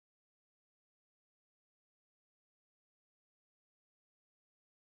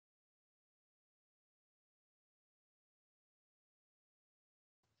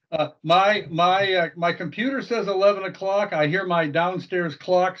My computer says 11 o'clock. I hear my downstairs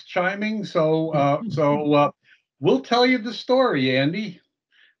clocks chiming, so we'll tell you the story, Andy.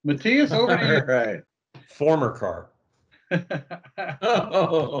 Matthias, over to you. All right. Former car.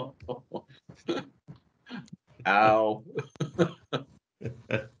 Oh. Ow.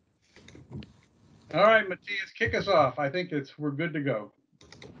 All right, Matthias, kick us off. I think we're good to go.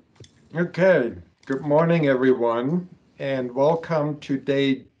 Okay, good morning, everyone, and welcome to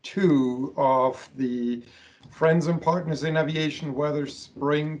day 2 of the Friends and Partners in Aviation Weather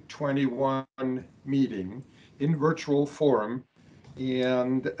Spring 21 meeting in virtual forum.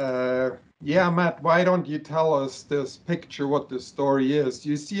 And yeah, Matt, why don't you tell us this picture, what the story is?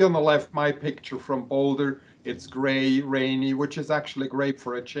 You see on the left my picture from Boulder. It's gray, rainy, which is actually great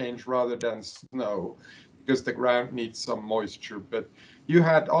for a change rather than snow, because the ground needs some moisture. But you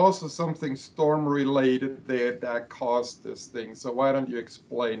had also something storm related there that caused this thing. So why don't you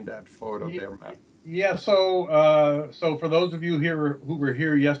explain that photo there, Matt? Yeah, so for those of you here who were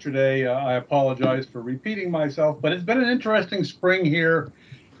here yesterday, I apologize for repeating myself, but it's been an interesting spring here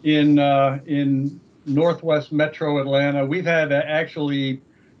in Northwest Metro Atlanta. We've had actually,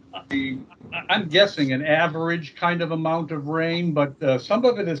 I'm guessing, an average kind of amount of rain, but some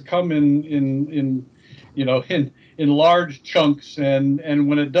of it has come in large chunks, and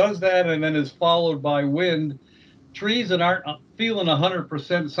when it does that and then is followed by wind, trees that aren't feeling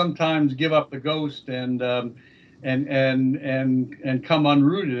 100% sometimes give up the ghost and come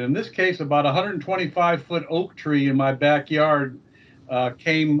unrooted. In this case, about 125-foot oak tree in my backyard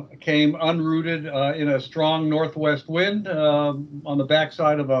came unrooted in a strong northwest wind on the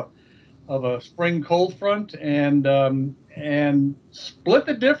backside of a spring cold front, and split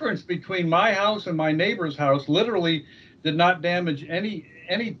the difference between my house and my neighbor's house. Literally did not damage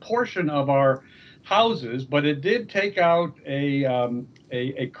any portion of our houses, but it did take out a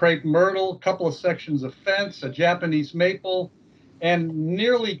crepe myrtle, a couple of sections of fence, a Japanese maple, and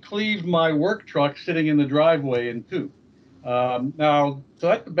nearly cleaved my work truck sitting in the driveway in two. Now, so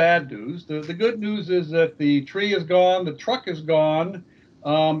that's the bad news. The good news is that the tree is gone, the truck is gone,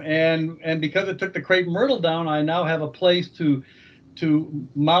 and because it took the crepe myrtle down, I now have a place to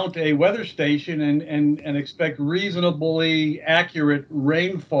mount a weather station and expect reasonably accurate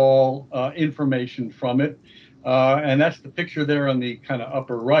rainfall information from it. And that's the picture there on the kind of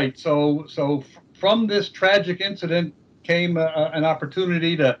upper right. So from this tragic incident came an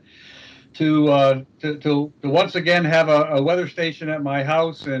opportunity to once again have a weather station at my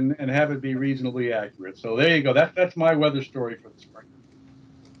house and have it be reasonably accurate. So there you go. That's my weather story for the spring.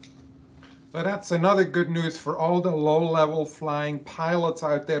 But that's another good news for all the low-level flying pilots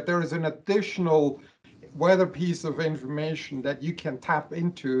out there. There is an additional weather piece of information that you can tap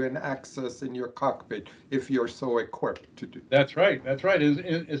into and access in your cockpit if you're so equipped to do. That's right. That's right.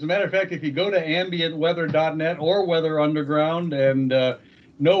 As a matter of fact, if you go to ambientweather.net or Weather Underground and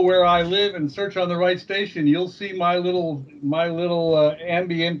know where I live and search on the right station, you'll see my little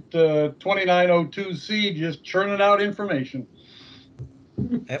ambient 2902C just churning out information.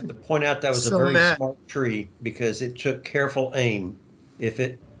 I have to point out that was a very smart tree because it took careful aim. If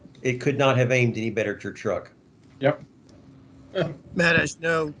it could not have aimed any better at your truck. Yep. Matt, as you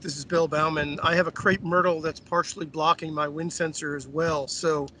know, this is Bill Bauman. I have a crepe myrtle that's partially blocking my wind sensor as well.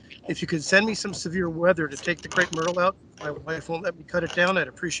 So if you could send me some severe weather to take the crepe myrtle out, my wife won't let me cut it down. I'd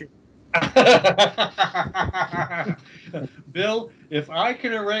appreciate it. Bill, if I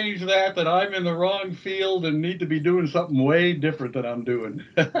can arrange that, then I'm in the wrong field and need to be doing something way different than I'm doing.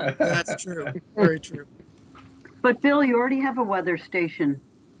 That's true. Very true. But Bill, you already have a weather station.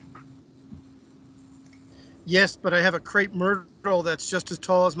 Yes, but I have a crepe myrtle that's just as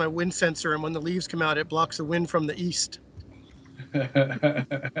tall as my wind sensor, and when the leaves come out, it blocks the wind from the east.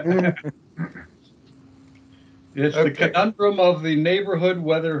 It's the conundrum of the neighborhood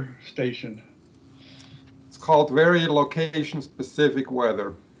weather station. It's called very location-specific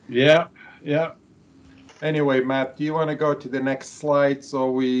weather. Yeah, yeah. Anyway, Matt, do you want to go to the next slide so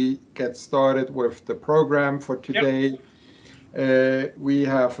we get started with the program for today? Yep. We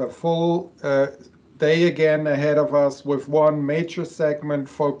have a full day again ahead of us with one major segment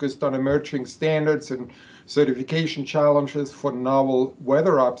focused on emerging standards and certification challenges for novel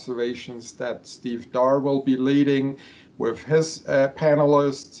weather observations that Steve Darr will be leading with his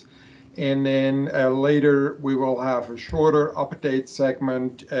panelists. And then later we will have a shorter update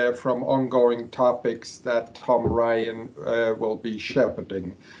segment from ongoing topics that Tom Ryan will be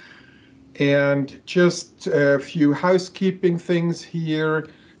shepherding. And just a few housekeeping things here.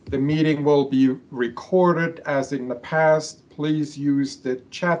 The meeting will be recorded as in the past. Please use the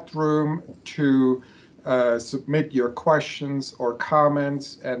chat room to submit your questions or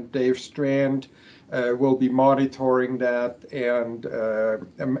comments, and Dave Strand will be monitoring that and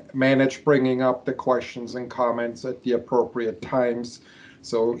manage bringing up the questions and comments at the appropriate times.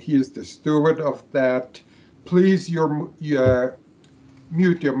 So he is the steward of that. Please mute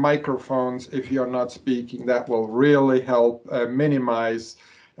your microphones if you're not speaking. That will really help minimize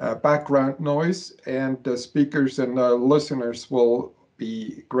background noise, and the speakers and listeners will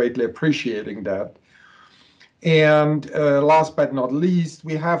be greatly appreciating that. And last but not least,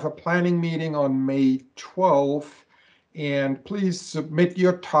 we have a planning meeting on May 12th, and please submit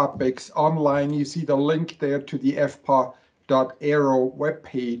your topics online. You see the link there to the fpaw.aero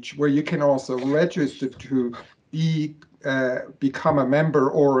webpage, where you can also register to become a member,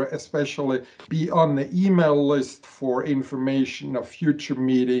 or especially be on the email list for information of future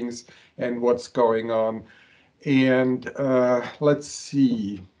meetings and what's going on. And let's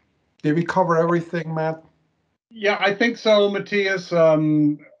see, did we cover everything, Matt? Yeah, I think so, Matthias.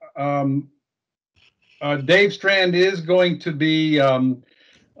 Dave Strand is going to be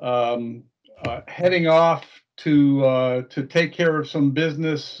heading off to take care of some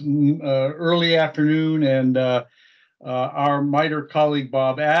business early afternoon, and our MITRE colleague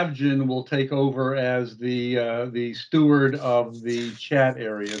Bob Avgin will take over as the steward of the chat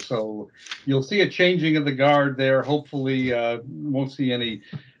area. So you'll see a changing of the guard there. Hopefully, won't see any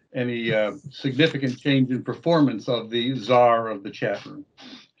significant change in performance of the czar of the chat room.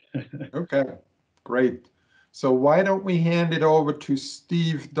 Okay, great. So why don't we hand it over to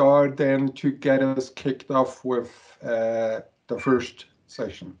Steve Darr then to get us kicked off with the first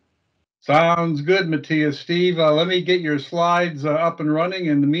session. Sounds good, Matthias. Steve, let me get your slides up and running.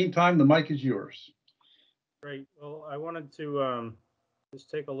 In the meantime, the mic is yours. Great. Well, I wanted to just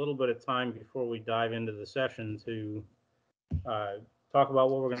take a little bit of time before we dive into the session to talk about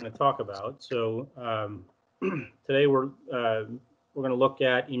what we're going to talk about. So today we're going to look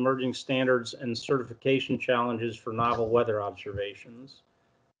at emerging standards and certification challenges for novel weather observations.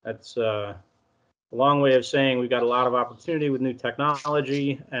 That's a long way of saying we've got a lot of opportunity with new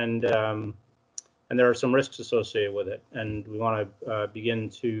technology, and there are some risks associated with it. And we want to begin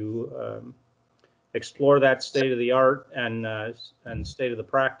to explore that state of the art and state of the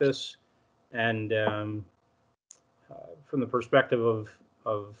practice, and from the perspective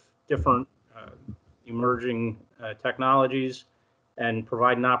of different emerging technologies, and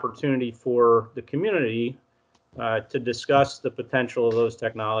provide an opportunity for the community to discuss the potential of those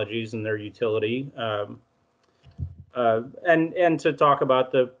technologies and their utility, and to talk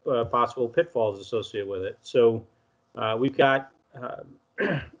about the possible pitfalls associated with it. So we've got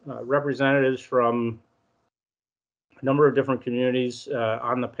representatives from a number of different communities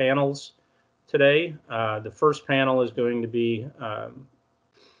on the panels today. The first panel is going to be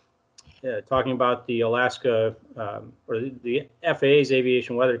talking about the Alaska, or the FAA's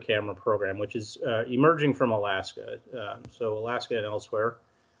Aviation Weather Camera program, which is emerging from Alaska, so Alaska and elsewhere.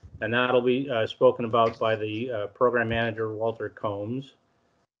 And that'll be spoken about by the program manager, Walter Combs.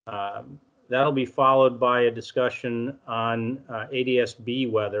 That'll be followed by a discussion on ADS-B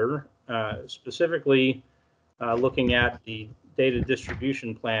weather, specifically looking at the data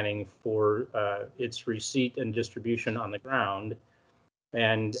distribution planning for its receipt and distribution on the ground.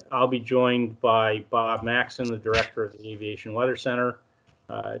 And I'll be joined by Bob Maxson, the director of the Aviation Weather Center,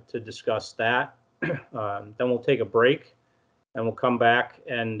 to discuss that. Then we'll take a break, and we'll come back,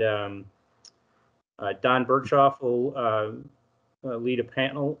 and Don Berchoff will lead a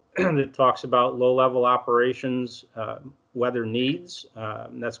panel that talks about low-level operations weather needs.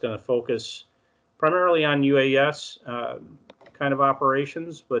 That's going to focus primarily on UAS kind of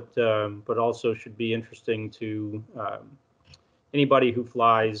operations, but also should be interesting to anybody who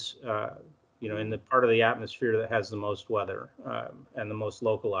flies, in the part of the atmosphere that has the most weather and the most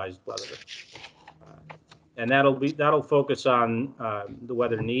localized weather. And that'll focus on the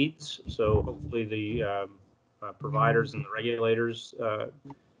weather needs. So hopefully the providers and the regulators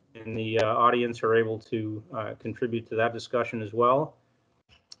in the audience are able to contribute to that discussion as well.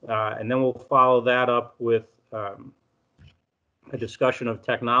 And then we'll follow that up with a discussion of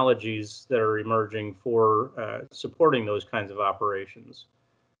technologies that are emerging for supporting those kinds of operations.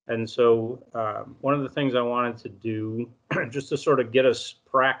 And so one of the things I wanted to do, just to sort of get us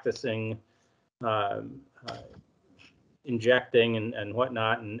practicing injecting and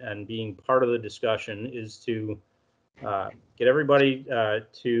whatnot, and being part of the discussion, is to get everybody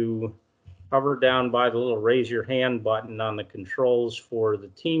to hover down by the little raise your hand button on the controls for the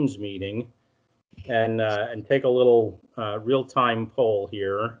Teams meeting, and take a little real-time poll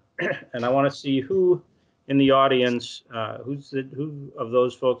here. And I want to see who in the audience, who of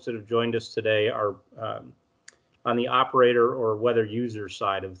those folks that have joined us today are on the operator or weather user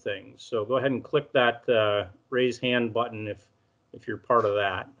side of things? So go ahead and click that raise hand button if you're part of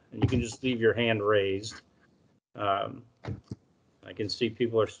that, and you can just leave your hand raised. I can see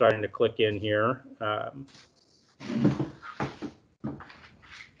people are starting to click in here.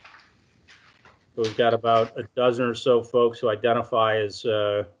 So we've got about a dozen or so folks who identify as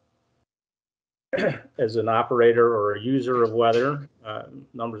an operator or a user of weather.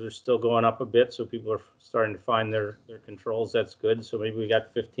 Numbers are still going up a bit, so people are starting to find their controls. That's good. So maybe we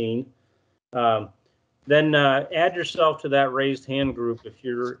got 15. Then add yourself to that raised hand group if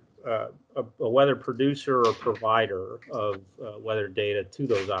you're a weather producer or provider of weather data to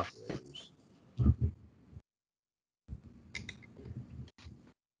those operators.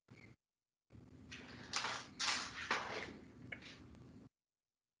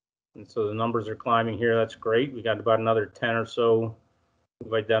 And so the numbers are climbing here. That's great. We got about another 10 or so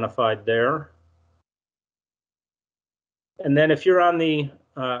we've identified there. And then if you're on the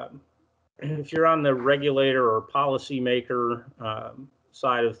regulator or policymaker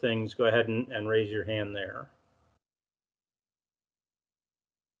side of things, go ahead and raise your hand there.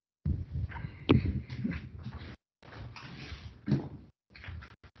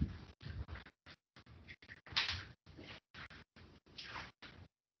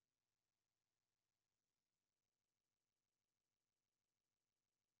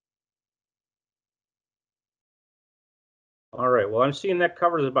 All right, well, I'm seeing that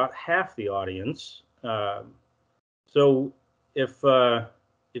covers about half the audience. So if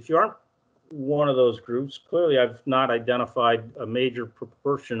you aren't one of those groups, clearly I've not identified a major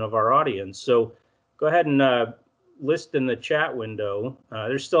proportion of our audience. So go ahead and list in the chat window.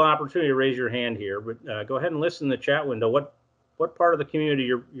 There's still an opportunity to raise your hand here, but go ahead and list in the chat window what part of the community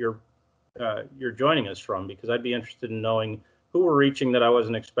you're joining us from, because I'd be interested in knowing who we're reaching that I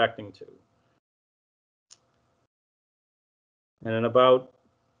wasn't expecting to. And in about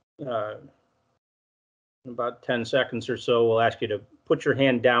 10 seconds or so, we'll ask you to put your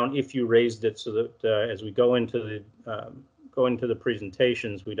hand down if you raised it, so that as we go into the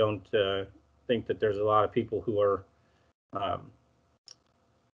presentations, we don't think that there's a lot of people who are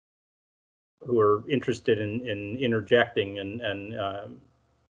interested in interjecting and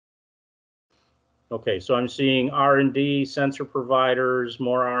okay, so I'm seeing R&D, sensor providers,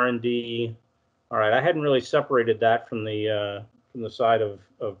 more R&D. All right, I hadn't really separated that from the side of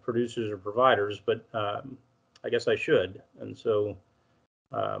producers or providers, but I guess I should. And so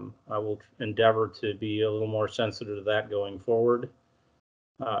I will endeavor to be a little more sensitive to that going forward.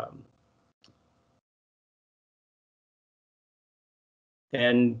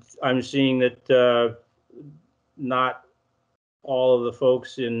 And I'm seeing that not all of the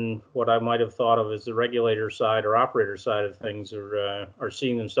folks in what I might have thought of as the regulator side or operator side of things are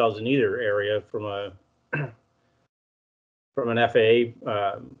seeing themselves in either area from an FAA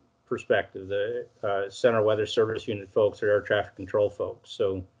perspective, the Center Weather Service Unit folks or air traffic control folks.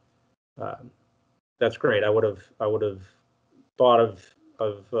 So that's great. I would have thought of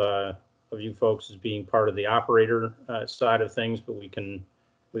you folks as being part of the operator side of things, but we can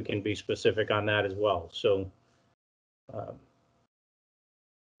be specific on that as well. So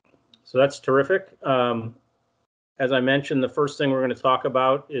so that's terrific. As I mentioned, the first thing we're going to talk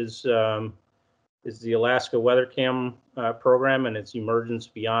about is the Alaska WeatherCam program and its emergence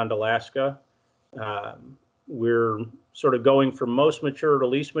beyond Alaska. We're sort of going from most mature to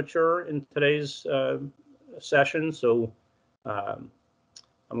least mature in today's session. So I'm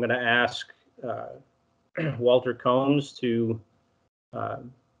going to ask Walter Combs to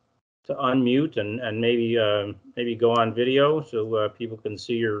unmute and maybe go on video so people can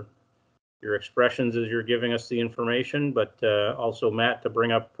see your expressions as you're giving us the information, but also Matt to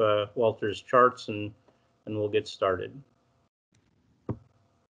bring up Walter's charts and we'll get started.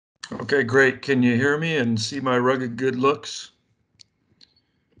 Okay, great. Can you hear me and see my rugged good looks?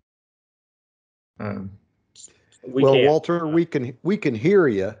 Well, can. Walter, we can hear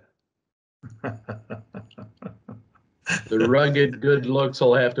you. The rugged good looks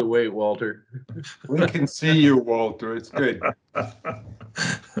will have to wait, Walter. We can see you, Walter. It's good.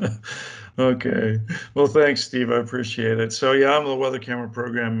 Okay. Well, thanks, Steve. I appreciate it. So yeah, I'm the Weather Camera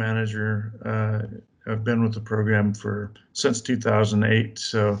Program Manager. I've been with the program since 2008,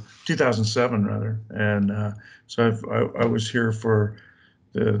 so 2007 rather. And so I was here for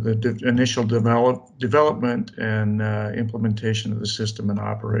the initial development and implementation of the system and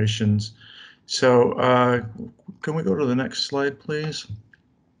operations. So can we go to the next slide, please?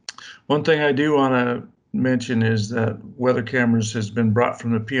 One thing I do want to mention is that weather cameras has been brought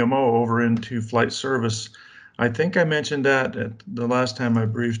from the PMO over into flight service. I think I mentioned that at the last time I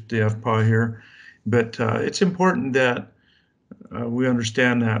briefed the FPAW here, but it's important that we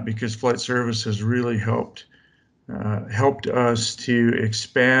understand that, because flight service has really helped us to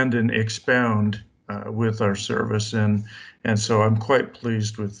expand and expound with our service, and so I'm quite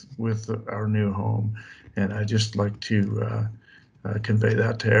pleased with our new home, and I just like to convey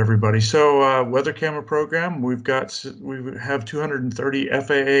that to everybody. So weather camera program, we have 230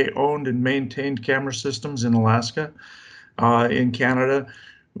 FAA owned and maintained camera systems in Alaska. In Canada,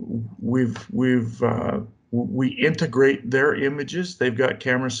 we integrate their images. They've got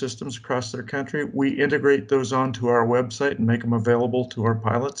camera systems across their country. We integrate those onto our website and make them available to our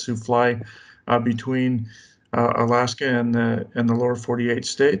pilots who fly between Alaska and the lower 48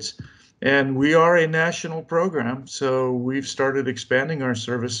 states. And we are a national program, so we've started expanding our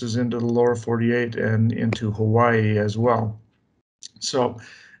services into the lower 48 and into Hawaii as well. So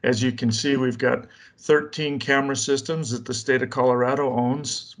as you can see, we've got 13 camera systems that the state of Colorado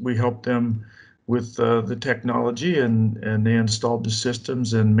owns. We help them with the technology, and they installed the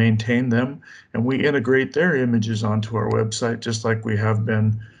systems and maintain them. And we integrate their images onto our website, just like we have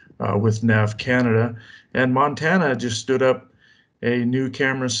been with Nav Canada. And Montana just stood up a new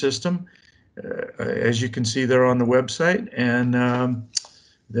camera system, as you can see there on the website, and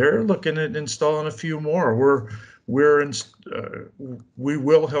they're looking at installing a few more. We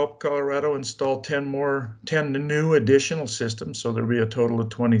will help Colorado install 10 new additional systems, so there'll be a total of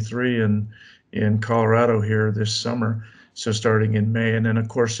 23 in Colorado here this summer, so starting in May. And then of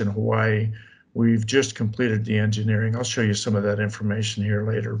course in Hawaii, we've just completed the engineering. I'll show you some of that information here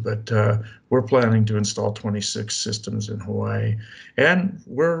later, but we're planning to install 26 systems in Hawaii. And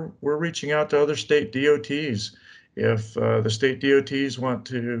we're reaching out to other state DOTs. If the state DOTs want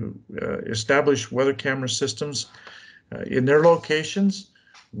to establish weather camera systems in their locations,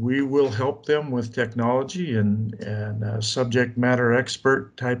 we will help them with technology and subject matter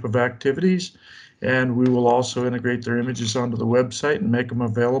expert type of activities. And we will also integrate their images onto the website and make them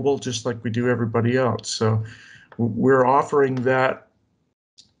available just like we do everybody else. So we're offering that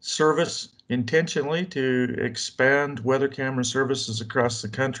service intentionally to expand weather camera services across the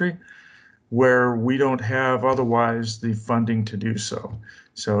country where we don't have otherwise the funding to do so.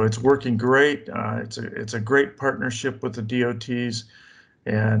 So it's working great. It's a great partnership with the DOTs,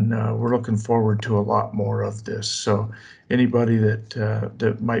 and we're looking forward to a lot more of this. So anybody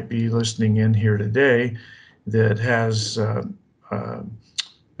that might be listening in here today that has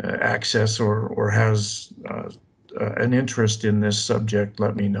access or has an interest in this subject,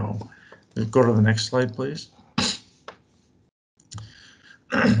 let me know. Go to the next slide, please.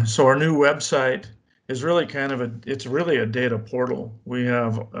 So our new website is really it's really a data portal. We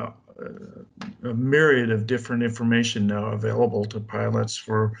have a myriad of different information now available to pilots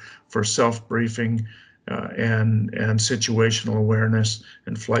for self-briefing and situational awareness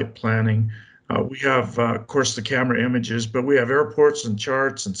and flight planning. We have, of course, the camera images, but we have airports and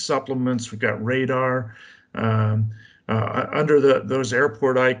charts and supplements. We've got radar. Under those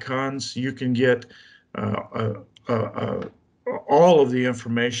airport icons, you can get all of the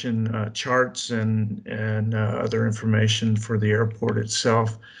information, charts and other information for the airport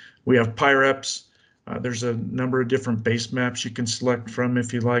itself. We have PIREPs. There's a number of different base maps you can select from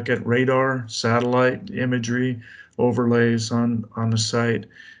if you like it. Radar, satellite imagery, overlays on the site,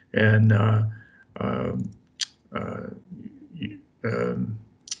 and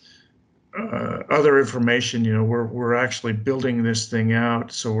other information. You know, we're actually building this thing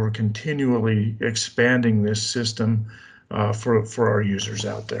out, so we're continually expanding this system for our users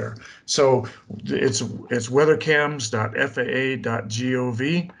out there. So it's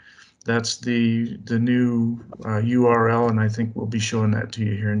weathercams.faa.gov. That's the new URL, and I think we'll be showing that to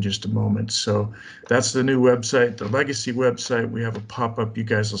you here in just a moment. So that's the new website, the legacy website. We have a pop-up. You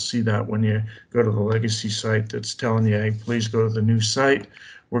guys will see that when you go to the legacy site that's telling you, hey, please go to the new site.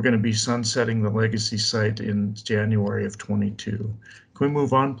 We're going to be sunsetting the legacy site in January of 22. Can we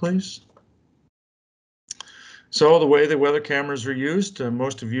move on, please? So the way the weather cameras are used,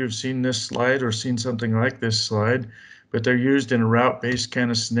 most of you have seen this slide or seen something like this slide, but they're used in a route-based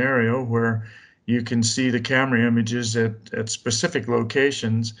kind of scenario where you can see the camera images at specific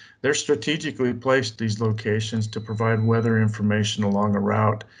locations. They're strategically placed, these locations, to provide weather information along a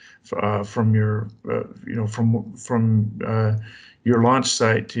route from your, from your launch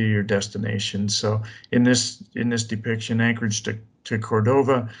site to your destination. So in this depiction, Anchorage to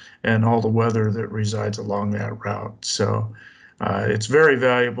Cordova and all the weather that resides along that route. So It's very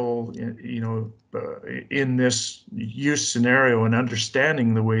valuable, in this use scenario and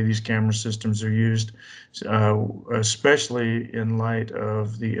understanding the way these camera systems are used, especially in light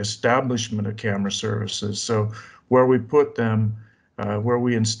of the establishment of camera services. So where we put them, where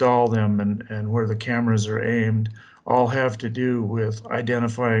we install them, and where the cameras are aimed, all have to do with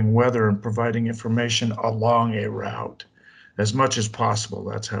identifying weather and providing information along a route as much as possible.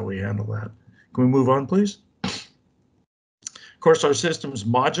 That's how we handle that. Can we move on, please? Of course, our system is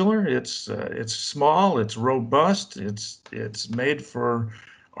modular. It's small. It's robust. It's made for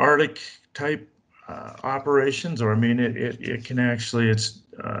Arctic type operations, or I mean, it can actually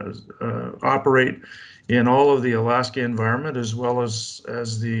operate in all of the Alaska environment as well as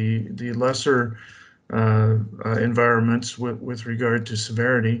the lesser environments with regard to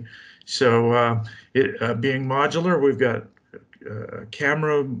severity. So being modular, we've got a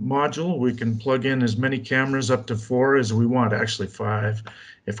camera module. We can plug in as many cameras, up to 4 as we want, actually 5.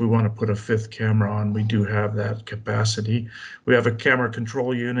 If we want to put a 5th camera on, we do have that capacity. We have a camera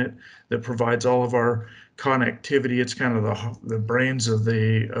control unit that provides all of our connectivity. It's kind of the brains of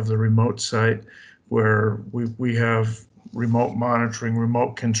the remote site, where we have remote monitoring,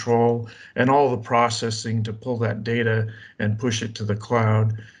 remote control, and all the processing to pull that data and push it to the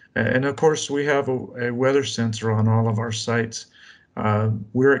cloud. And of course, we have a weather sensor on all of our sites.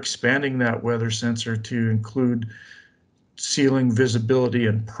 We're expanding that weather sensor to include ceiling visibility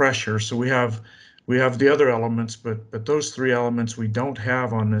and pressure. So we have the other elements, but those 3 elements we don't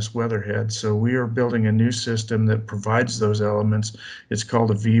have on this weatherhead. So we are building a new system that provides those elements. It's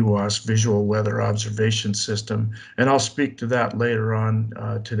called a VWAS, Visual Weather Observation System, and I'll speak to that later on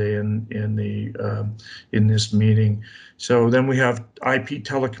today in this meeting. So then we have IP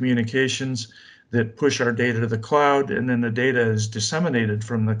telecommunications that push our data to the cloud, and then the data is disseminated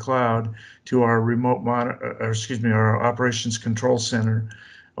from the cloud to our our operations control center,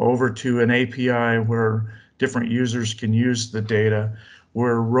 over to an API where different users can use the data.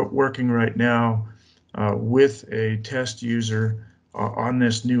 We're working right now with a test user on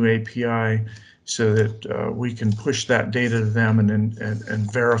this new API so that we can push that data to them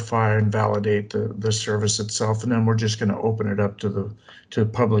and verify and validate the service itself. And then we're just going to open it up to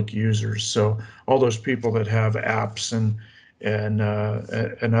public users. So all those people that have apps and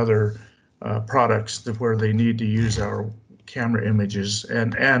other products where they need to use our camera images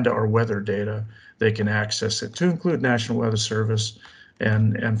and our weather data, they can access it, to include National Weather Service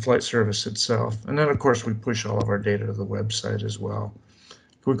and Flight Service itself. And then of course we push all of our data to the website as well.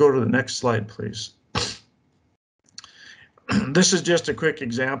 Can we go to the next slide, please? This is just a quick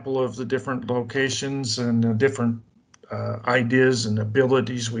example of the different locations and the different ideas and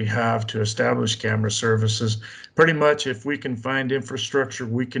abilities we have to establish camera services. Pretty much, if we can find infrastructure,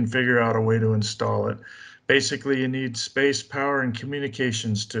 we can figure out a way to install it. Basically, you need space, power, and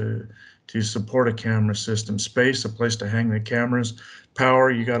communications to support a camera system. Space, a place to hang the cameras.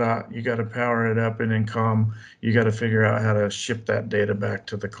 Power, you gotta power it up, and then you gotta figure out how to ship that data back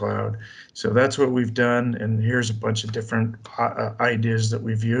to the cloud. So that's what we've done, and here's a bunch of different ideas that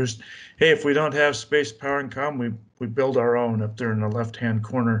we've used. Hey, if we don't have space, power, and comm, we build our own. Up there in the left-hand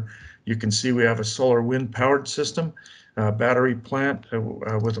corner, you can see we have a solar wind powered system, battery plant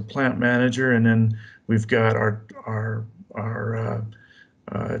with a plant manager, and then we've got our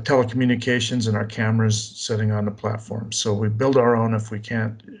telecommunications and our cameras sitting on the platform. So we build our own if we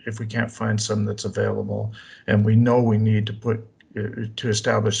can't find some that's available, and we know we need to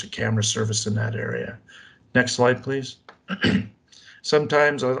establish a camera service in that area. Next slide, please.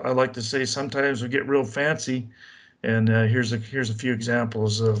 Sometimes I like to say sometimes we get real fancy, and here's a few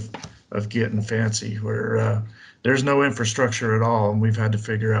examples of getting fancy where there's no infrastructure at all, and we've had to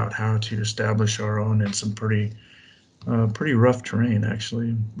figure out how to establish our own in some pretty rough terrain,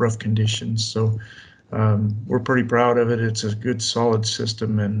 actually, rough conditions. So we're pretty proud of it. It's a good, solid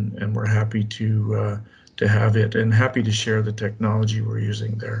system, and we're happy to have it, and happy to share the technology we're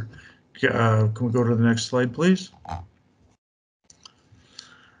using there. Can we go to the next slide, please?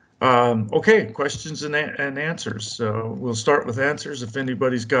 Okay, questions and answers. So we'll start with answers if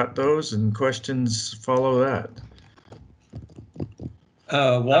anybody's got those, and questions follow that.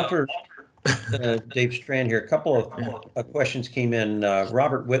 Walter, Dave Strand here. A couple of questions came in.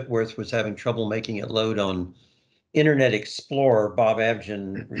 Robert Whitworth was having trouble making it load on Internet Explorer. Bob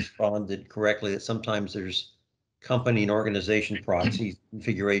Avgen responded correctly that sometimes there's company and organization proxy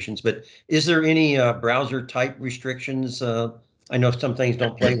configurations, but is there any browser type restrictions? I know some things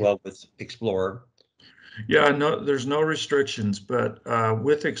don't play well with Explorer. Yeah, no, there's no restrictions, but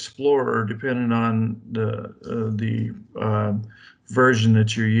with Explorer, depending on the version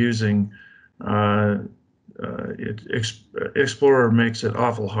that you're using, Explorer makes it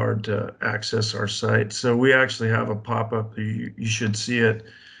awful hard to access our site. So we actually have a pop-up, you should see it,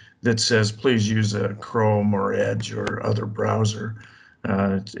 that says please use a Chrome or Edge or other browser.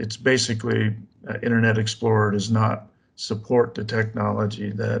 It's basically Internet Explorer does not support the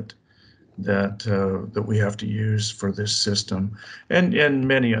technology that we have to use for this system and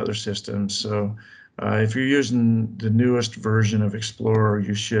many other systems. So if you're using the newest version of Explorer,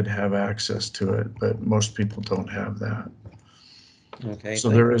 you should have access to it, but most people don't have that. Okay. So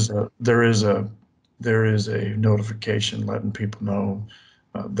there is a notification letting people know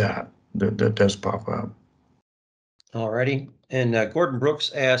that does pop up. Alrighty. And Gordon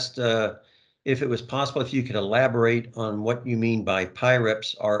Brooks asked if it was possible if you could elaborate on what you mean by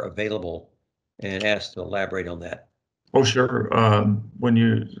PIREPs are available, and asked to elaborate on that. Oh, sure.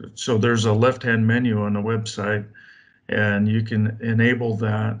 So there's a left-hand menu on the website, and you can enable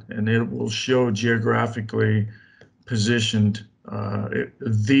that, and it will show geographically positioned,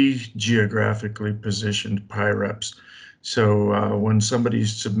 the geographically positioned PIREPs. So when somebody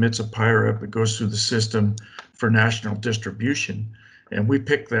submits a PIREP, it goes through the system for national distribution, and we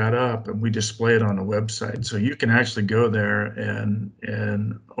pick that up and we display it on the website. So you can actually go there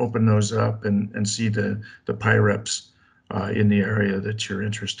and open those up and see the PIREPs in the area that you're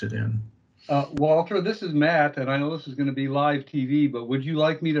interested in. Walter, this is Matt, and I know this is going to be live TV, but would you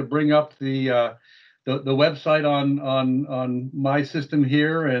like me to bring up the website on my system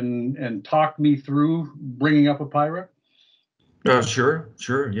here and talk me through bringing up a PIREP? Sure,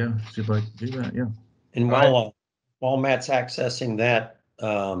 yeah. If you'd like to do that, yeah. And while Matt's accessing that,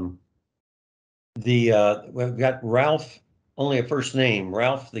 we've got Ralph, only a first name,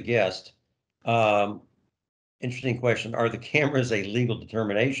 Ralph the guest. Interesting question. Are the cameras a legal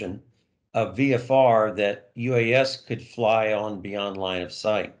determination of VFR that UAS could fly on beyond line of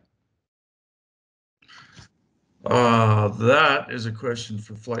sight? That is a question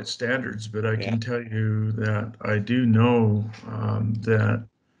for flight standards, but I can tell you that I do know that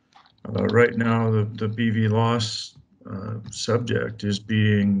right now the BV loss subject is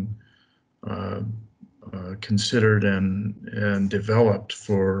being considered and developed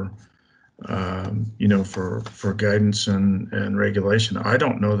for for guidance and regulation. I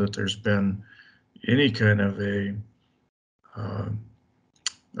don't know that there's been any kind of a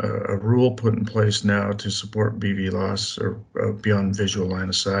rule put in place now to support BV loss or beyond visual line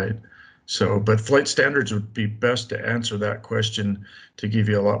of sight. So, but flight standards would be best to answer that question to give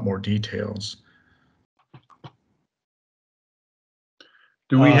you a lot more details.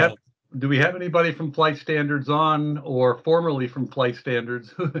 Do we have anybody from Flight Standards on, or formerly from Flight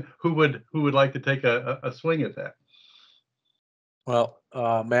Standards, who would like to take a swing at that? Well,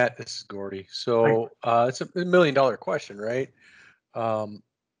 Matt, this is Gordy. So it's a $1 million question, right?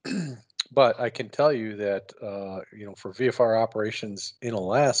 But I can tell you that for VFR operations in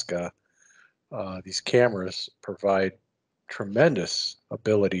Alaska, these cameras provide tremendous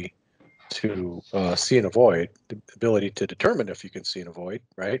ability to see and avoid, the ability to determine if you can see and avoid,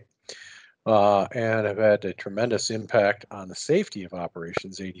 right? And have had a tremendous impact on the safety of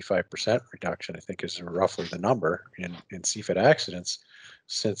operations. 85% reduction, I think, is roughly the number in CFIT accidents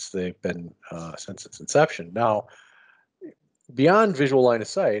since they've been since its inception. Now, beyond visual line of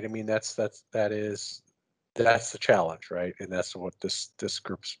sight, I mean, that's the challenge, right? And that's what this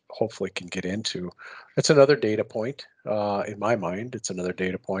group hopefully can get into. It's another data point in my mind. It's another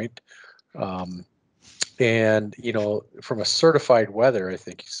data point. And, from a certified weather, I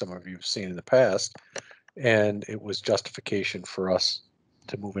think some of you have seen in the past, and it was justification for us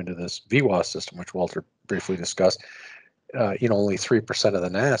to move into this VWAS system, which Walter briefly discussed. Only 3% of the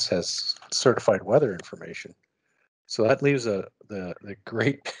NAS has certified weather information. So that leaves the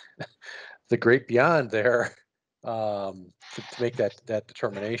great beyond there to make that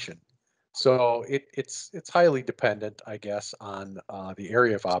determination. So it's highly dependent, I guess, on the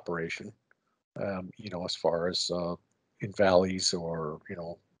area of operation. As far as in valleys or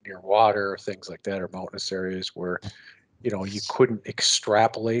near water, things like that, or mountainous areas where you couldn't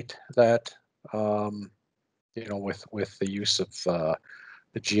extrapolate that with the use of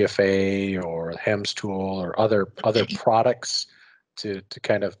the GFA or HEMS tool or other products to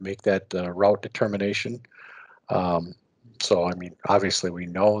kind of make that route determination. So I mean, obviously we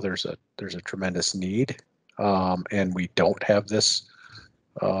know there's a tremendous need, and we don't have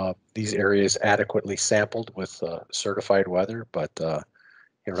these areas adequately sampled with certified weather. But to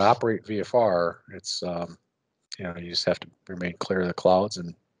operate VFR, it's you just have to remain clear of the clouds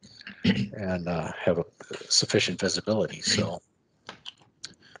and have a sufficient visibility. So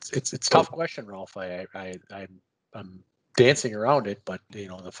it's a tough question, Ralph. I'm dancing around it, but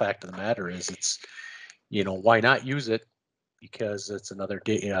the fact of the matter is why not use it? Because it's another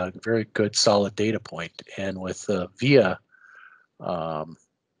very good solid data point. And with the VIA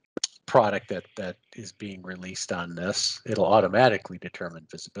product that is being released on this, it'll automatically determine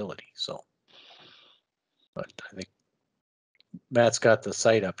visibility. So, but I think Matt's got the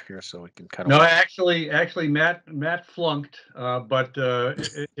site up here, so we can kind of. No, actually, Matt flunked, but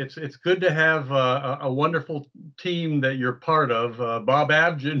it's good to have a wonderful team that you're part of. Bob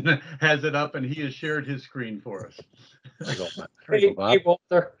Abgen has it up, and he has shared his screen for us. There you go, Matt. There you go, Bob. Hey,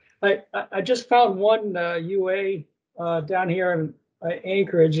 Walter. I just found one UA down here in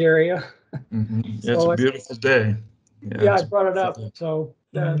Anchorage area. It's So a beautiful day. Yeah, I brought it up. So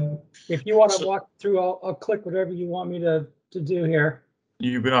if you want to walk through, I'll click whatever you want me to do here.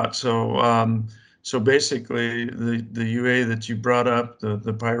 You bet. So basically, the UA that you brought up,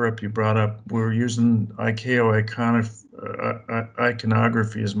 the PIREP you brought up, we're using ICAO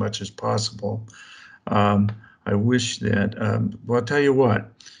iconography as much as possible. I wish that, well, I'll tell you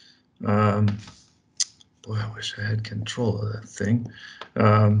what, boy, I wish I had control of that thing.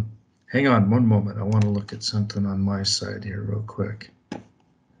 Hang on one moment. I want to look at something on my side here real quick.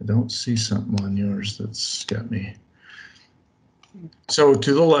 I don't see something on yours that's got me. So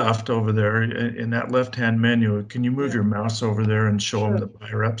to the left over there in that left-hand menu, can you move your mouse over there and show them the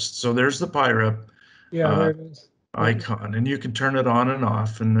PIREPs? So there's the PIREP there it is. icon, and you can turn it on and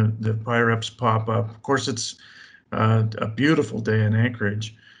off, and the PIREPs pop up. Of course, it's a beautiful day in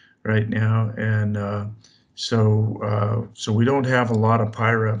Anchorage right now, and so we don't have a lot of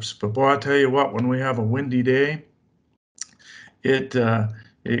PIREPs. But boy, I'll tell you what, when we have a windy day, we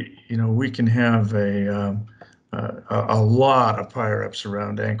can have a lot of PIREPs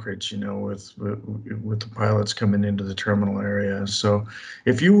around Anchorage, with the pilots coming into the terminal area. So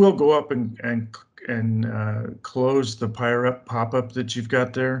if you will go up and close the PIREP pop-up that you've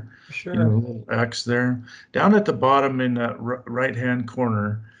got there, sure. The little X there. Down at the bottom in that right-hand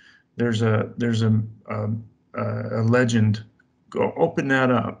corner, there's a legend. Go open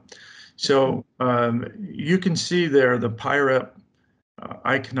that up. So you can see there the PIREP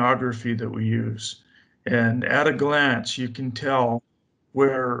iconography that we use. And at a glance, you can tell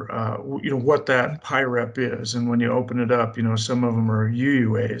where, what that PIREP is. And when you open it up, some of them are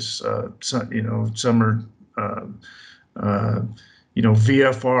UUAs, some are,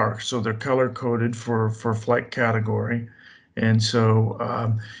 VFR. So they're color coded for flight category. And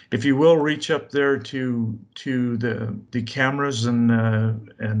so if you will reach up there to the cameras and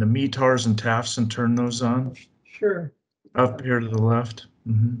the METARs and TAFs and turn those on. Sure. Up here to the left.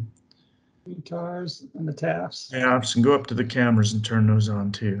 Mm-hmm. Guitars and the TAFs. TAFs, and go up to the cameras and turn those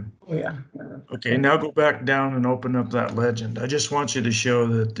on too. Oh yeah. Okay, now go back down and open up that legend. I just want you to show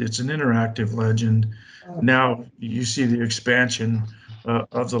that it's an interactive legend. Now you see the expansion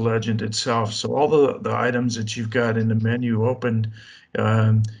of the legend itself. So all the items that you've got in the menu opened,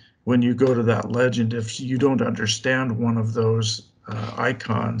 when you go to that legend, if you don't understand one of those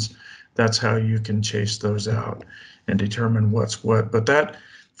icons, that's how you can chase those out and determine what's what. But that,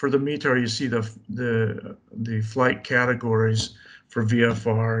 for the METAR, you see the flight categories for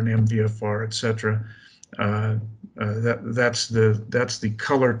VFR and MVFR, etc. That's the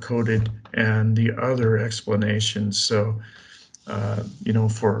color coded and the other explanations. So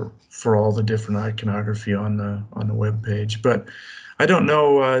for all the different iconography on the web page. But I don't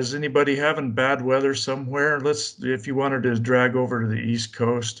know, is anybody having bad weather somewhere? If you wanted to drag over to the East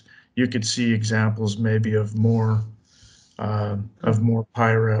Coast, you could see examples maybe of more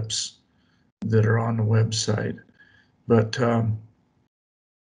PIREPs that are on the website, but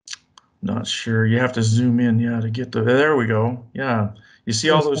not sure. You have to zoom in, to get there we go. Yeah, you see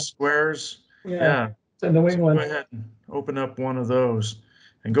all those squares? Yeah. It's in the wing one. Go ahead and open up one of those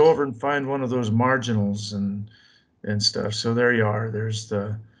and go over and find one of those marginals and stuff. So there you are. There's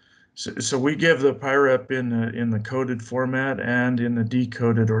so we give the PIREP in the coded format and in the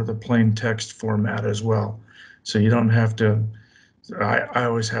decoded or the plain text format as well. So you don't have to, I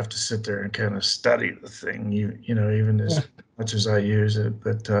always have to sit there and kind of study the thing, even as much as I use it.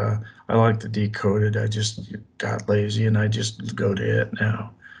 But I like the decoded. I just got lazy and I just go to it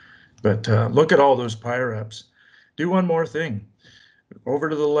now. But look at all those PIREPs. Do one more thing. Over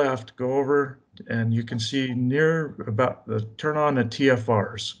to the left, go over, and you can see turn on the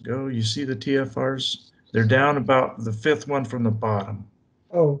TFRs. You see the TFRs? They're down about the fifth one from the bottom.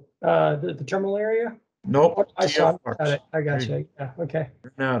 Oh, the terminal area? Nope. Oh, I saw it. I got you. Yeah, okay.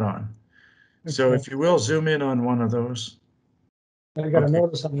 Turn that on. Okay. So if you will, zoom in on one of those. I got a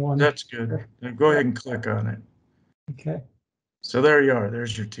notice on one. That's good. Now go ahead and click on it. Okay. So there you are.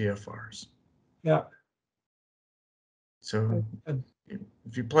 There's your TFRs. Yeah. So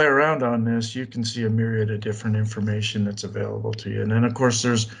if you play around on this, you can see a myriad of different information that's available to you. And then of course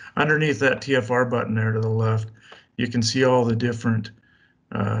there's underneath that TFR button there to the left, you can see all the different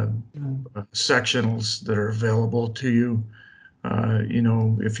sectionals that are available to you, you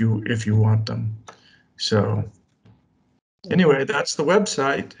know, if you want them. So anyway, that's the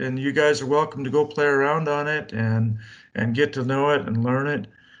website, and you guys are welcome to go play around on it and get to know it and learn it.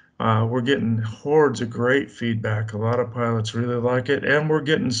 We're getting hordes of great feedback. A lot of pilots really like it, and we're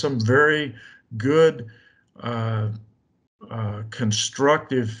getting some very good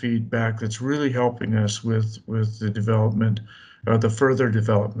constructive feedback that's really helping us with the development, the further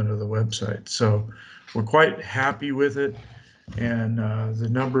development of the website. So we're quite happy with it, and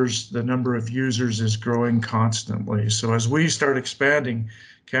the number of users is growing constantly. So as we start expanding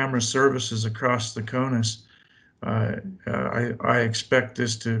camera services across the CONUS, I expect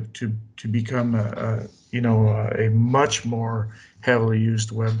this to become a much more heavily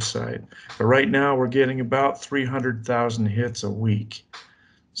used website. But right now we're getting about 300,000 hits a week.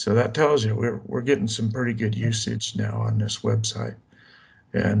 So that tells you we're getting some pretty good usage now on this website,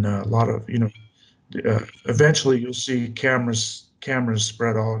 and a lot of, eventually you'll see cameras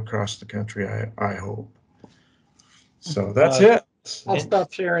spread all across the country, I hope. So that's it. I'll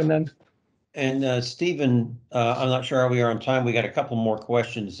stop sharing then. And Stephen, I'm not sure how we are on time. We got a couple more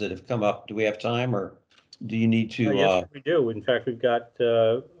questions that have come up. Do we have time, or do you need to? Yes, we do. In fact, we've got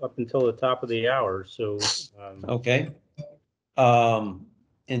up until the top of the hour. So okay.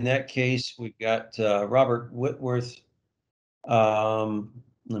 In that case, we've got Robert Whitworth.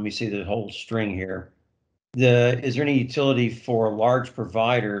 Let me see the whole string here. Is there any utility for a large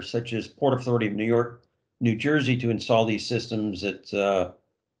provider such as Port Authority of New York, New Jersey to install these systems at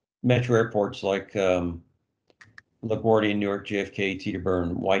metro airports like LaGuardia, Newark, JFK, Teterboro,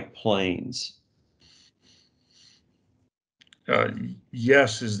 and White Plains?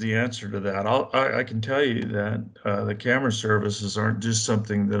 Yes is the answer to that. I can tell you that the camera services aren't just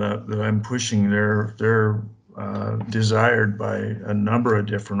something that I'm pushing. They're desired by a number of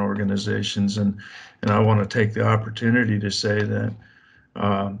different organizations, and I want to take the opportunity to say that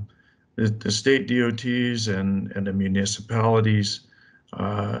the state DOTs and the municipalities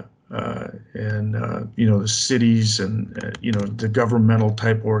and the cities and the governmental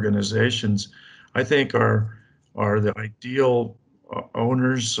type organizations, I think are the ideal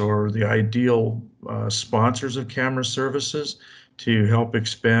owners or the ideal sponsors of camera services to help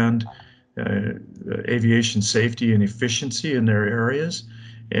expand aviation safety and efficiency in their areas.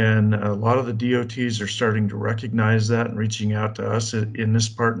 And a lot of the DOTs are starting to recognize that and reaching out to us in this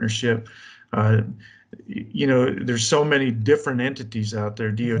partnership. There's so many different entities out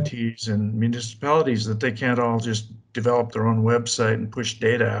there, DOTs and municipalities, that they can't all just develop their own website and push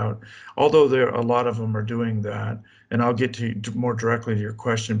data out, although a lot of them are doing that. And I'll get to more directly to your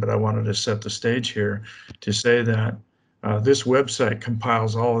question, but I wanted to set the stage here to say that this website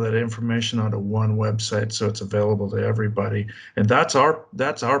compiles all of that information onto one website, so it's available to everybody. And that's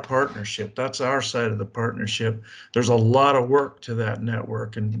our partnership. That's our side of the partnership. There's a lot of work to that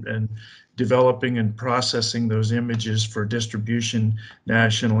network and developing and processing those images for distribution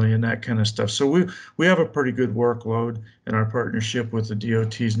nationally and that kind of stuff. So we have a pretty good workload in our partnership with the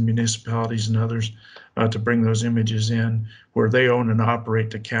DOTs and municipalities and others to bring those images in, where they own and operate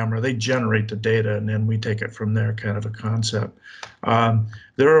the camera. They generate the data, and then we take it from there, kind of a concept.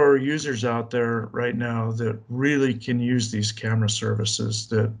 There are users out there right now that really can use these camera services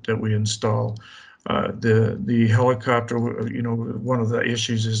that we install. The helicopter, one of the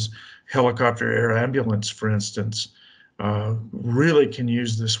issues is helicopter air ambulance, for instance, really can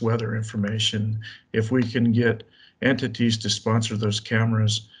use this weather information. If we can get entities to sponsor those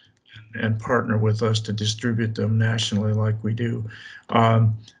cameras and partner with us to distribute them nationally like we do.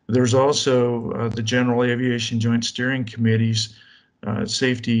 There's also the General Aviation Joint Steering Committee's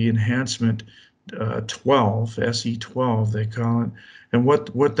Safety Enhancement 12, SE12 they call it. And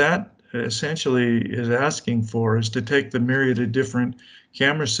what that essentially is asking for is to take the myriad of different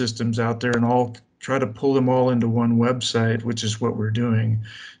camera systems out there and all try to pull them all into one website, which is what we're doing.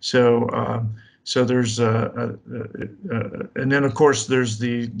 So so there's and then of course there's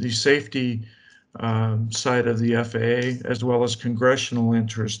the safety side of the FAA, as well as congressional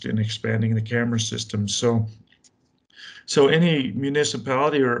interest in expanding the camera system. So any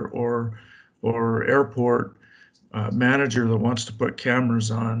municipality or airport manager that wants to put cameras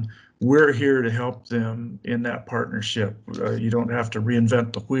on, we're here to help them in that partnership. You don't have to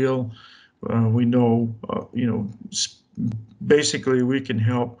reinvent the wheel. We know, basically we can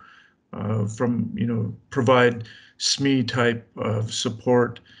help provide SME type of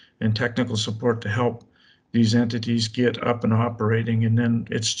support and technical support to help these entities get up and operating, and then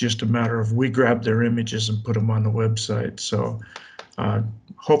it's just a matter of we grab their images and put them on the website. So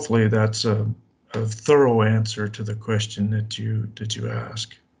hopefully that's a thorough answer to the question that you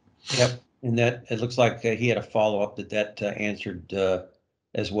ask. Yep, and that it looks like he had a follow-up that answered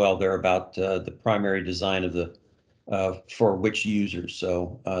as well there about the primary design of the for which users.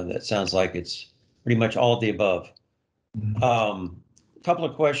 So that sounds like it's pretty much all of the above. A couple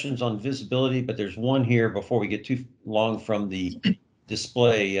of questions on visibility, but there's one here before we get too long from the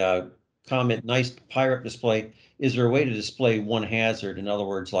display. Comment, nice pirate display. Is there a way to display one hazard? In other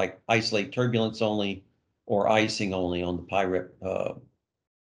words, like isolate turbulence only or icing only on the pirate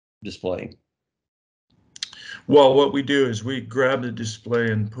display? Well, what we do is we grab the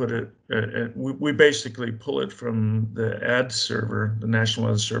display and put it, we basically pull it from the ad server, the National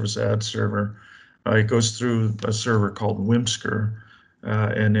Weather Service ad server. It goes through a server called WMSCR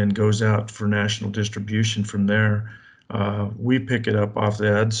and then goes out for national distribution from there. We pick it up off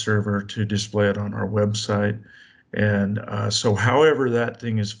the ad server to display it on our website. And so however that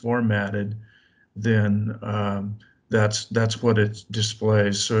thing is formatted, then that's what it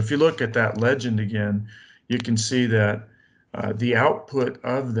displays. So if you look at that legend again, you can see that the output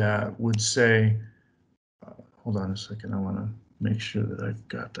of that would say, hold on a second, I want to make sure that I've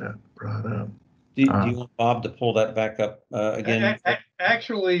got that brought up. Do you want Bob to pull that back up again?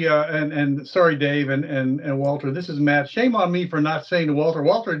 Actually, and sorry, Dave and Walter, this is Matt. Shame on me for not saying to Walter,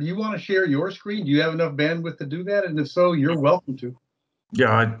 Walter, do you want to share your screen? Do you have enough bandwidth to do that? And if so, you're welcome to.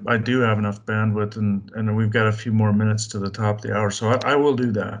 Yeah, I do have enough bandwidth, and we've got a few more minutes to the top of the hour, so I will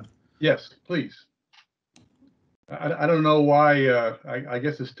do that. Yes, please. I don't know why. I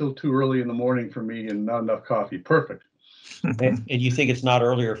guess it's still too early in the morning for me and not enough coffee. Perfect. And you think it's not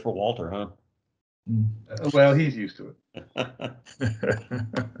earlier for Walter, huh? Well, he's used to it.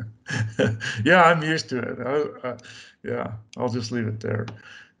 Yeah, I'm used to it. Yeah, I'll just leave it there.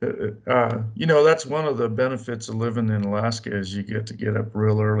 You know, that's one of the benefits of living in Alaska is you get to get up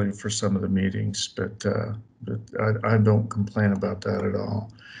real early for some of the meetings, but I don't complain about that at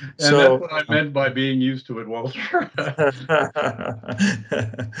all. And so, that's what I meant by being used to it, Walter.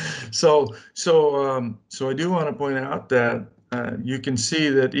 So I do want to point out that you can see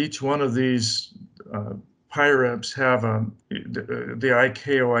that each one of these PIREPs have the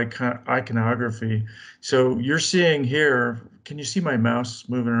ICAO iconography. So you're seeing here, can you see my mouse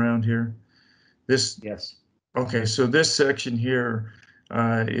moving around here? This. Yes. Okay, so this section here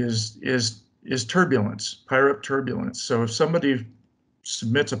is turbulence, PIREP turbulence. So if somebody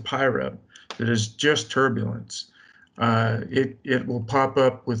submits a PIREP that is just turbulence, it will pop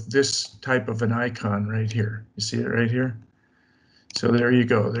up with this type of an icon right here. You see it right here? So there you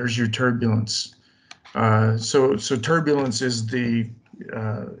go. There's your turbulence. So turbulence is the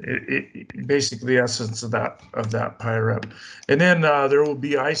basically the essence of that PIREP. And then there will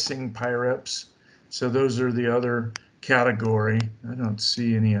be icing PIREPs. So those are the other category. I don't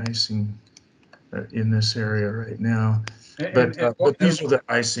see any icing in this area right now. But these are the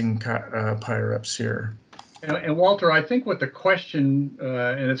icing PIREPs here. And Walter, I think what the question,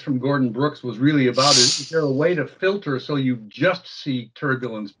 and it's from Gordon Brooks, was really about is there a way to filter so you just see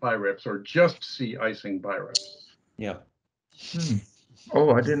turbulence PIREPs or just see icing PIREPs? Yeah.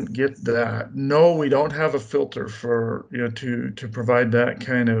 Oh, I didn't get that. No, we don't have a filter for, you know, to provide that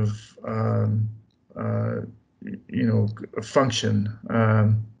kind of you know, function.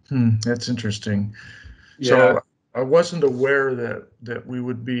 That's interesting. Yeah. So I wasn't aware that we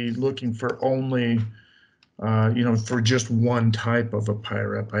would be looking for only, you know, for just one type of a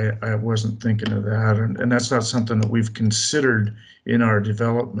PIREP. I wasn't thinking of that, and that's not something that we've considered in our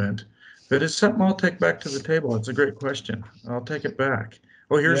development. But it's something I'll take back to the table. It's a great question. I'll take it back.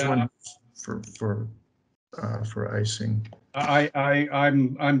 Oh, here's one for icing.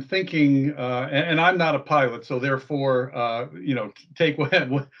 I'm thinking, and I'm not a pilot, so therefore, you know, take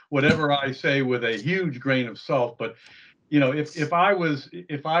whatever I say with a huge grain of salt. But you know, if I was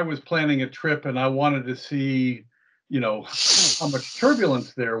planning a trip and I wanted to see, you know, how much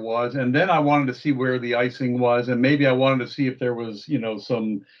turbulence there was, and then I wanted to see where the icing was, and maybe I wanted to see if there was, you know,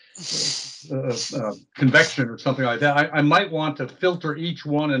 some convection or something like that, I might want to filter each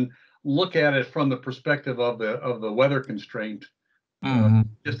one and look at it from the perspective of the weather constraint,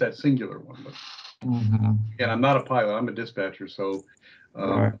 just that singular one. But again, I'm not a pilot; I'm a dispatcher. So,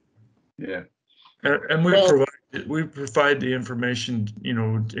 yeah. And we provide the information. You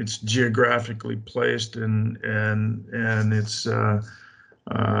know, it's geographically placed and it's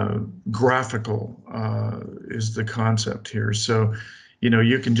graphical is the concept here. So, you know,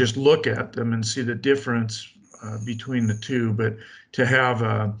 you can just look at them and see the difference between the two, but to have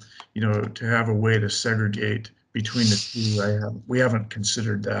a, to have a way to segregate between the two, we haven't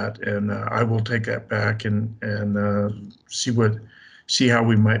considered that, and I will take that back and see how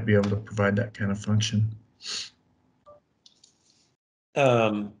we might be able to provide that kind of function.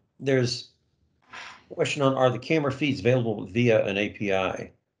 There's a question on, are the camera feeds available via an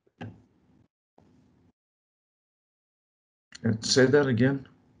API? Say that again.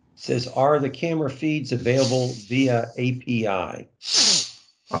 It says, are the camera feeds available via API?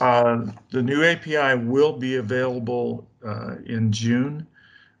 The new API will be available in June.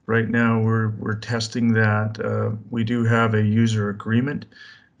 Right now, we're testing that. We do have a user agreement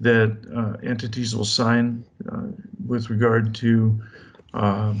that entities will sign with regard to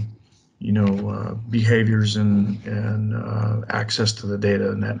behaviors and access to the data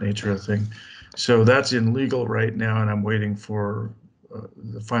and that nature of thing. So that's in legal right now, and I'm waiting for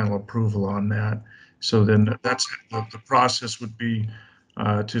the final approval on that. So then that's the process would be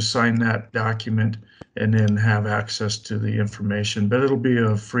to sign that document and then have access to the information. But it'll be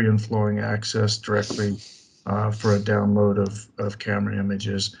a free and flowing access directly for a download of camera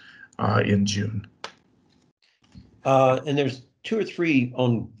images in June. And there's 2 or 3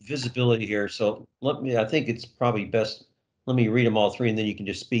 on visibility here. So I think it's probably best, let me read them all 3, and then you can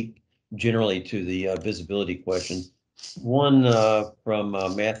just speak generally to the visibility question. One from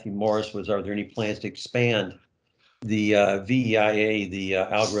Matthew Morris was, are there any plans to expand the VEIA, the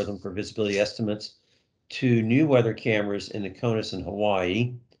algorithm for visibility estimates, to new weather cameras in the CONUS in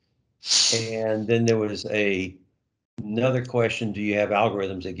Hawaii? And then there was another question, do you have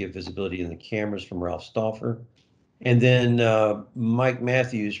algorithms that give visibility in the cameras, from Ralph Stauffer? And then Mike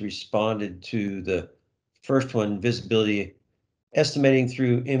Matthews responded to the first one, visibility estimating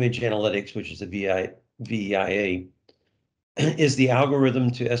through image analytics, which is the VEIA, is the algorithm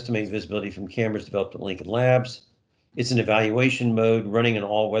to estimate visibility from cameras developed at Lincoln Labs. It's an evaluation mode running on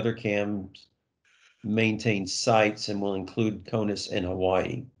all weather cams maintained sites and will include CONUS and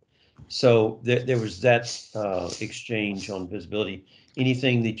Hawaii. So there was that exchange on visibility.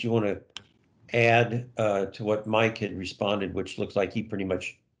 Anything that you want to add to what Mike had responded, which looks like he pretty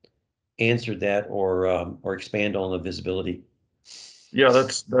much answered that, or expand on the visibility? Yeah, that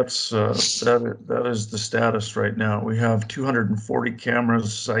is the status right now. We have 240 camera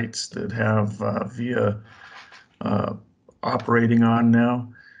sites that have VIA operating on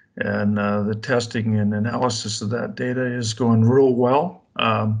now, and the testing and analysis of that data is going real well.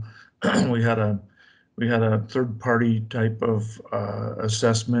 We had a third-party type of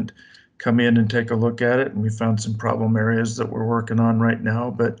assessment come in and take a look at it, and we found some problem areas that we're working on right now.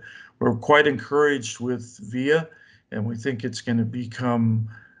 But we're quite encouraged with VIA, and we think it's going to become,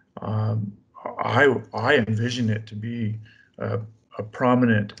 I envision it to be a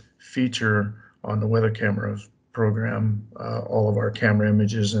prominent feature on the weather cameras program, all of our camera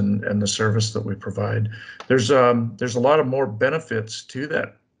images and the service that we provide. There's a lot of more benefits to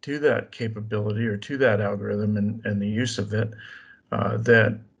that capability, or to that algorithm and the use of it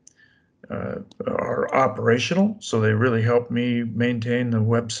that are operational. So they really help me maintain the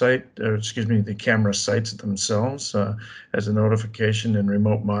website, or excuse me, the camera sites themselves as a notification and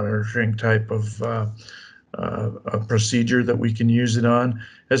remote monitoring type of a procedure that we can use it on,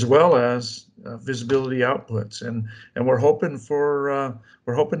 as well as visibility outputs. And we're hoping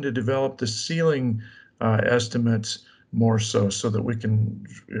to develop the ceiling estimates more so that we can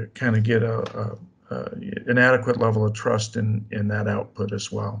kind of get an adequate level of trust in that output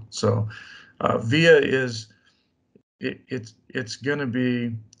as well. So VIA it's going to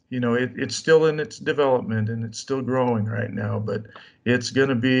be, it's still in its development and it's still growing right now, but it's going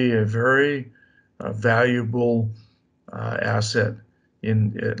to be a very valuable asset,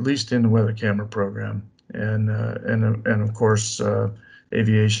 at least in the weather camera program, and of course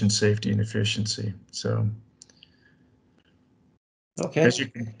aviation safety and efficiency. So. Okay. As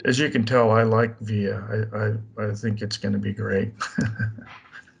you can tell, I like VIA. I think it's going to be great.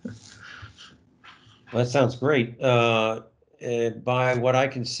 Well, that sounds great. By what I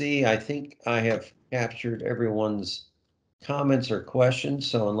can see, I think I have captured everyone's comments or questions.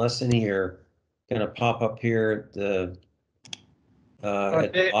 So unless any are going to pop up here at the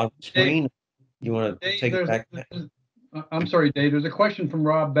bottom screen, you want to take it back? I'm sorry, Dave, there's a question from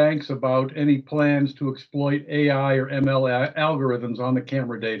Rob Banks about any plans to exploit AI or ML algorithms on the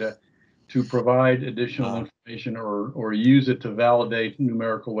camera data to provide additional information or use it to validate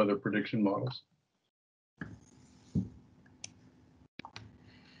numerical weather prediction models.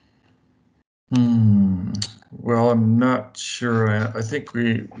 Well, I'm not sure. I think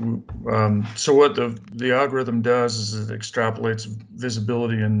so what the algorithm does is it extrapolates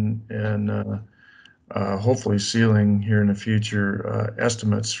visibility and hopefully sealing here in the future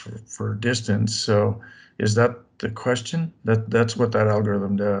estimates for distance. So is that the question? That's what that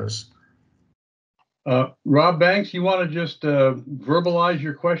algorithm does. Rob Banks, you want to just verbalize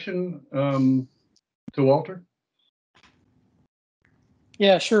your question to Walter?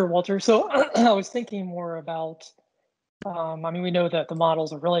 Yeah, sure, Walter. So I was thinking more about, I mean, we know that the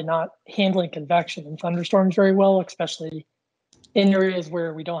models are really not handling convection and thunderstorms very well, especially in areas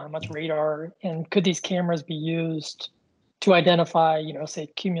where we don't have much radar. And could these cameras be used to identify, you know, say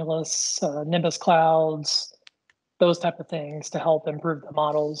cumulus, nimbus clouds, those type of things to help improve the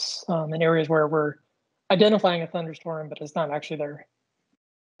models in areas where we're identifying a thunderstorm, but it's not actually there?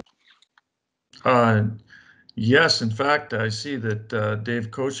 Yes, in fact, I see that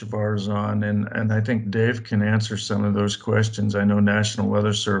Dave Kochevar is on, and I think Dave can answer some of those questions. I know National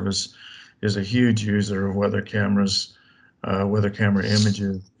Weather Service is a huge user of weather cameras, weather camera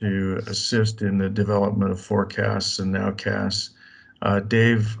images to assist in the development of forecasts and nowcasts.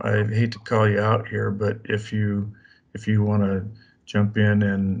 Dave, I hate to call you out here, but if you want to jump in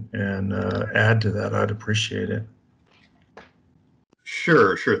and add to that, I'd appreciate it.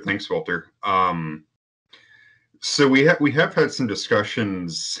 Sure. Thanks, Walter. So we have had some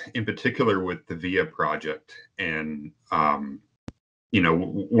discussions in particular with the VIA project, and you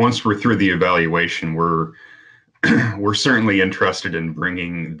know, once we're through the evaluation, we're certainly interested in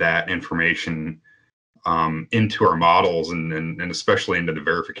bringing that information into our models and especially into the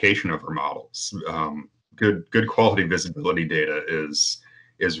verification of our models. Good quality visibility data is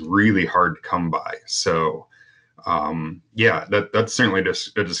really hard to come by. So yeah, that's certainly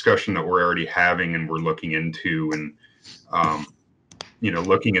just a discussion that we're already having and we're looking into, and you know,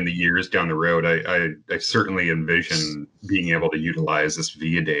 looking in the years down the road, I certainly envision being able to utilize this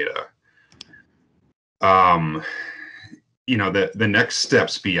VIA data. You know, the next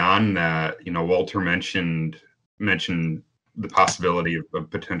steps beyond that, you know, Walter mentioned the possibility of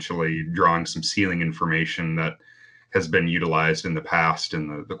potentially drawing some sealing information that has been utilized in the past,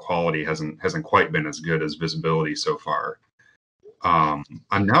 and the quality hasn't quite been as good as visibility so far. I'm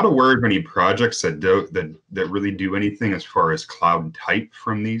not aware of any projects that really do anything as far as cloud type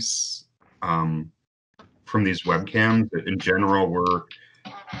from these webcams. In general,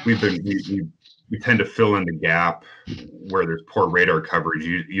 we tend to fill in the gap where there's poor radar coverage,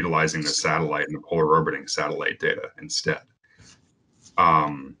 utilizing the satellite and the polar orbiting satellite data instead.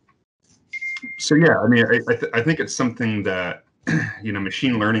 So yeah, I mean, I think it's something that, you know,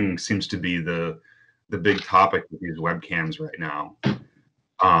 machine learning seems to be the big topic with these webcams right now.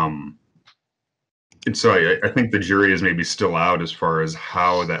 And so I think the jury is maybe still out as far as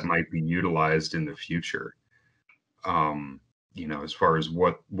how that might be utilized in the future. You know, as far as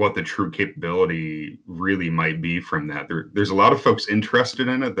what the true capability really might be from that. There's a lot of folks interested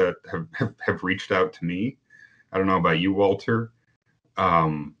in it that have reached out to me. I don't know about you, Walter,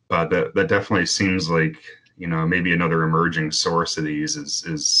 but that definitely seems like, you know, maybe another emerging source of these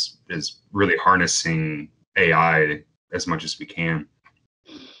is really harnessing AI as much as we can.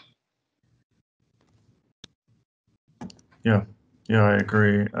 Yeah, I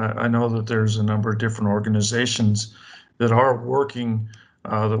agree. I know that there's a number of different organizations that are working,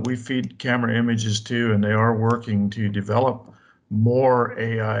 that we feed camera images to, and they are working to develop more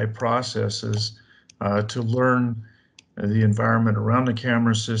AI processes to learn the environment around the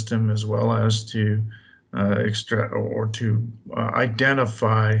camera system, as well as to extract or to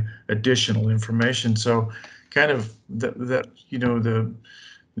identify additional information. So kind of that you know,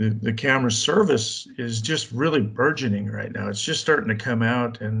 the camera service is just really burgeoning right now. It's just starting to come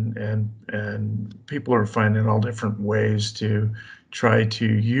out, and people are finding all different ways to try to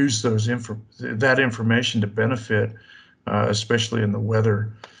use that information to benefit, especially in the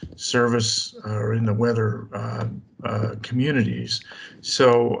weather service or in the weather communities.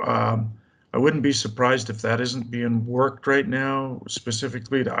 So I wouldn't be surprised if that isn't being worked right now,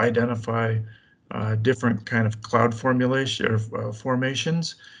 specifically to identify different kind of cloud formulation or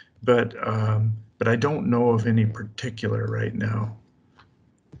formations, but I don't know of any particular right now.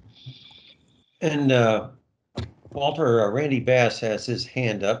 And Walter, Randy Bass has his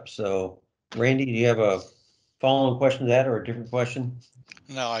hand up. So Randy, do you have a follow-on question to that or a different question?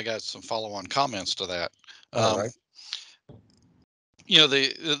 No, I got some follow-on comments to that. All right. You know,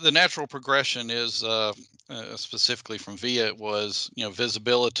 the natural progression is specifically from VIA, it was, you know,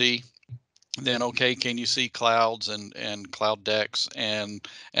 visibility. Then, okay, can you see clouds and cloud decks? And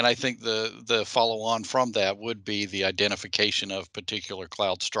I think the follow on from that would be the identification of particular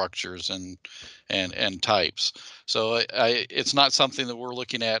cloud structures and types. So it's not something that we're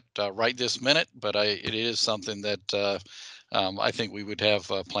looking at right this minute, but it is something that I think we would have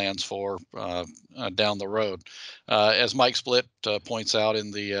plans for down the road. As Mike Split points out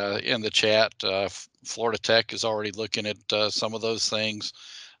in the chat, Florida Tech is already looking at some of those things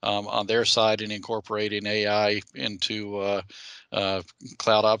on their side and incorporating AI into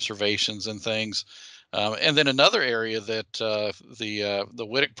cloud observations and things. And then another area that the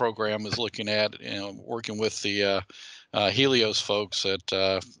WITIC program is looking at, working with the Helios folks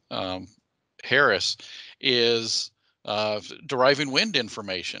at Harris, is deriving wind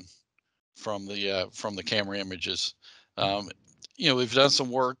information from the camera images. We've done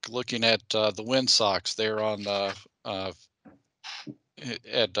some work looking at the wind socks there on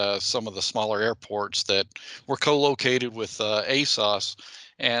at some of the smaller airports that were co-located with ASOS,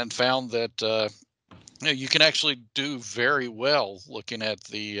 and found that you can actually do very well looking at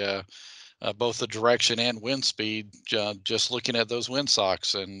the both the direction and wind speed, just looking at those wind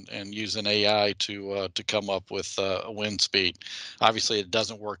socks and using AI to come up with a wind speed. Obviously, it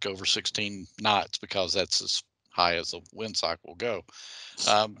doesn't work over 16 knots because that's as high as a wind sock will go.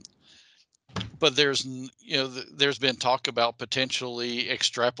 But there's been talk about potentially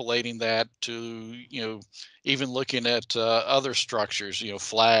extrapolating that to even looking at other structures,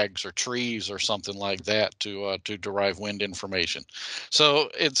 flags or trees or something like that to derive wind information. So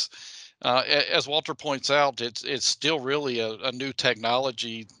it's as Walter points out, it's still really a new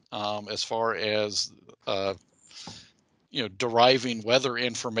technology as far as deriving weather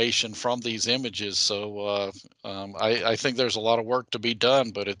information from these images. So I think there's a lot of work to be done,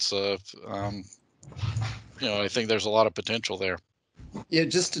 but it's I think there's a lot of potential there. Yeah,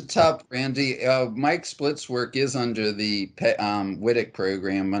 just to top, Randy, Mike Split's work is under the WITIC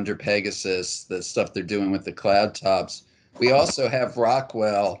program, under Pegasus, the stuff they're doing with the cloud tops. We also have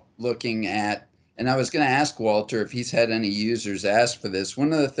Rockwell looking at, and I was going to ask Walter if he's had any users ask for this.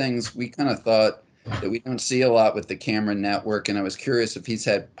 One of the things we kind of thought that we don't see a lot with the camera network, and I was curious if he's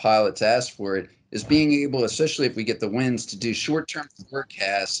had pilots ask for it, is being able, especially if we get the winds, to do short-term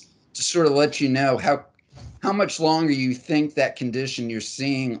forecasts to sort of let you know how much longer you think that condition you're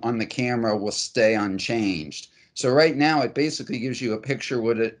seeing on the camera will stay unchanged. So right now, it basically gives you a picture of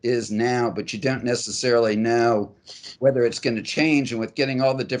what it is now, but you don't necessarily know whether it's going to change. And with getting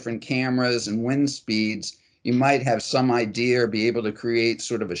all the different cameras and wind speeds, you might have some idea or be able to create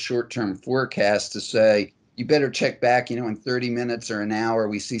sort of a short-term forecast to say, you better check back, in 30 minutes or an hour,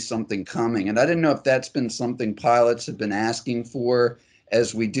 we see something coming. And I didn't know if that's been something pilots have been asking for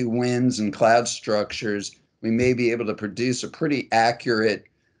as we do winds and cloud structures. We may be able to produce a pretty accurate,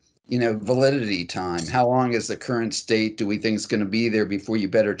 validity time. How long is the current state do we think is going to be there before you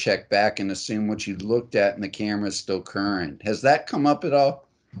better check back and assume what you looked at and the camera is still current? Has that come up at all?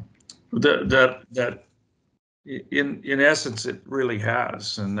 That in essence, it really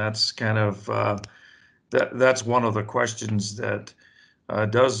has, and that's kind of that's one of the questions that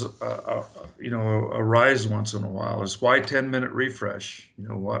does arise once in a while, is why 10-minute refresh?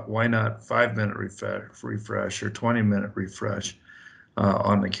 Why not 5-minute refresh or 20-minute refresh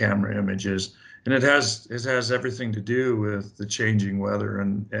on the camera images? And it has everything to do with the changing weather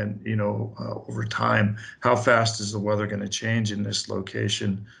and over time, how fast is the weather going to change in this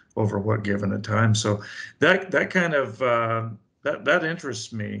location over what given a time? So that kind of that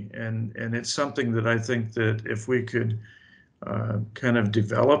interests me, and it's something that I think that if we could kind of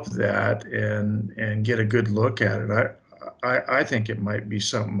develop that and get a good look at it, I think it might be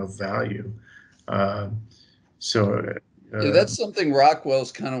something of value. Yeah, that's something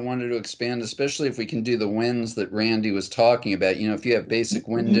Rockwell's kind of wanted to expand, especially if we can do the winds that Randy was talking about. If you have basic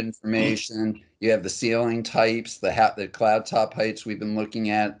wind information, you have the ceiling types, the cloud top heights we've been looking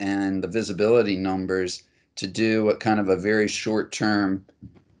at, and the visibility numbers to do a kind of a very short-term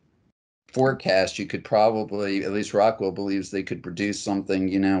forecast. You could probably, at least Rockwell believes they could produce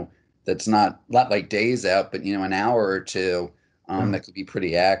something, that's not like days out, but an hour or two that could be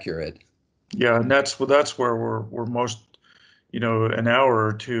pretty accurate. Yeah, and that's where we're most, an hour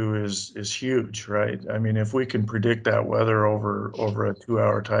or two is huge, right? I mean, if we can predict that weather over a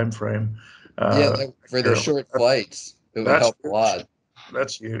 2-hour time frame, for the short flights, it would help a lot.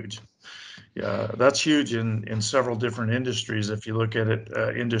 That's huge. Yeah, that's huge in several different industries. If you look at it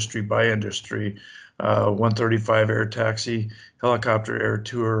industry by industry, 135 air taxi, helicopter air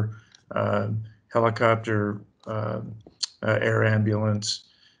tour, helicopter air ambulance,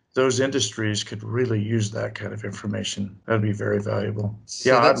 those industries could really use that kind of information. That'd be very valuable. So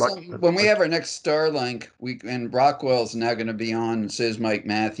yeah, when we have our next Starlink, and Rockwell's now going to be on, and so is Mike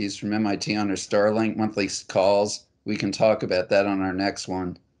Matthias from MIT on our Starlink monthly calls. We can talk about that on our next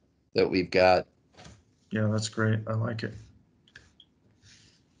one that we've got. Yeah, that's great. I like it.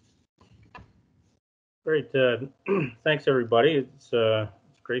 Great. Thanks, everybody. It's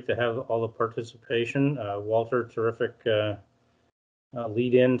great to have all the participation. Walter, terrific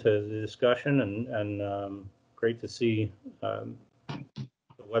lead into the discussion, and great to see the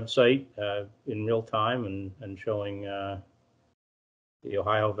website in real time and showing the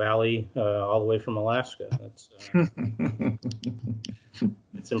Ohio Valley all the way from Alaska. That's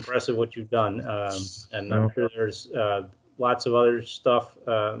it's impressive what you've done, and I'm sure there's lots of other stuff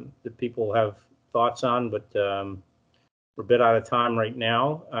that people have thoughts on, but we're a bit out of time right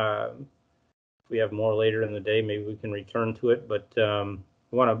now. If we have more later in the day, maybe we can return to it, but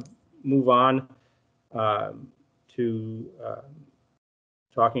we want to move on to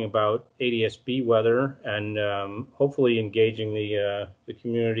talking about ADS-B weather and hopefully engaging the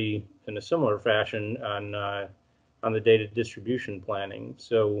community in a similar fashion on the data distribution planning.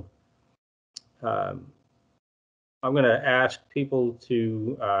 So I'm going to ask people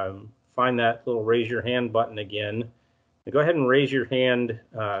to find that little raise your hand button again. Go ahead and raise your hand.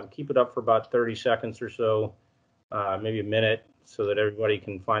 Keep it up for about 30 seconds or so, maybe a minute, so that everybody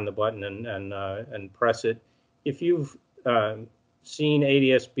can find the button and press it. If you've seen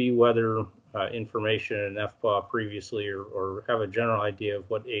ADS-B weather information in FPAW previously, or have a general idea of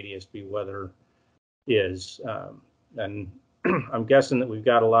what ADS-B weather is, and I'm guessing that we've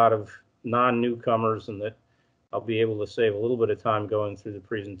got a lot of non-newcomers, and that I'll be able to save a little bit of time going through the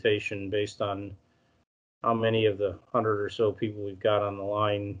presentation based on how many of the 100 or so people we've got on the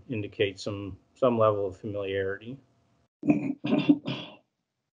line indicate some level of familiarity.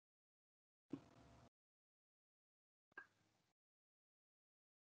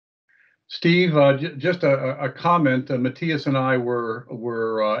 Steve, just a comment. Matthias and I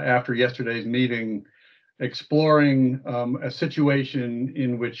were after yesterday's meeting exploring a situation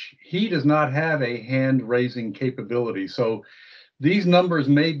in which he does not have a hand-raising capability. So these numbers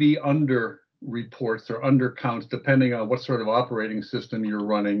may be under reports or under counts, depending on what sort of operating system you're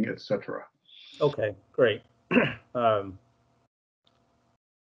running, etc. Okay, great. I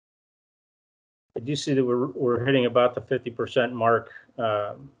do see that we're hitting about the 50% mark,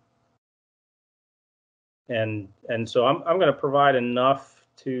 and so I'm going to provide enough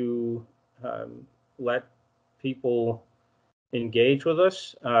to let people engage with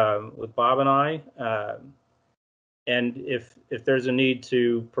us, with Bob and I, and if there's a need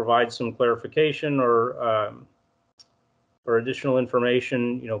to provide some clarification or additional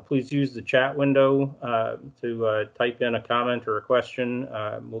information, please use the chat window to type in a comment or a question.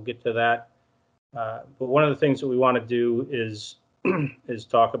 We'll get to that. But one of the things that we want to do is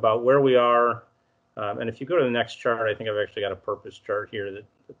talk about where we are. And if you go to the next chart, I think I've actually got a purpose chart here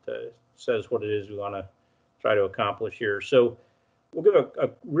that says what it is we want to try to accomplish here. So we'll give a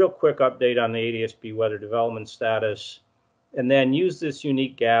real quick update on the ADS-B weather development status, and then use this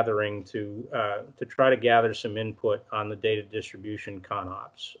unique gathering to try to gather some input on the data distribution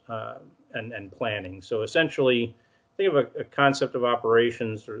ConOps and planning. So essentially, think of a concept of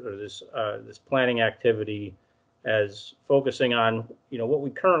operations or this planning activity as focusing on what we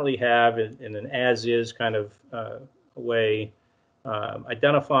currently have in an as-is kind of way,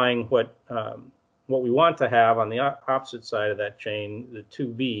 identifying what we want to have on the opposite side of that chain, the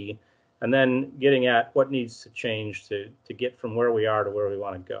to-be, and then getting at what needs to change to get from where we are to where we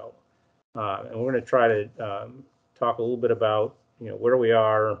want to go. And we're going to try to talk a little bit about where we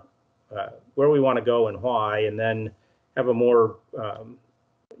are, where we want to go, and why, and then have a more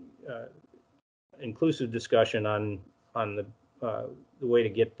inclusive discussion on the way to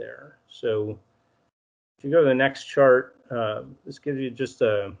get there. So if you go to the next chart, this gives you just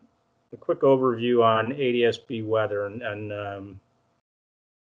a quick overview on ADS-B weather, and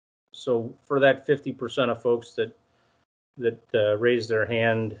so for that 50% of folks that raised their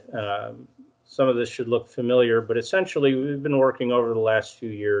hand, some of this should look familiar, but essentially we've been working over the last few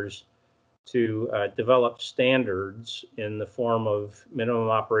years to develop standards in the form of minimum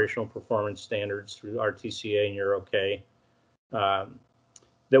operational performance standards through RTCA and EuroK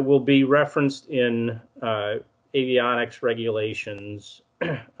that will be referenced in avionics regulations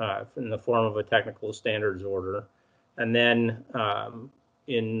in the form of a technical standards order, and then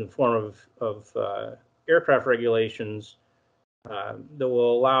in the form of aircraft regulations that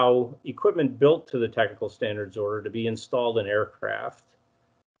will allow equipment built to the technical standards order to be installed in aircraft.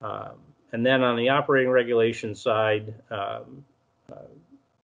 And then on the operating regulation side,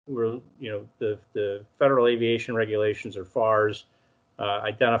 the federal aviation regulations, or FARs,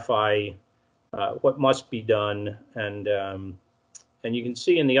 identify what must be done, and you can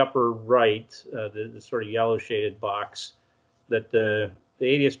see in the upper right, the sort of yellow shaded box, that the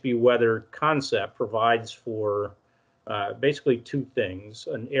ADS-B weather concept provides for basically two things: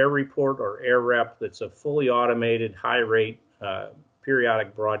 an air report or air rep that's a fully automated, high-rate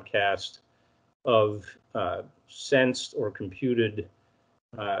periodic broadcast of sensed or computed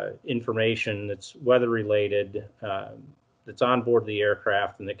information that's weather-related, that's on board the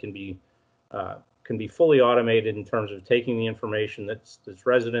aircraft, and that can be fully automated in terms of taking the information that's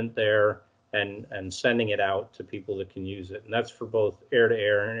resident there and sending it out to people that can use it. And that's for both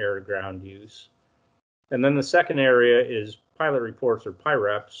air-to-air and air-to-ground use. And then the second area is pilot reports or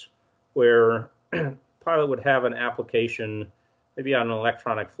PIREPs, where pilot would have an application maybe on an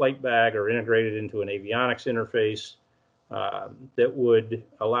electronic flight bag or integrated into an avionics interface that would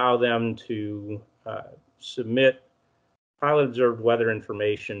allow them to submit pilot observed weather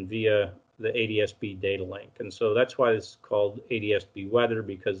information via the ADS-B data link. And so that's why it's called ADS-B weather,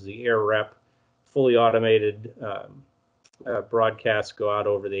 because the air rep fully automated broadcasts go out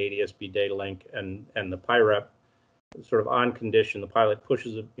over the ADS-B data link, and the PIREP sort of on condition, the pilot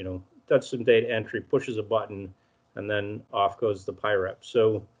pushes does some data entry, pushes a button, and then off goes the PIREP.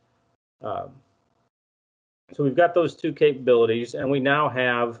 So so we've got those two capabilities, and we now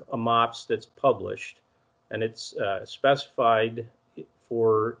have a MOPS that's published, and it's specified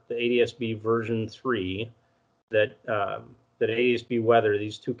for the ADS-B version 3 that that ADS-B weather,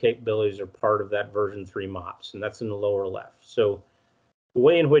 these two capabilities are part of that version 3 MOPS, and that's in the lower left. So the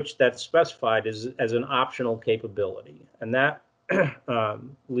way in which that's specified is as an optional capability, and that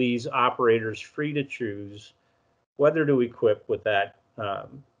leaves operators free to choose whether to equip with that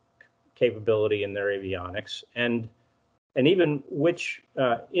capability in their avionics, and even which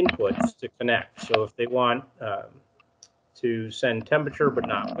inputs to connect. So if they want to send temperature but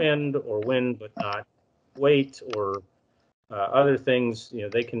not wind, or wind but not weight, or other things,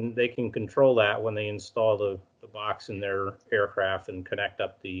 they can control that when they install the box in their aircraft and connect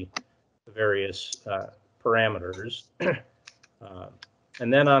up the various parameters.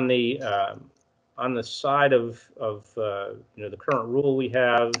 And then on the side of the current rule we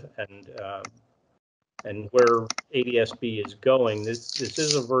have, and where ADS-B is going, this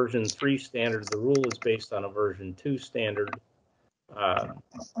is a version 3 standard. The rule is based on a version 2 standard,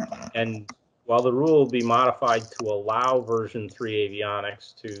 and while the rule will be modified to allow version 3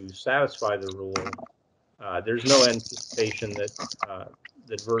 avionics to satisfy the rule, there's no anticipation that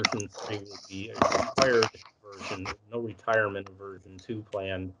that version 3 will be a required version. No retirement of version 2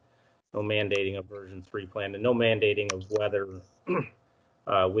 planned, no mandating of version 3 planned, and no mandating of weather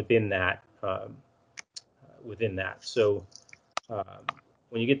within that. So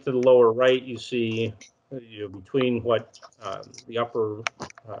when you get to the lower right, you see between what the upper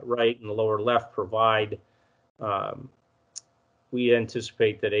right and the lower left provide, we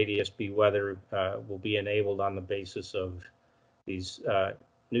anticipate that ADS-B weather will be enabled on the basis of these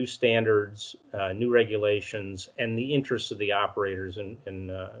new standards, new regulations, and the interests of the operators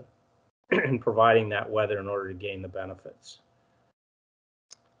in providing that weather in order to gain the benefits.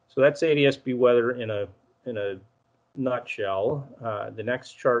 So that's ADS-B weather in a nutshell. The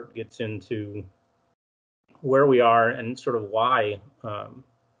next chart gets into where we are and sort of why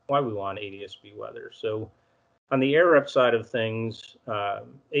we want ADS-B weather. So on the air rep side of things,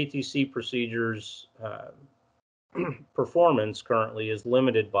 ATC procedures performance currently is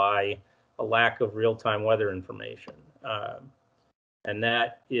limited by a lack of real-time weather information, and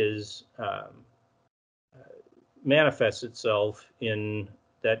that is manifests itself in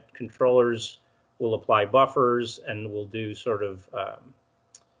that controllers will apply buffers and will do sort of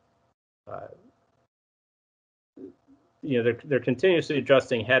they're continuously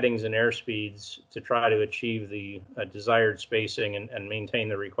adjusting headings and airspeeds to try to achieve the desired spacing and maintain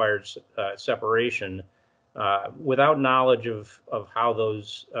the required separation without knowledge of how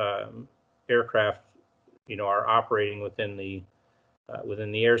those aircraft are operating within the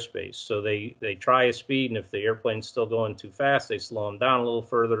airspace. So they try a speed, and if the airplane's still going too fast, they slow them down a little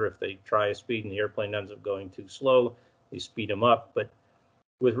further. If they try a speed and the airplane ends up going too slow, they speed them up. But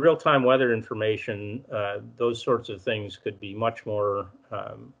with real-time weather information, those sorts of things could be much more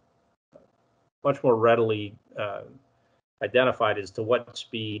readily identified as to what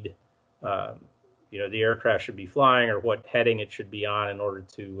speed the aircraft should be flying, or what heading it should be on, in order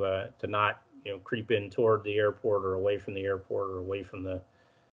to not creep in toward the airport or away from the airport or away from the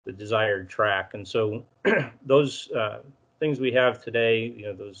desired track. And so those things we have today,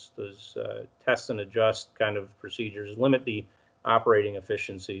 those test and adjust kind of procedures limit the operating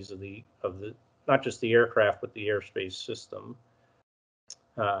efficiencies of the not just the aircraft but the airspace system.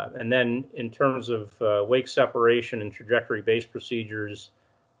 And then in terms of wake separation and trajectory based procedures,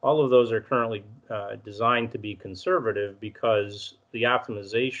 all of those are currently designed to be conservative because the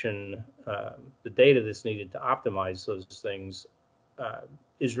optimization, the data that's needed to optimize those things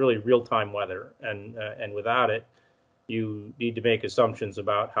is really real-time weather, and without it, you need to make assumptions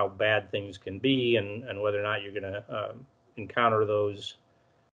about how bad things can be and whether or not you're going to encounter those,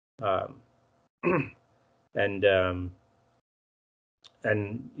 and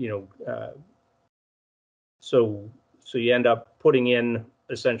you know, so you end up putting in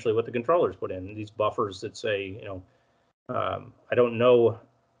essentially what the controllers put in, these buffers that say, you know, I don't know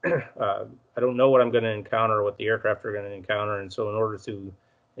what I'm going to encounter, what the aircraft are going to encounter, and so in order to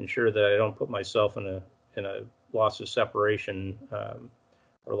ensure that I don't put myself in a loss of separation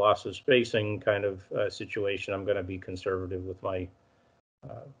or loss of spacing kind of situation, I'm going to be conservative with my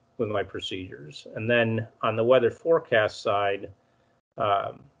procedures. And then on the weather forecast side,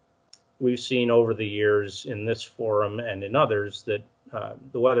 we've seen over the years in this forum and in others that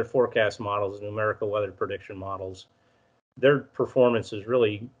the weather forecast models, numerical weather prediction models, their performance is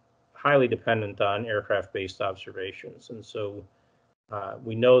really highly dependent on aircraft-based observations. And so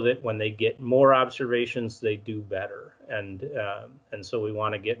we know that when they get more observations, they do better. And so we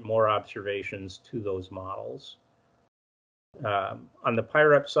want to get more observations to those models. On the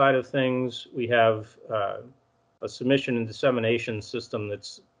PIREP side of things, we have a submission and dissemination system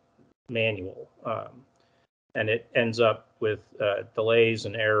that's manual, and it ends up with delays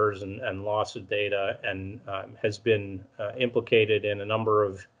and errors and loss of data, and has been implicated in a number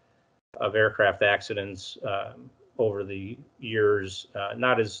of aircraft accidents over the years,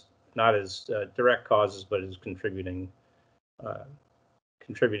 not as direct causes, but as contributing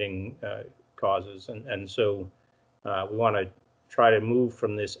causes, and so we want to try to move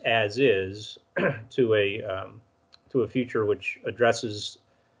from this as is to a future which addresses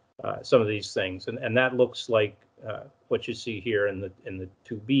some of these things, and that looks like what you see here in the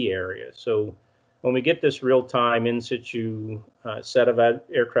 2B area. So when we get this real-time in situ set of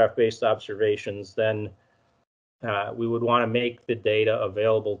aircraft-based observations, then we would want to make the data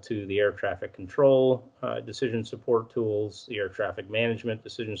available to the air traffic control decision support tools, the air traffic management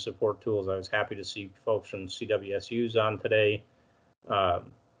decision support tools. I was happy to see folks from CWSU's on today.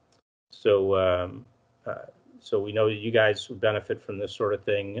 So we know that you guys would benefit from this sort of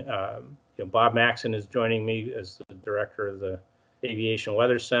thing. You know, Bob Maxson is joining me as the director of the Aviation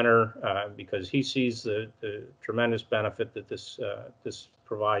Weather Center because he sees the tremendous benefit that this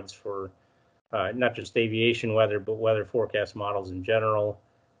provides for not just aviation weather, but weather forecast models in general.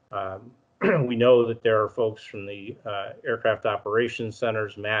 We know that there are folks from the aircraft operations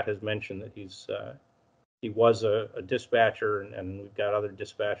centers. Matt has mentioned that he was a dispatcher, and we've got other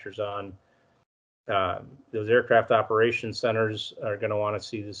dispatchers on. Those aircraft operations centers are going to want to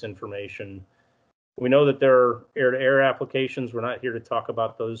see this information. We know that there are air-to-air applications. We're not here to talk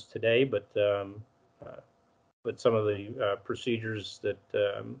about those today, but some of the procedures that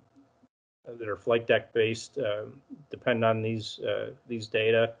are flight deck based depend on these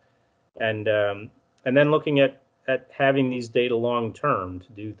data, and then looking at having these data long term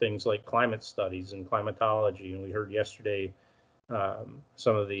to do things like climate studies and climatology. And we heard yesterday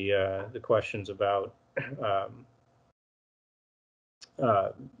some of the questions about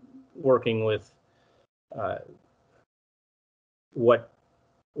working with what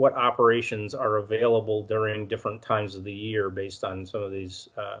operations are available during different times of the year based on some of these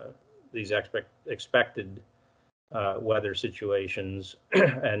expected weather situations,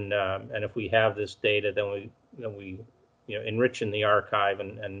 and if we have this data, then we enrich in the archive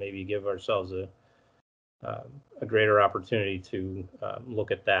and maybe give ourselves a greater opportunity to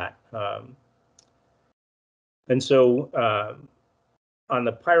look at that. And so on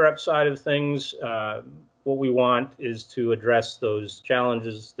the PIREP side of things, what we want is to address those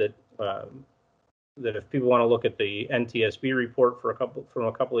challenges that if people want to look at the NTSB report from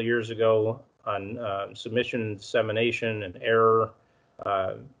a couple of years ago on submission and dissemination and error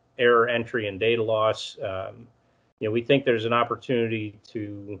entry and data loss, we think there's an opportunity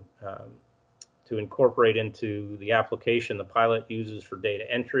to incorporate into the application the pilot uses for data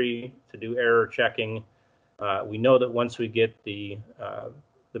entry to do error checking. We know that once we get the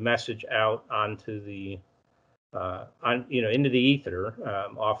message out onto the into the ether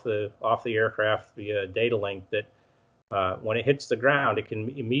off the aircraft via data link, that when it hits the ground, it can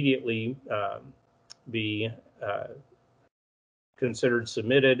immediately be considered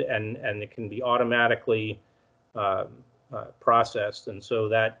submitted, and it can be automatically processed. And so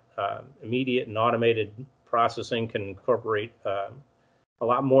that immediate and automated processing can incorporate a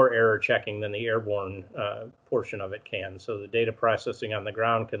lot more error checking than the airborne portion of it can. So the data processing on the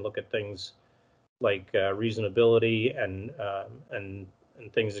ground can look at things like reasonability and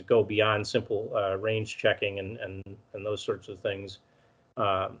and things that go beyond simple range checking and those sorts of things.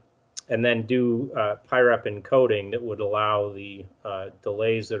 And then do PIREP encoding that would allow the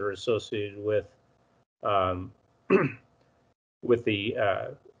delays that are associated with with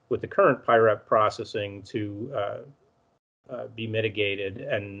the current PIREP processing to be mitigated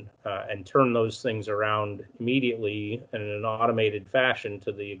and turn those things around immediately in an automated fashion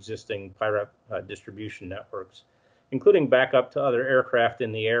to the existing PIREP distribution networks, including backup to other aircraft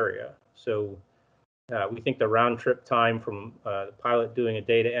in the area. So we think the round trip time from the pilot doing a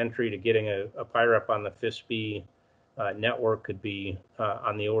data entry to getting a PIREP on the FISB network could be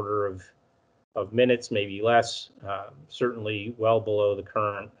on the order of minutes, maybe less, certainly well below the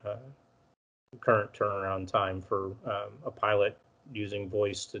current turnaround time for a pilot using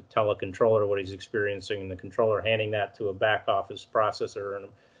voice to tell a controller what he's experiencing, and the controller handing that to a back office processor,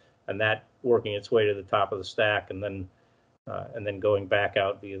 and that working its way to the top of the stack, and then going back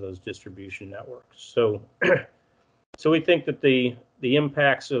out via those distribution networks. So, so we think that the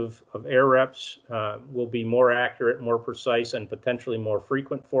impacts of air reps will be more accurate, more precise, and potentially more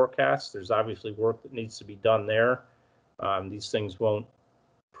frequent forecasts. There's obviously work that needs to be done there. These things won't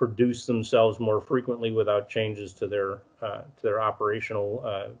produce themselves more frequently without changes to their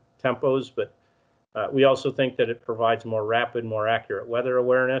operational tempos, but we also think that it provides more rapid, more accurate weather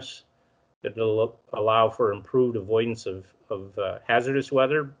awareness that will allow for improved avoidance of hazardous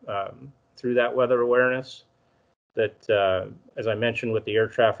weather through that weather awareness. That, as I mentioned with the air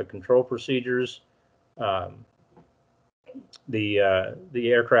traffic control procedures, the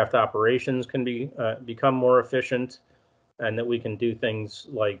aircraft operations can become more efficient, and that we can do things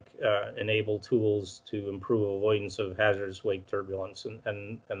like enable tools to improve avoidance of hazardous wake turbulence.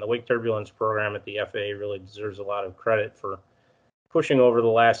 And the wake turbulence program at the FAA really deserves a lot of credit for pushing over the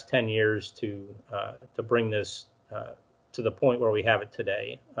last 10 years to bring this to the point where we have it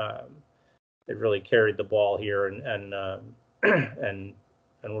today. It really carried the ball here, and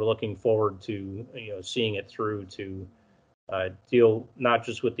we're looking forward to seeing it through to deal not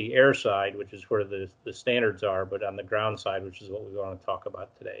just with the air side, which is where the standards are, but on the ground side, which is what we want to talk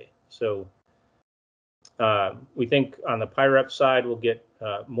about today. So we think on the PIREP side, we'll get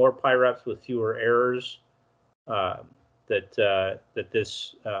more PIREPs with fewer errors. That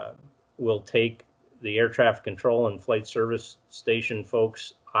this will take the air traffic control and flight service station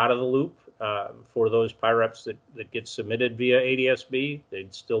folks out of the loop for those PIREPs that get submitted via ADS-B.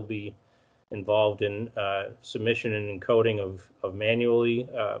 They'd still be involved in submission and encoding of manually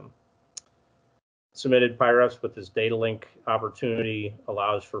submitted PIREPs, but this data link opportunity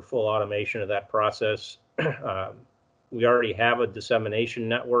allows for full automation of that process. We already have a dissemination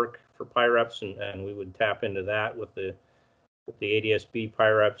network for PIREPs, and we would tap into that with the ADS-B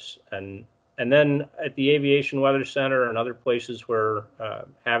PIREPs, and then at the Aviation Weather Center and other places where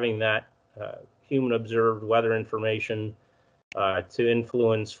having that human observed weather information to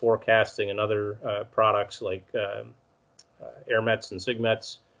influence forecasting and other products like AirMets and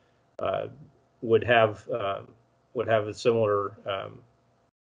SIGMETs would have a similar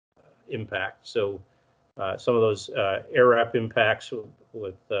impact. So some of those air rep impacts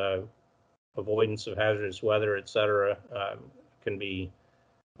with avoidance of hazardous weather, et cetera, can be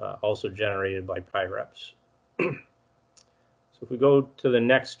also generated by PIREPs. So if we go to the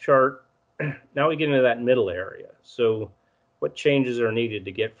next chart, now we get into that middle area. So what changes are needed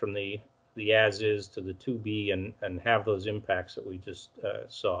to get from the as is to the to be and have those impacts that we just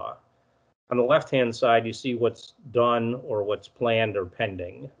saw? On the left-hand side, you see what's done or what's planned or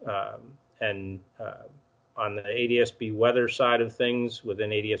pending. On the ADS-B weather side of things,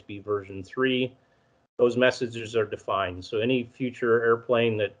 within ADS-B version 3, those messages are defined. So any future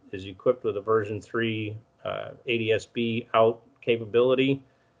airplane that is equipped with a version 3 ADS-B out capability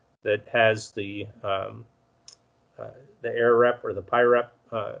that has the air rep or the PIREP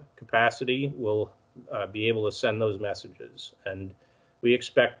capacity will be able to send those messages. And we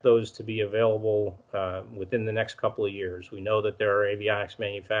expect those to be available within the next couple of years. We know that there are avionics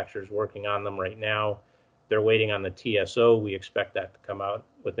manufacturers working on them right now. They're waiting on the TSO. We expect that to come out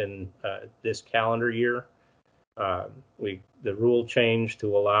within this calendar year. The rule change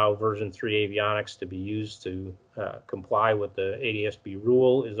to allow version 3 avionics to be used to comply with the ADS-B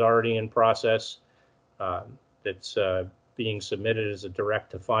rule is already in process. That's being submitted as a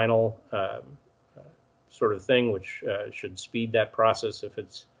direct to final sort of thing, which should speed that process if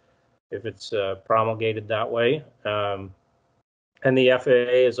it's promulgated that way. And the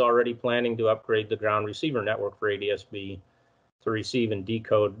FAA is already planning to upgrade the ground receiver network for ADS-B to receive and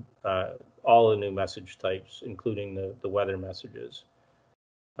decode all the new message types, including the weather messages.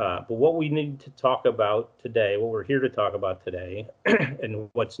 But what we need to talk about today, what we're here to talk about today, and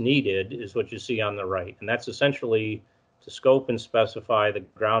what's needed is what you see on the right. And that's essentially to scope and specify the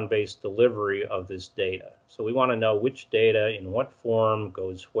ground-based delivery of this data. So we want to know which data, in what form,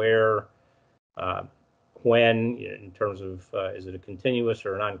 goes where, when, in terms of is it a continuous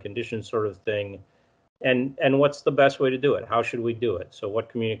or a non-condition sort of thing, and what's the best way to do it? How should we do it? So what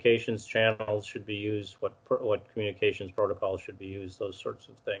communications channels should be used? What communications protocols should be used? Those sorts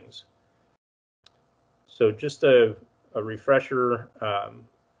of things. So just a refresher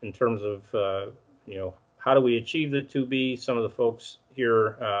in terms of how do we achieve the 2B? Some of the folks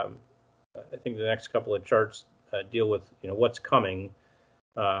here, I think the next couple of charts deal with what's coming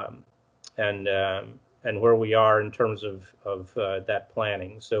and where we are in terms of that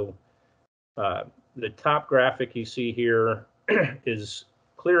planning. So the top graphic you see here is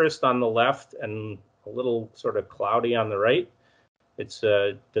clearest on the left and a little sort of cloudy on the right. It's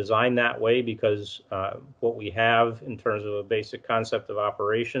designed that way because what we have in terms of a basic concept of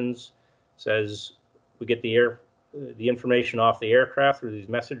operations says we get the information off the aircraft through these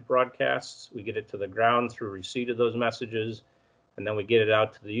message broadcasts. We get it to the ground through receipt of those messages, and then we get it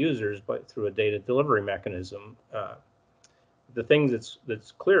out to the users through a data delivery mechanism. The thing that's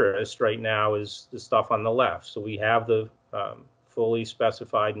clearest right now is the stuff on the left. So we have the fully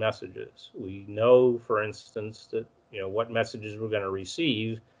specified messages. We know, for instance, that what messages we're going to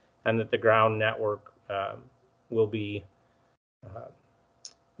receive, and that the ground network will be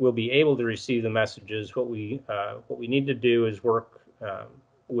able to receive the messages. What we need to do is work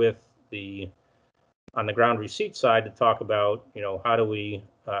with on the ground receipt side to talk about how do we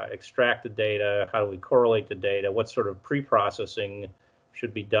extract the data, how do we correlate the data, what sort of pre-processing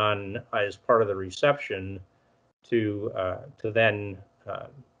should be done as part of the reception to then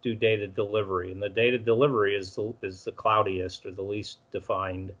do data delivery. And the data delivery is the cloudiest or the least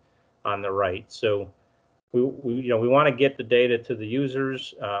defined on the right. So we want to get the data to the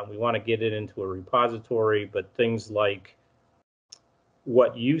users. We want to get it into a repository, but things like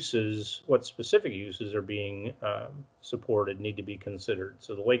what specific uses are being supported need to be considered.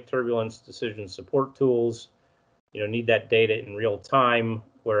 So the wake turbulence decision support tools, need that data in real time,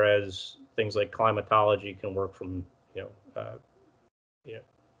 whereas things like climatology can work from,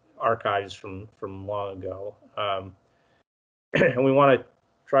 archives from long ago. And we want to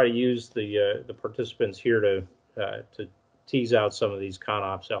try to use the participants here to tease out some of these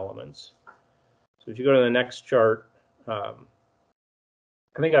ConOps elements. So if you go to the next chart,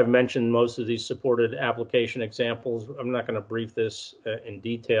 I think I've mentioned most of these supported application examples. I'm not going to brief this in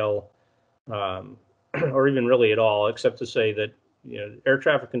detail or even really at all, except to say that air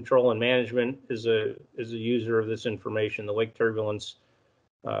traffic control and management is a user of this information. The wake turbulence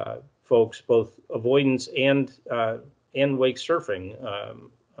folks, both avoidance and wake surfing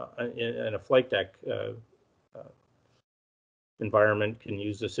in a flight deck environment can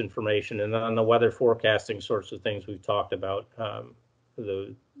use this information. And then on the weather forecasting sorts of things we've talked about,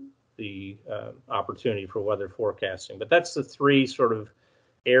 the opportunity for weather forecasting. But that's the three sort of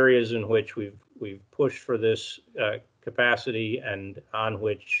areas in which we've pushed for this capacity and on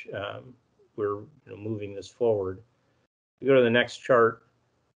which we're moving this forward. If you go to the next chart,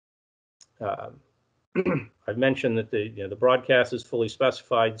 I've mentioned that the broadcast is fully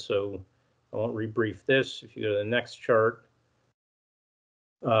specified, so I won't rebrief this. If you go to the next chart,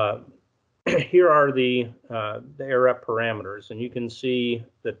 here are the air rep parameters, and you can see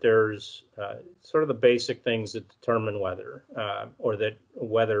that there's sort of the basic things that determine weather, or that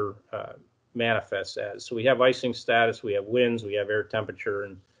weather manifests as. So we have icing status, we have winds, we have air temperature,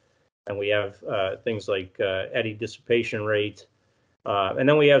 and we have things like eddy dissipation rate, and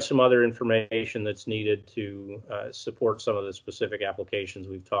then we have some other information that's needed to support some of the specific applications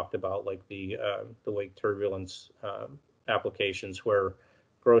we've talked about, like the wake turbulence applications, where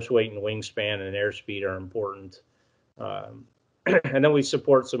gross weight and wingspan and airspeed are important. And then we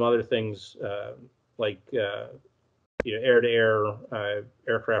support some other things like air-to-air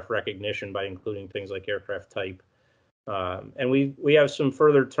aircraft recognition by including things like aircraft type. And we have some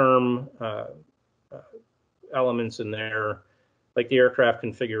further term elements in there, like the aircraft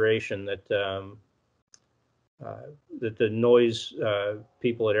configuration that the noise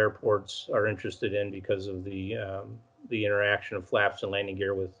people at airports are interested in because of the interaction of flaps and landing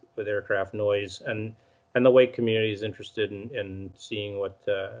gear with aircraft noise, and the wake community is interested in seeing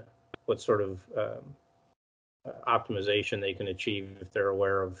what sort of optimization they can achieve if they're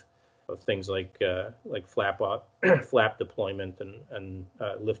aware of things like flap deployment and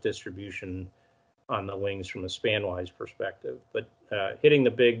lift distribution on the wings from a span-wise perspective. But hitting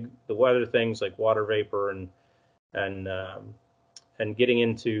the weather things like water vapor and and getting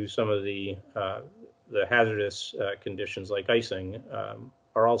into some of the hazardous conditions like icing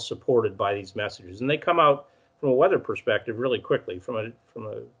are all supported by these messages, and they come out from a weather perspective really quickly. From a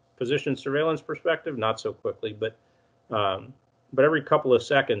position surveillance perspective, not so quickly, but every couple of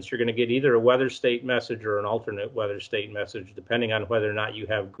seconds you're going to get either a weather state message or an alternate weather state message, depending on whether or not you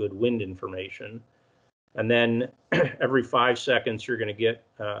have good wind information. And then every 5 seconds you're going to get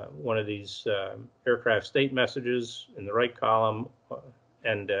one of these aircraft state messages in the right column,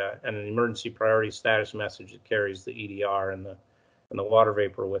 and an emergency priority status message that carries the EDR and the water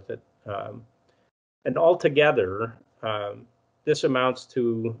vapor with it. And altogether, this amounts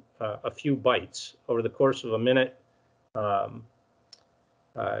to a few bytes. Over the course of a minute,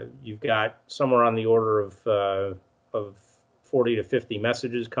 you've got somewhere on the order of 40 to 50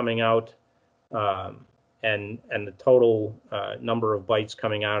 messages coming out, and the total number of bytes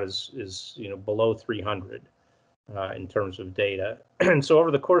coming out is below 300 in terms of data. And so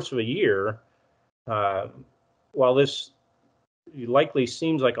over the course of a year, while this likely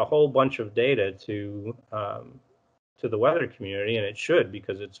seems like a whole bunch of data to the weather community, and it should,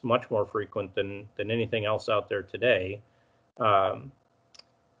 because it's much more frequent than anything else out there today.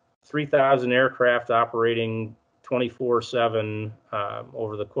 3,000 aircraft operating 24/7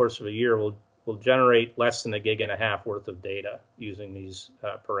 over the course of a year will generate less than 1.5 gigs worth of data using these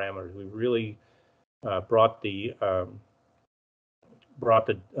parameters. We really brought the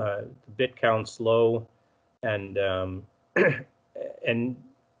bit counts low,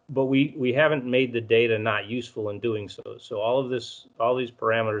 but we haven't made the data not useful in doing so. So all these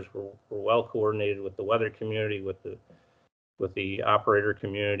parameters were well coordinated with the weather community, with the operator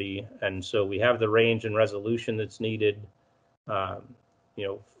community, and so we have the range and resolution that's needed,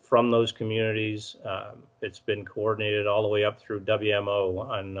 from those communities. It's been coordinated all the way up through WMO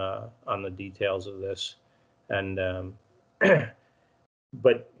on the details of this, and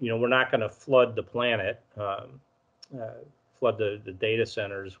but we're not going to flood the planet. Flood the data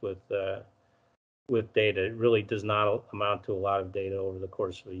centers with data. It really does not amount to a lot of data over the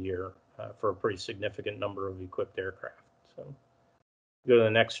course of a year for a pretty significant number of equipped aircraft. So go to the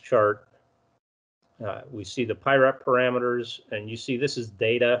next chart. We see the PIREP parameters, and you see this is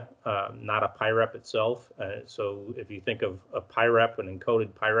data, not a PIREP itself. So if you think of a PIREP, an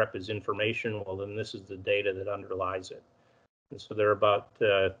encoded PIREP as information, well, then this is the data that underlies it. And so there are about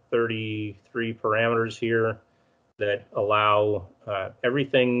 33 parameters here that allow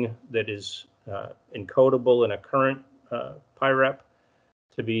everything that is encodable in a current PIREP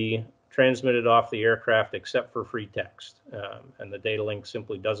to be transmitted off the aircraft except for free text. And the data link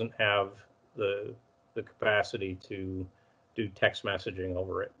simply doesn't have the capacity to do text messaging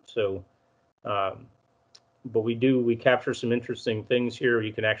over it. So, but we capture some interesting things here.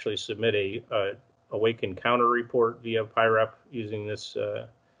 You can actually submit a awake encounter report via PIREP using this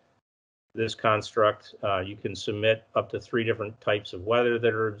construct. You can submit up to 3 different types of weather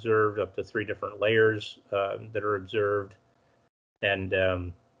that are observed, up to 3 different layers that are observed, and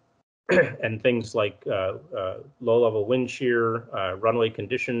things like low-level wind shear, runway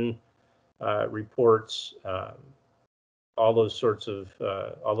condition reports, all those sorts of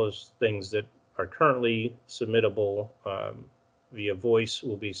all those things that are currently submittable via voice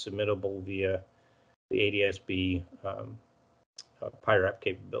will be submittable via the ADS-B PIREP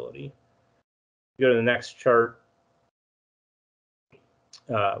capability. Go to the next chart.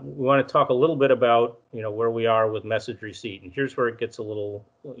 We want to talk a little bit about where we are with message receipt, and here's where it gets a little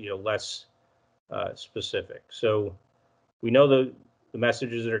less specific. So we know the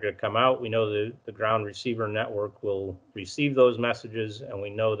messages that are going to come out. We know the ground receiver network will receive those messages, and we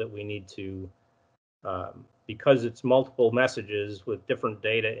know that we need to, because it's multiple messages with different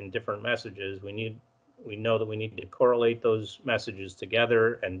data in different messages, we know that we need to correlate those messages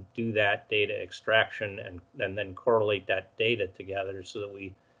together and do that data extraction and then correlate that data together so that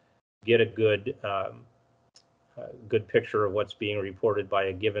we get a good picture of what's being reported by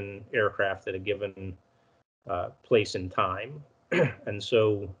a given aircraft at a given place in time. And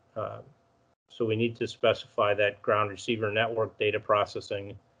so we need to specify that ground receiver network data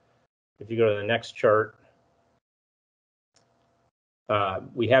processing. If you go to the next chart,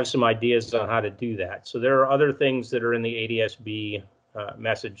 we have some ideas on how to do that. So there are other things that are in the ADS-B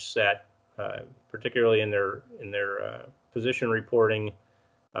message set, particularly in their position reporting,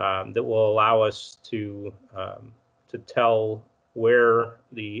 that will allow us to tell where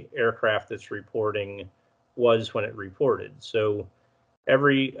the aircraft that's reporting was when it reported. So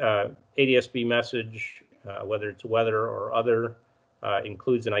every ADS-B message, whether it's weather or other,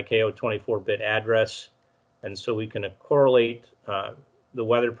 includes an ICAO 24-bit address. And so we can correlate the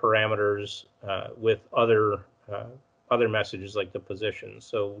weather parameters with other other messages like the position.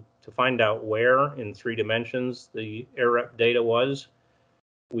 So to find out where in 3 dimensions the AirRep data was,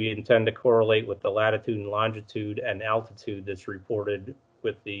 we intend to correlate with the latitude and longitude and altitude that's reported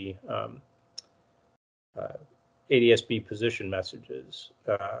with the ADS-B position messages.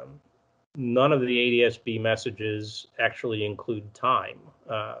 None of the ADS-B messages actually include time.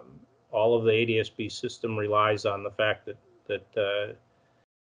 All of the ADS-B system relies on the fact that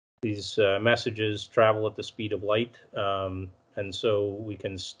these messages travel at the speed of light, and so we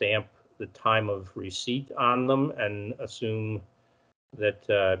can stamp the time of receipt on them and assume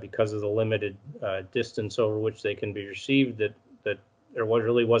that because of the limited distance over which they can be received, that there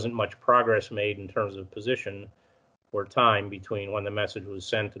really wasn't much progress made in terms of position or time between when the message was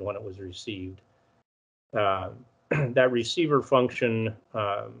sent and when it was received. That receiver function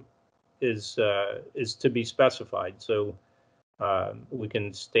is to be specified. So we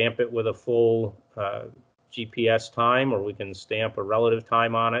can stamp it with a full GPS time, or we can stamp a relative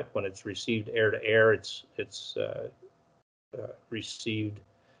time on it. When it's received air to air, it's received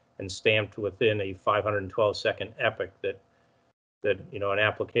and stamped within a 512-second epoch that an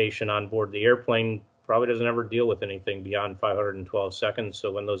application on board the airplane probably doesn't ever deal with anything beyond 512 seconds.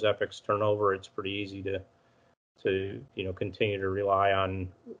 So when those epochs turn over, it's pretty easy to continue to rely on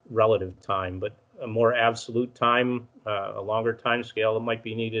relative time. But a more absolute time, a longer time scale that might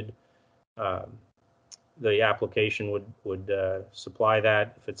be needed, the application would supply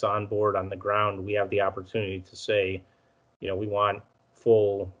that. If it's on board on the ground, we have the opportunity to say, we want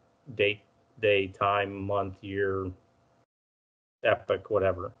full date, day, time, month, year, epoch,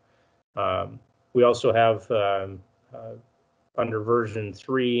 whatever. We also have, under version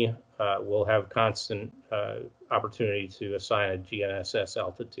 3, we'll have constant opportunity to assign a GNSS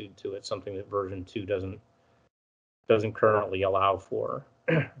altitude to it, something that version 2 doesn't currently allow for.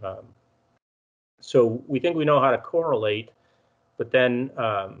 So we think we know how to correlate, but then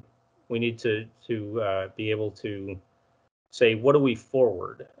we need to be able to say, what do we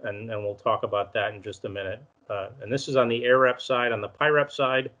forward? And we'll talk about that in just a minute. And this is on the AirRep side. On the PIREP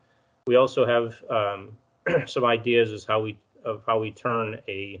side, we also have some ideas as how we turn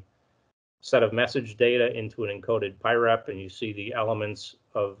a set of message data into an encoded PIREP, and you see the elements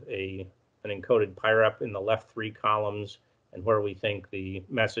of an encoded PIREP in the left 3 columns, and where we think the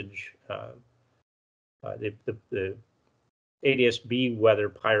message, the ADS-B weather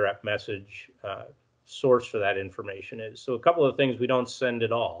PIREP message source for that information is. So a couple of things: we don't send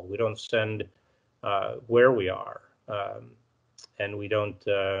it all. We don't send where we are, and we don't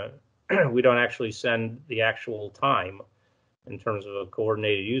actually send the actual time in terms of a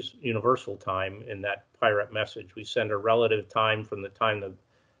coordinated universal time in that PIREP message. We send a relative time from the time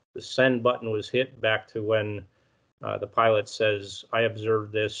the send button was hit back to when the pilot says, "I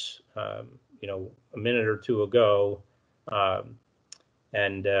observed this, a minute or 2 ago,"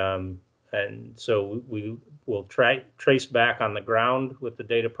 and so we will trace back on the ground with the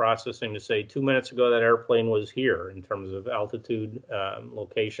data processing to say 2 minutes ago that airplane was here in terms of altitude,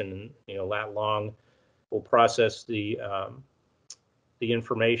 location, lat long. We'll process the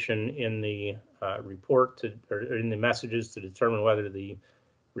information in the report or in the messages to determine whether the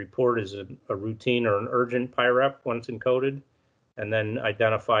report is a routine or an urgent PIREP once encoded, and then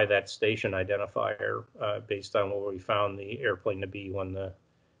identify that station identifier based on what we found the airplane to be when the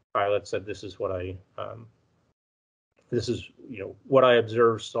pilot said, "This is what I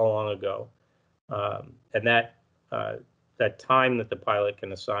observed so long ago," and that time that the pilot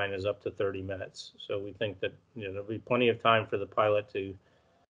can assign is up to 30 minutes. So we think that there'll be plenty of time for the pilot to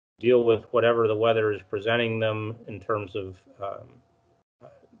deal with whatever the weather is presenting them in terms of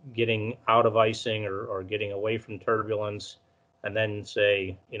getting out of icing or getting away from turbulence, and then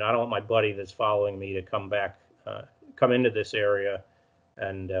say, I don't want my buddy that's following me to come into this area,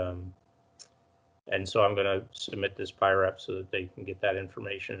 and so I'm going to submit this PIREP so that they can get that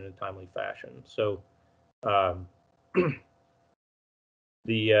information in a timely fashion. So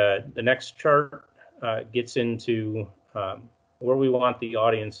the next chart gets into where we want the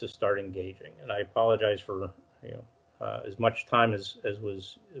audience to start engaging, and I apologize for as much time as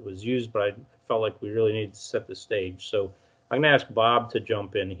was used, but I felt like we really needed to set the stage. So I'm going to ask Bob to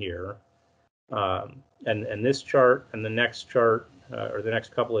jump in here, and this chart and the next chart or the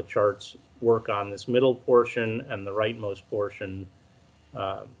next couple of charts work on this middle portion and the rightmost portion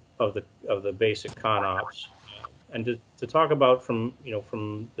of the basic CONOPS, and to talk about from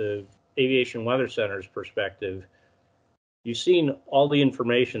the Aviation Weather Center's perspective. You've seen all the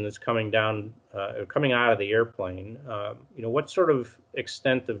information that's coming out of the airplane. What sort of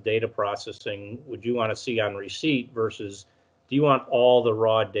extent of data processing would you want to see on receipt versus do you want all the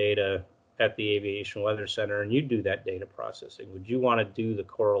raw data at the Aviation Weather Center and you do that data processing, would you want to do the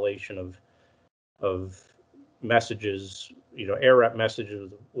correlation of messages, air rep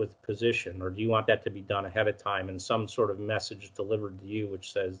messages with position, or do you want that to be done ahead of time and some sort of message delivered to you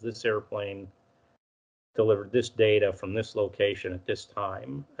which says this airplane delivered this data from this location at this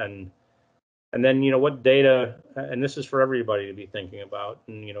time, and then what data, and this is for everybody to be thinking about,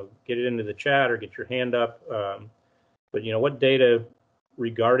 and get it into the chat or get your hand up, but what data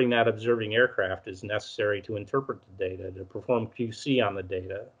regarding that observing aircraft is necessary to interpret the data, to perform QC on the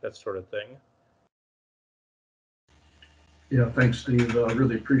data, that sort of thing. Yeah, thanks, Steve. I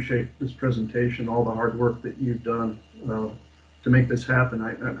really appreciate this presentation, all the hard work that you've done to make this happen.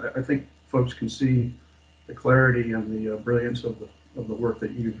 I think folks can see the clarity and the brilliance of the work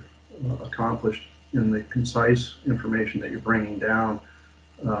that you've accomplished in the concise information that you're bringing down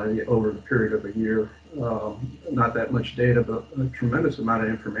over the period of a year. Not that much data, but a tremendous amount of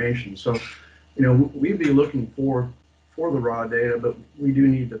information. So, we'd be looking for the raw data, but we do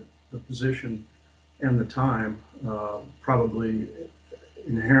need the position and the time probably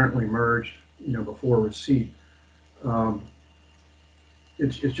inherently merged, before receipt.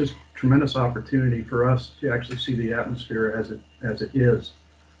 It's just tremendous opportunity for us to actually see the atmosphere as it is.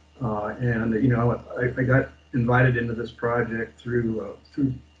 I got invited into this project through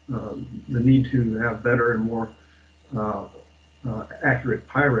the need to have better and more accurate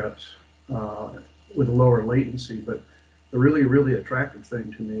PIREPs with a lower latency. But the really attractive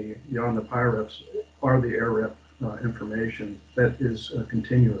thing to me beyond the PIREPs are the air rep information that is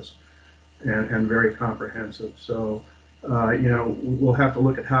continuous and very comprehensive. So, we'll have to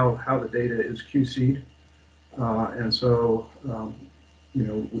look at how the data is QC'd. And so,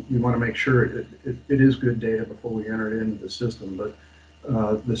 we want to make sure it is good data before we enter it into the system. But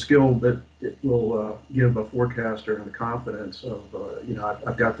the skill that it will give a forecaster and the confidence of,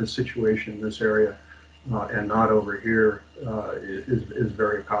 I've got this situation in this area and not over here is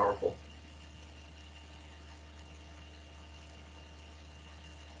very powerful.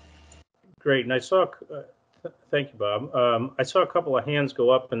 Great, and I saw, thank you, Bob. I saw a couple of hands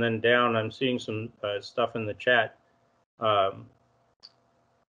go up and then down. I'm seeing some stuff in the chat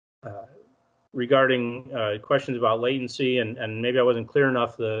regarding questions about latency, and maybe I wasn't clear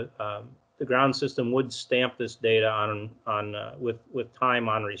enough. The ground system would stamp this data on with time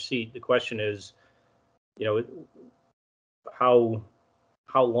on receipt. The question is, how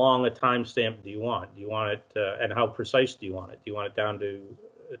long a timestamp do you want? Do you want it, and how precise do you want it? Do you want it down to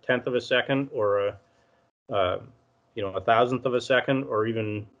a tenth of a second, or a 1,000th of a second, or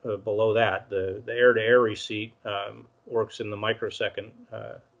even below that? The air-to-air receipt works in the microsecond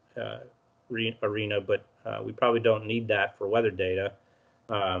arena, but we probably don't need that for weather data.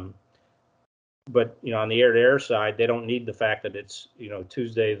 But on the air-to-air side, they don't need the fact that it's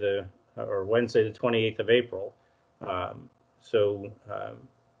Tuesday or Wednesday the 28th of April.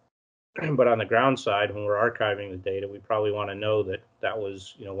 But on the ground side, when we're archiving the data, we probably want to know that that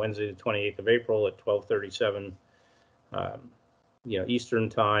was Wednesday the 28th of April at 12:37 Eastern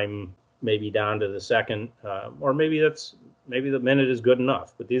time, maybe down to the second, or maybe the minute is good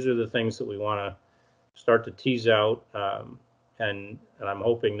enough. But these are the things that we want to start to tease out, and I'm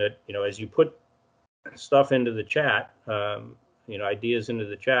hoping that as you put stuff into the chat, ideas into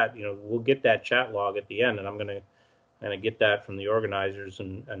the chat, we'll get that chat log at the end, and I'm going to get that from the organizers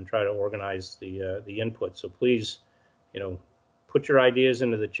and try to organize the input. So please, put your ideas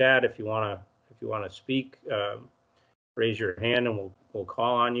into the chat. If you want to speak, raise your hand and we'll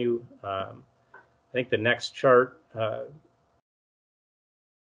call on you. I think the next chart,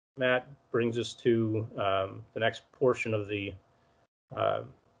 Matt, brings us to the next portion of the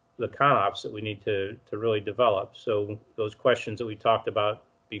ConOps that we need to really develop. So those questions that we talked about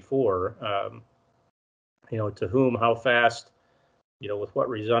before, to whom, how fast, with what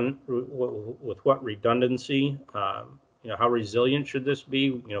redundancy, how resilient should this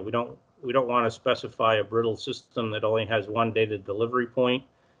be? We don't want to specify a brittle system that only has one data delivery point.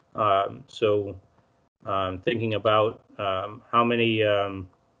 So thinking about how many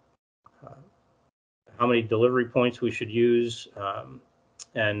delivery points we should use,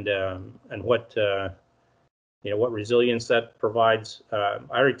 and what what resilience that provides. I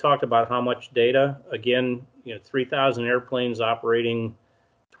already talked about how much data. Again, 3,000 airplanes operating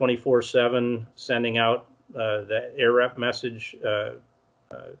 24/7, sending out the air rep message.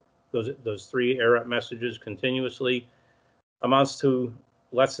 Those 3 air rep messages continuously amounts to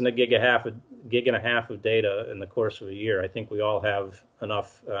less than a gig and a half of data in the course of a year. I think we all have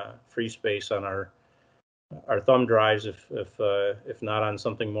enough free space on our thumb drives, if not on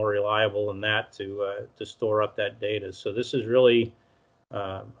something more reliable than that, to store up that data. So this is really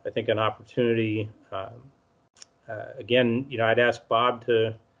I think an opportunity. Again, I'd ask Bob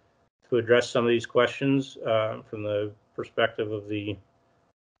to address some of these questions from the perspective of the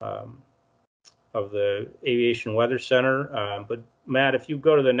Aviation Weather Center. But Matt, if you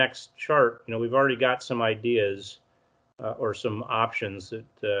go to the next chart, we've already got some ideas or some options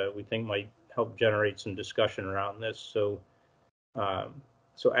that we think might help generate some discussion around this. So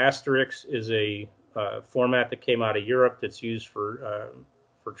Asterix is a format that came out of Europe that's used for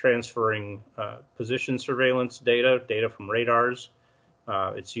transferring position surveillance data from radars.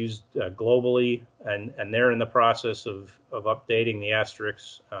 It's used globally, and they're in the process of updating the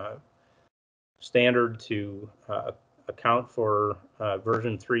Asterix standard to account for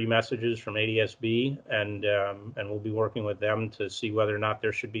version 3 messages from ADS-B, and we'll be working with them to see whether or not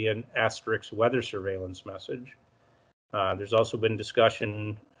there should be an Asterix weather surveillance message. There's also been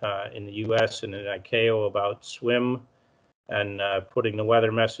discussion in the U.S. and in ICAO about SWIM and putting the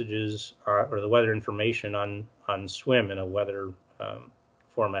weather messages or the weather information on SWIM in a weather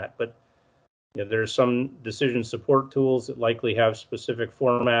format. But there's some decision support tools that likely have specific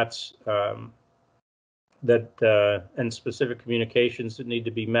formats and specific communications that need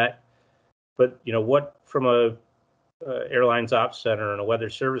to be met. But what from a airlines ops center and a weather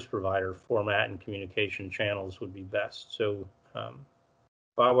service provider format and communication channels would be best? So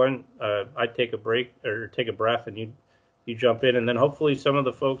Bob, I'd take a break or take a breath, and you jump in, and then hopefully some of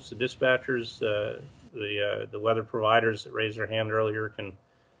the folks, the dispatchers, the weather providers that raised their hand earlier can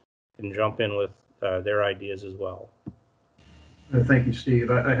jump in with their ideas as well. Thank you,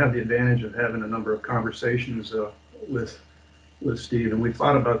 Steve. I have the advantage of having a number of conversations with Steve, and we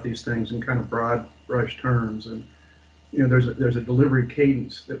thought about these things in kind of broad brush terms. And there's a delivery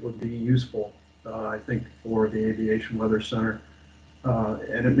cadence that would be useful, I think, for the Aviation Weather Center,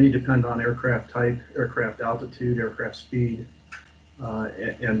 and it may depend on aircraft type, aircraft altitude, aircraft speed,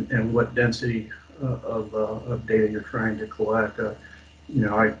 and what density of data you're trying to collect. I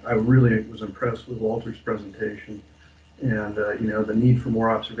really was impressed with Walter's presentation. And the need for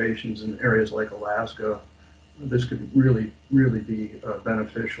more observations in areas like Alaska, this could really be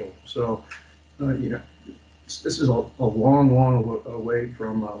beneficial. So, this is a long way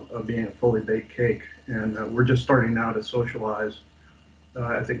from being a fully baked cake, and we're just starting now to socialize.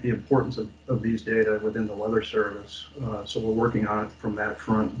 I think the importance of these data within the Weather Service. So we're working on it from that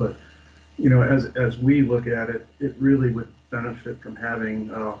front. But as we look at it, it really would benefit from having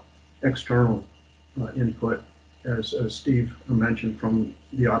external input, as Steve mentioned, from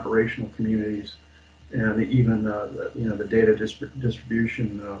the operational communities and even the data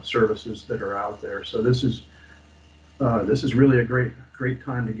distribution services that are out there. So this is really a great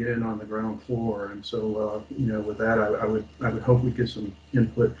time to get in on the ground floor. And so with that, I would hope we get some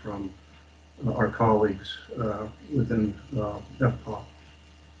input from our colleagues within fpaw.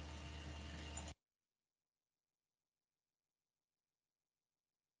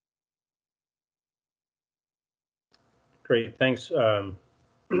 Great, thanks.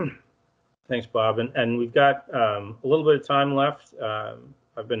 Thanks, Bob. And we've got a little bit of time left.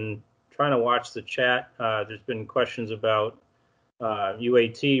 I've been trying to watch the chat. There's been questions about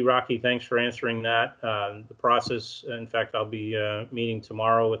UAT. Rocky, thanks for answering that. The process, in fact, I'll be meeting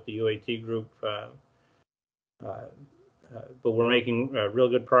tomorrow with the UAT group. But we're making real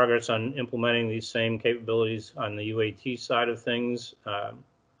good progress on implementing these same capabilities on the UAT side of things. I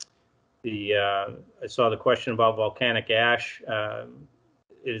saw the question about volcanic ash.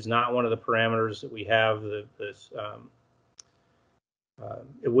 It is not one of the parameters that we have.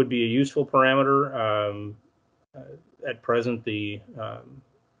 It would be a useful parameter. At present, the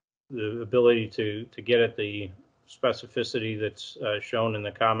ability to get at the specificity that's shown in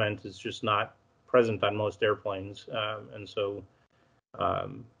the comment is just not present on most airplanes, and so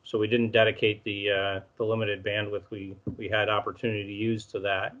we didn't dedicate the limited bandwidth we had opportunity to use to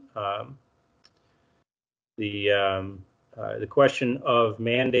that. The question of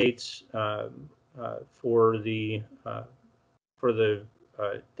mandates for the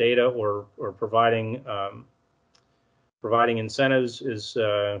data or providing incentives is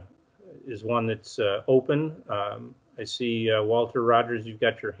one that's open. I see Walter Rogers, you've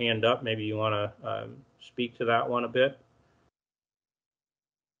got your hand up. Maybe you want to speak to that one a bit.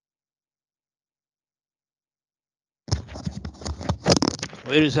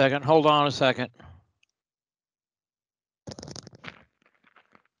 Wait a second. Hold on a second.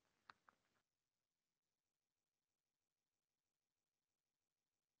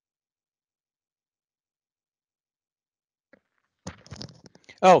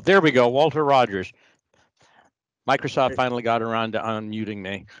 Oh, there we go. Walter Rogers. Microsoft finally got around to unmuting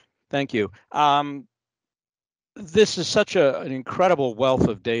me. Thank you. this is such an incredible wealth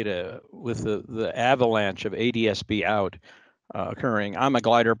of data with the avalanche of ADS-B out occurring. I'm a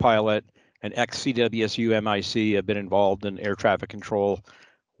glider pilot, and ex-CWSU MIC. Have been involved in air traffic control,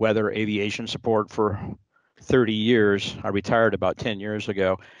 weather, aviation support for 30 years. I retired about 10 years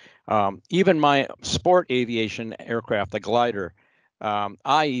ago. Even my sport aviation aircraft, the glider,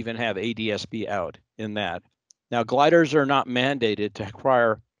 I even have ADS-B out in that. Now, gliders are not mandated to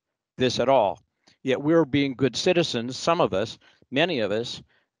acquire this at all. Yet we're being good citizens, some of us, many of us,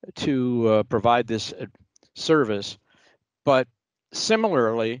 to provide this service. But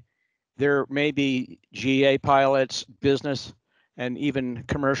similarly, there may be GA pilots, business, and even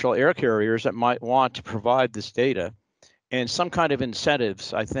commercial air carriers that might want to provide this data. And some kind of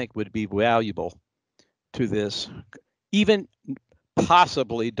incentives, I think, would be valuable to this, even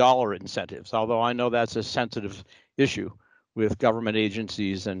possibly dollar incentives, although I know that's a sensitive issue with government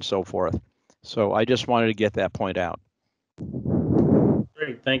agencies and so forth. So I just wanted to get that point out.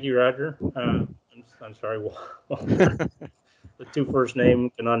 Great, thank you, Roger. I'm sorry, the two first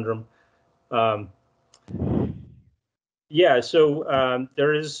name conundrum. Yeah, so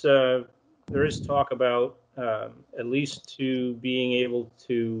there is talk about at least to being able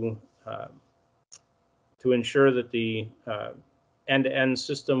to ensure that the end-to-end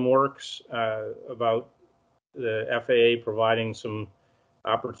system works, about the FAA providing some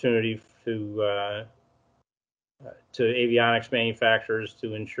opportunity to avionics manufacturers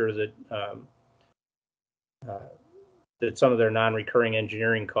to ensure that that some of their non-recurring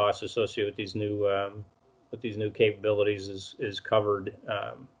engineering costs associated with these new capabilities is covered.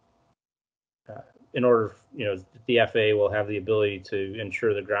 In order, the FAA will have the ability to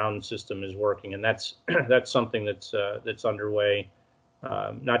ensure the ground system is working, and that's something that's underway,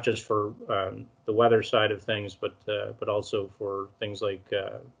 not just for the weather side of things, but also for things like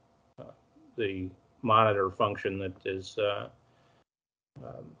the monitor function that is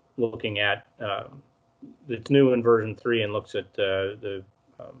looking at it's new in version 3 and looks at the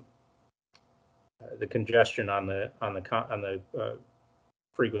congestion on the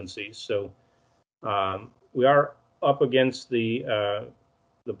frequencies. So we are up against the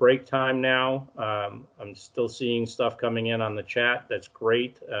break time now. I'm still seeing stuff coming in on the chat. That's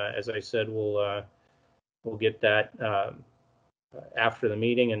great. As I said, we'll get that after the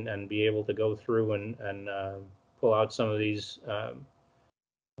meeting and be able to go through and pull out some of these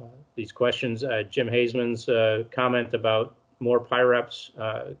questions. Jim Hazeman's comment about more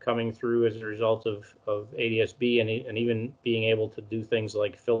PIREPs coming through as a result of ADS-B and even being able to do things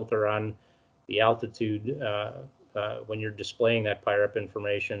like filter on the altitude when you're displaying that PIREP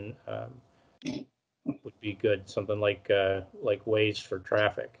information would be good. Something like Waze for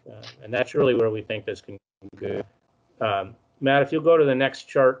traffic, and that's really where we think this can go. Matt, if you'll go to the next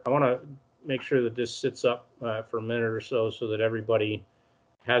chart, I want to make sure that this sits up for a minute or so that everybody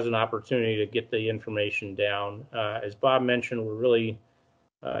has an opportunity to get the information down. As Bob mentioned, we're really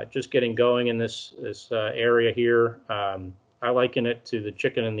just getting going in this area here. I liken it to the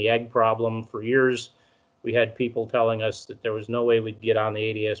chicken and the egg problem. For years, we had people telling us that there was no way we'd get on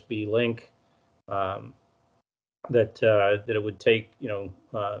the ADS-B link, that it would take too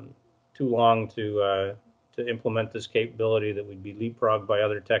long to implement this capability, that we'd be leapfrogged by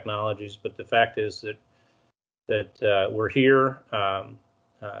other technologies. But the fact is that we're here.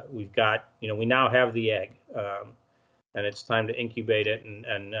 We've got, we now have the egg, and it's time to incubate it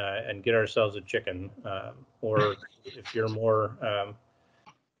and get ourselves a chicken. Or if you're more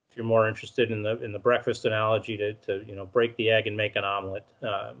interested in the breakfast analogy, to break the egg and make an omelet.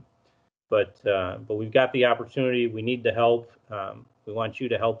 But we've got the opportunity. We need the help. We want you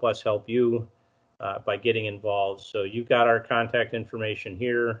to help us help you by getting involved. So you've got our contact information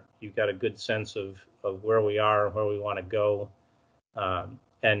here. You've got a good sense of where we are and where we want to go.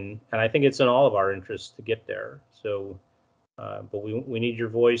 And I think it's in all of our interests to get there. So, but we need your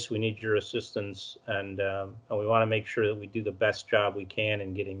voice, we need your assistance, and we want to make sure that we do the best job we can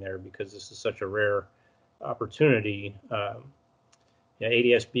in getting there, because this is such a rare opportunity.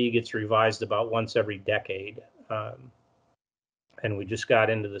 ADS-B gets revised about once every decade, and we just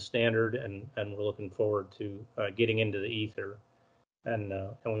got into the standard, and we're looking forward to getting into the ether, and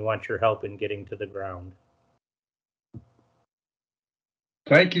we want your help in getting to the ground.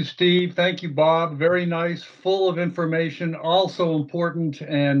 Thank you, Steve. Thank you, Bob. Very nice, full of information, also important.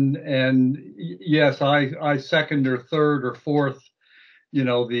 And yes, I second or third or fourth,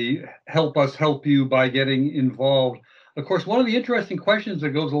 the help us help you by getting involved. Of course, one of the interesting questions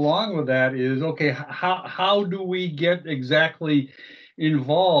that goes along with that is, okay, how do we get exactly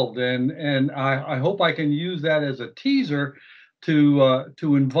involved? And I hope I can use that as a teaser to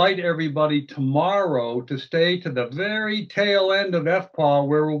invite everybody tomorrow to stay to the very tail end of FPAW,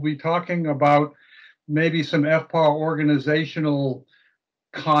 where we'll be talking about maybe some FPAW organizational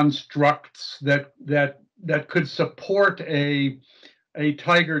constructs that could support a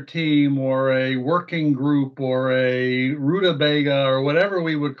Tiger team or a working group or a rutabaga or whatever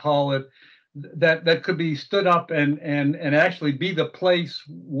we would call it, that could be stood up and actually be the place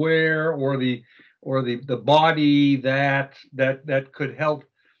where, or the body that could help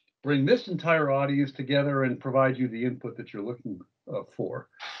bring this entire audience together and provide you the input that you're looking for.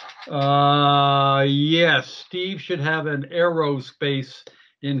 Yes, Steve should have an Aerospace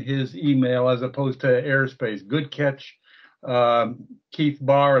in his email as opposed to Airspace. Good catch, Keith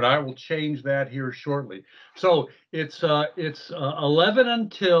Barr, and I will change that here shortly. So it's 11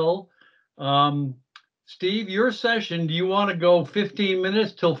 until. Steve, your session, do you want to go 15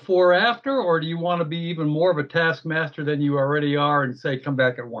 minutes till 4 after, or do you want to be even more of a taskmaster than you already are and say come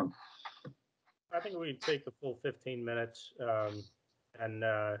back at 1? I think we can take the full 15 minutes, and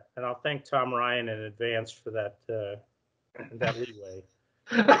I'll thank Tom Ryan in advance for that leeway.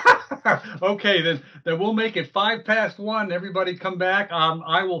 Okay, then we'll make it 5 past 1. Everybody come back.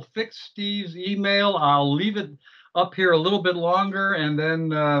 I will fix Steve's email. I'll leave it up here a little bit longer, and then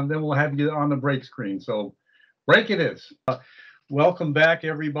we'll have you on the break screen. So break it is. Welcome back,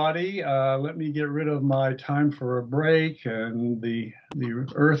 everybody. Let me get rid of my time for a break and the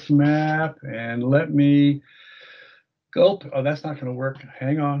Earth map, and let me go. Oh, that's not going to work.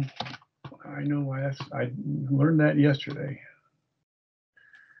 Hang on. I know why. I learned that yesterday.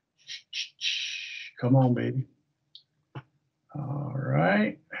 Come on, baby. All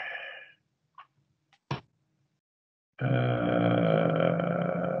right.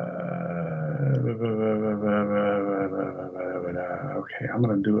 Okay, I'm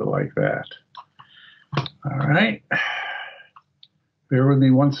going to do it like that. All right. Bear with me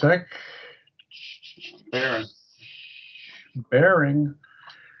one sec. Bearing.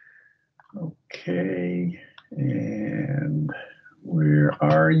 Okay. And where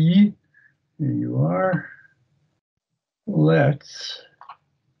are ye? Here you are. Let's.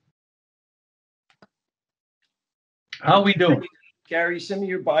 How we doing? Gary, send me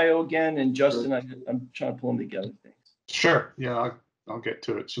your bio again, and Justin, I'm trying to pull them together. Things. Sure. Yeah, I'll get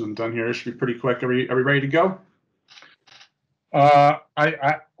to it soon. I'm done here. It should be pretty quick. Are we ready to go?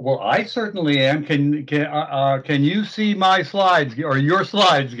 I certainly am. Can you see my slides or your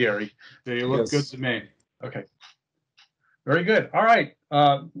slides, Gary? They look good to me. Okay. Very good. All right.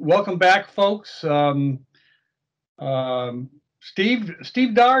 Welcome back, folks.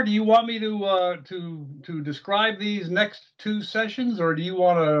 Steve Darr, do you want me to describe these next 2 sessions, or do you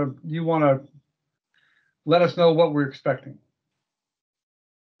want to let us know what we're expecting?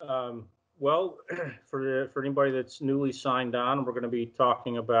 Well, for anybody that's newly signed on, we're going to be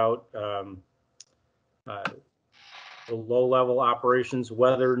talking about the low-level operations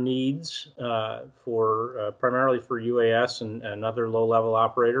weather needs for primarily for UAS and other low-level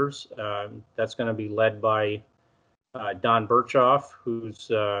operators. That's going to be led by Don Berchoff, who's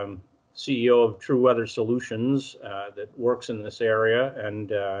CEO of TruWeather Solutions that works in this area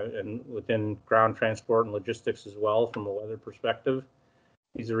and within ground transport and logistics as well from a weather perspective.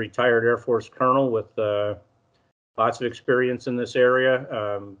 He's a retired Air Force colonel with lots of experience in this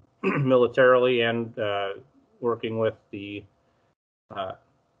area, militarily and working with the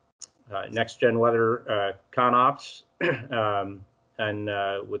Next Gen Weather ConOps and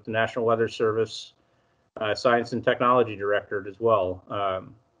with the National Weather Service Science and Technology Director as well.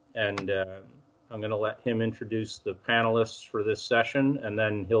 I'm going to let him introduce the panelists for this session, and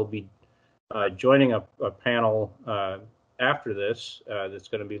then he'll be joining a panel after this that's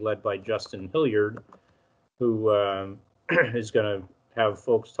going to be led by Justin Hilliard, who is going to have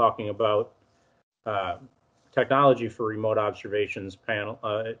folks talking about technology for remote observations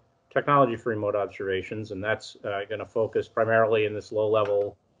technology for remote observations, and that's going to focus primarily in this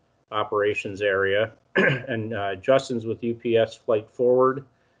low-level operations area. And Justin's with UPS Flight Forward.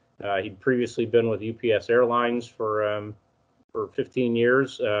 He'd previously been with UPS Airlines for 15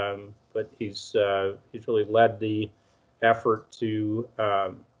 years, but he's really led the effort to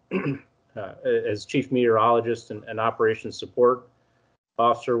as chief meteorologist and operations support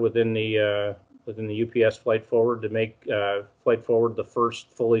officer within the UPS Flight Forward to make Flight Forward the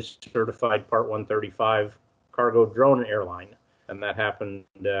first fully certified Part 135 cargo drone airline, and that happened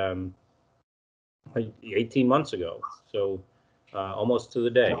 18 months ago, so almost to the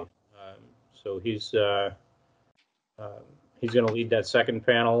day. So he's going to lead that second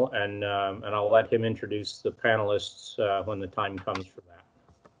panel, and I'll let him introduce the panelists when the time comes for that.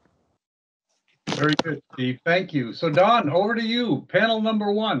 Very good, Steve. Thank you. So Don, over to you. Panel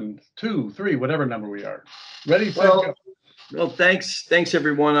number 1, 2, 3, whatever number we are. Ready, set, go. Well, thanks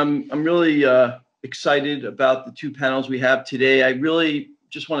everyone. I'm really excited about the 2 panels we have today. I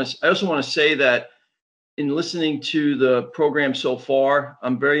also want to say that in listening to the program so far,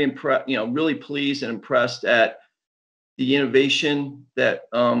 I'm very impressed, really pleased and impressed at the innovation that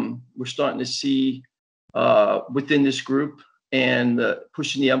we're starting to see within this group, and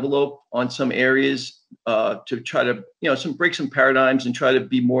pushing the envelope on some areas to try to, break some paradigms and try to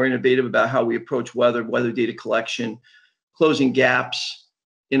be more innovative about how we approach weather data collection, closing gaps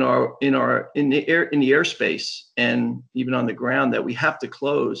in the airspace and even on the ground that we have to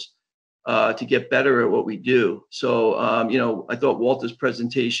close to get better at what we do. So, I thought Walter's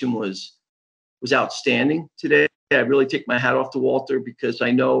presentation was outstanding today. I really take my hat off to Walter, because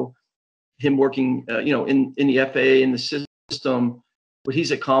I know him working, in the FAA, in the system, what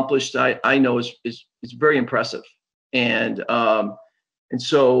he's accomplished, I know is very impressive. And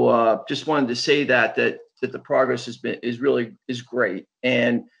so just wanted to say that the progress is really great.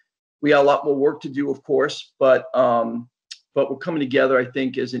 And we got a lot more work to do, of course, but we're coming together, I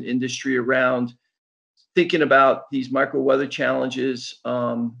think, as an industry around thinking about these micro weather challenges,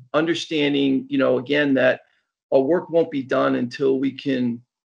 understanding, again, that our work won't be done until we can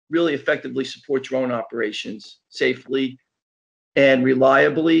really effectively support drone operations safely and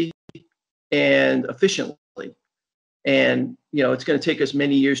reliably and efficiently. And, it's going to take us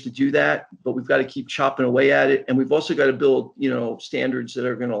many years to do that, but we've got to keep chopping away at it. And we've also got to build, standards that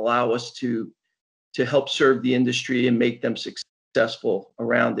are going to allow us to help serve the industry and make them successful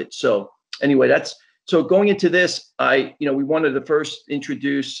around it. So anyway, so going into this, we wanted to first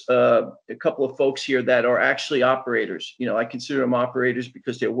introduce a couple of folks here that are actually operators. I consider them operators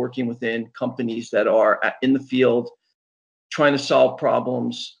because they're working within companies that are in the field trying to solve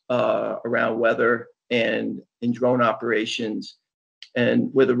problems around weather and in drone operations, and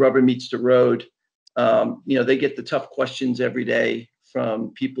where the rubber meets the road. They get the tough questions every day from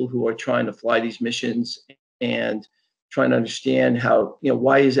people who are trying to fly these missions and trying to understand how,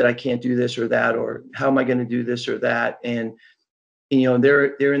 why is it I can't do this or that, or how am I going to do this or that? And,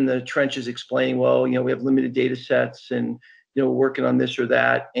 they're in the trenches explaining, well, we have limited data sets and, we're working on this or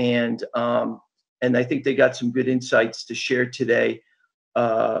that. And I think they got some good insights to share today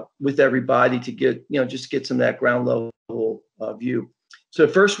with everybody to get, just get some of that ground level view. So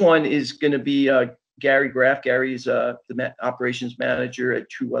the first one is going to be Gary Graeff. Gary's the operations manager at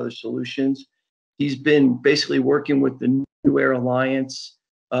TruWeather Solutions. He's been basically working with the New Air Alliance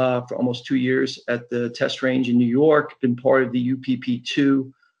for almost 2 years at the test range in New York. Been part of the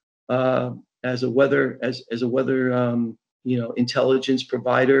UPP2 as a weather intelligence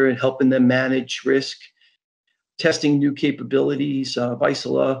provider, and helping them manage risk, testing new capabilities.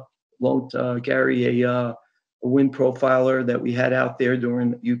 Vysela loaned Gary a wind profiler that we had out there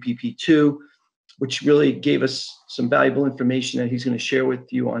during UPP2, which really gave us some valuable information that he's going to share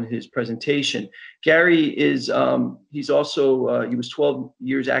with you on his presentation. Gary is, he's also, he was 12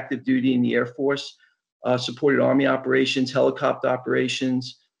 years active duty in the Air Force, supported Army operations, helicopter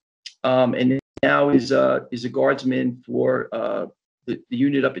operations, and now is a guardsman for the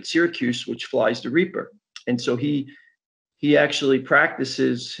unit up at Syracuse, which flies the Reaper. And so he actually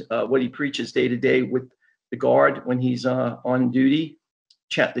practices what he preaches day to day with the Guard when he's on duty,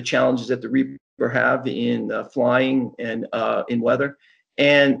 the challenges that the Reaper have in flying and in weather,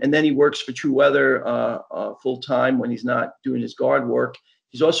 and then he works for TruWeather full time when he's not doing his Guard work.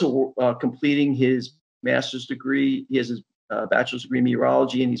 He's also completing his master's degree. He has his bachelor's degree in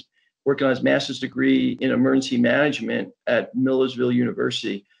meteorology, and he's working on his master's degree in emergency management at Millersville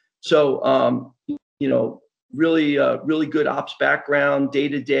University. So really good ops background, day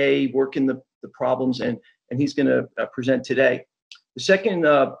to day, working the problems, and he's going to present today. The second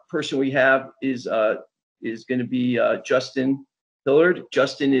person we have is going to be Justin Hilliard.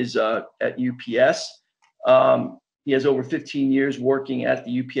 Justin is at UPS. He has over 15 years working at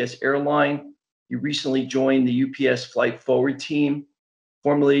the UPS airline. He recently joined the UPS Flight Forward team.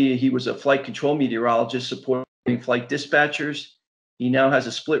 Formerly, he was a flight control meteorologist supporting flight dispatchers. He now has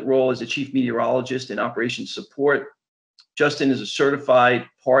a split role as a chief meteorologist in operations support. Justin is a certified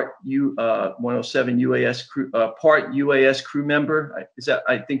Part 107 UAS crew, Part UAS crew member.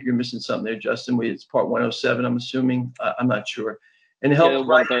 I think you're missing something there, Justin. It's Part 107, I'm assuming. I'm not sure. And helped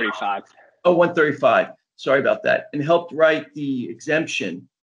 135. Oh, 135. Sorry about that. And helped write the exemption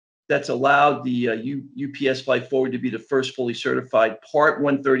that's allowed the UPS Flight Forward to be the first fully certified Part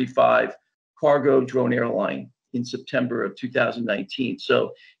 135 cargo drone airline in September of 2019.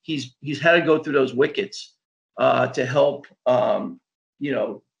 So he's had to go through those wickets to help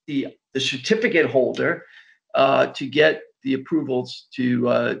the certificate holder to get the approvals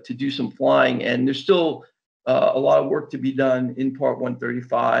to do some flying. And there's still a lot of work to be done in Part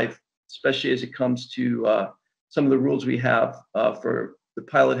 135, especially as it comes to some of the rules we have for the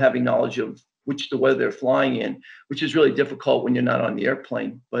pilot having knowledge of the weather they're flying in, which is really difficult when you're not on the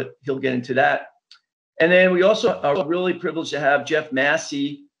airplane, but he'll get into that. And then we also are really privileged to have Jeff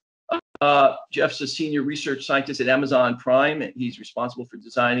Massey. Jeff's a senior research scientist at Amazon Prime, and he's responsible for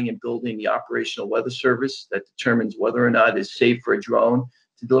designing and building the operational weather service that determines whether or not it's safe for a drone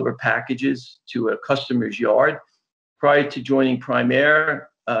to deliver packages to a customer's yard. Prior to joining Prime Air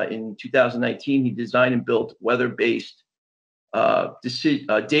in 2019, he designed and built weather-based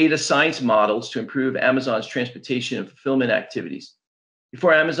data science models to improve Amazon's transportation and fulfillment activities.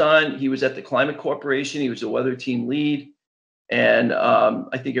 Before Amazon, he was at the Climate Corporation. He was a weather team lead. And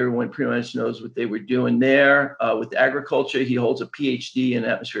I think everyone pretty much knows what they were doing there. With agriculture, he holds a PhD in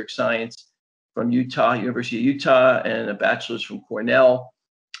atmospheric science from University of Utah, and a bachelor's from Cornell.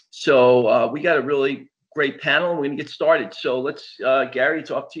 So we got a really great panel, and we're gonna get started. So let's, Gary,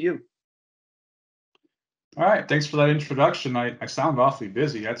 talk to you. All right, thanks for that introduction. I sound awfully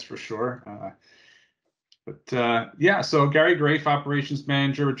busy, that's for sure. Yeah, so Gary Graeff, Operations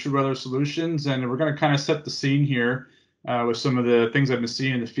Manager with TruWeather Solutions, and we're going to kind of set the scene here with some of the things I've been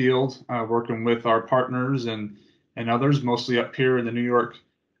seeing in the field, working with our partners and others, mostly up here in the New York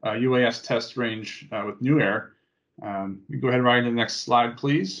UAS test range with New Air. We go ahead right into the next slide,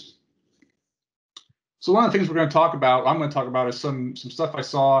 please. So one of the things we're going to talk about, I'm going to talk about, is some stuff I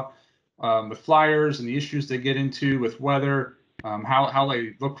saw with flyers and the issues they get into with weather, how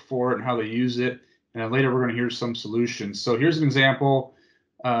they look for it and how they use it. And then later we're going to hear some solutions. So here's an example.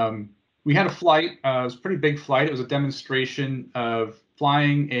 We had a flight. It was a pretty big flight. It was a demonstration of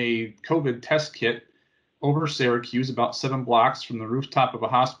flying a COVID test kit over Syracuse, about 7 blocks from the rooftop of a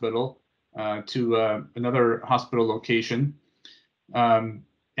hospital to another hospital location.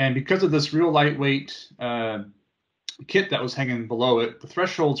 And because of this real lightweight kit that was hanging below it, the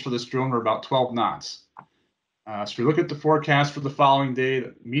thresholds for this drone were about 12 knots. So we look at the forecast for the following day.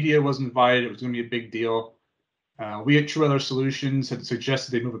 The media was invited. It was going to be a big deal. We at TruWeather Solutions had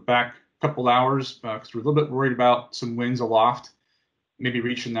suggested they move it back a couple hours because we're a little bit worried about some winds aloft, maybe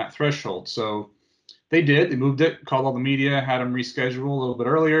reaching that threshold. So they did. They moved it, called all the media, had them reschedule a little bit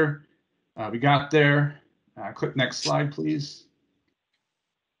earlier. We got there. Click next slide, please.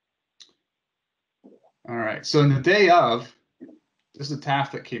 All right. So in the day of, this is a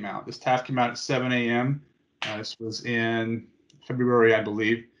TAF that came out. This TAF came out at 7 a.m. This was in February, I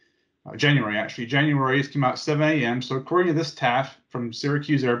believe. January, actually. January, it came out at 7 a.m. So according to this TAF from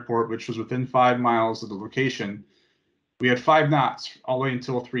Syracuse Airport, which was within 5 miles of the location, we had 5 knots all the way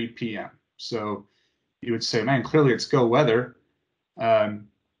until 3 p.m. So you would say, man, clearly it's go weather. Yep,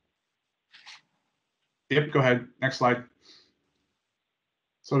 go ahead. Next slide.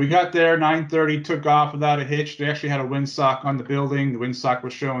 So we got there, 9:30, took off without a hitch. They actually had a windsock on the building. The windsock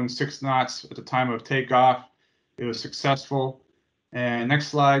was showing 6 knots at the time of takeoff. It was successful. And next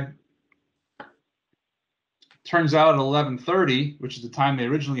slide. Turns out at 11:30, which is the time they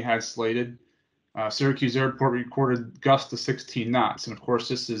originally had slated, Syracuse Airport recorded gusts of 16 knots. And of course,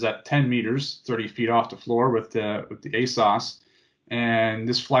 this is at 10 meters, 30 feet off the floor with the ASOS. And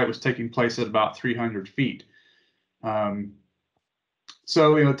this flight was taking place at about 300 feet.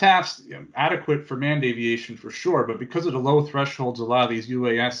 So, TAF's adequate for manned aviation for sure, but because of the low thresholds, a lot of these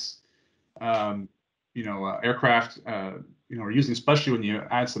UAS, aircraft, are using, especially when you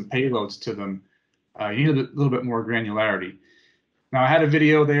add some payloads to them, you need a little bit more granularity. Now, I had a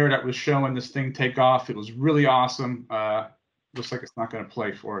video there that was showing this thing take off. It was really awesome. Looks like it's not going to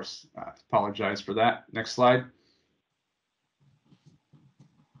play for us. Apologize for that. Next slide.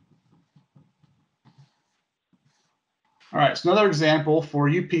 All right, so another example for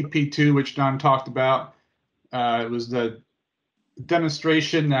UPP2, which Don talked about. It was the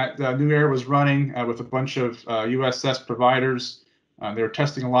demonstration that New Air was running with a bunch of USS providers. They were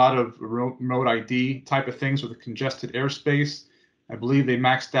testing a lot of remote ID type of things with a congested airspace. I believe they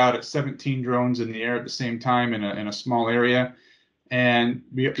maxed out at 17 drones in the air at the same time in a small area. And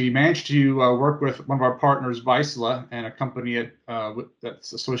we managed to work with one of our partners, Vaisala, and a company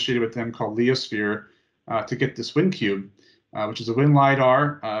that's associated with them called Leosphere to get this wind cube, which is a wind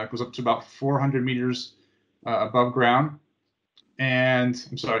LiDAR. It goes up to about 400 meters above ground. And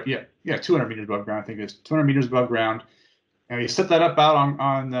I'm sorry, 200 meters above ground, I think it is, 200 meters above ground. And you set that up out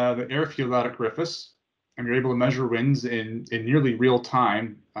on the airfield out at Griffiths, and you're able to measure winds in nearly real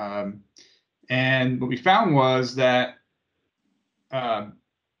time. And what we found was that the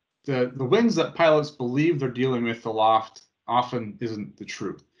winds that pilots believe they're dealing with aloft often isn't the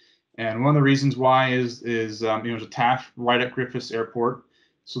truth. And one of the reasons why is there's a TAF right at Griffiths Airport.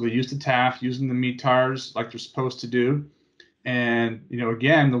 So they use the TAF using the METARs like they're supposed to do. And,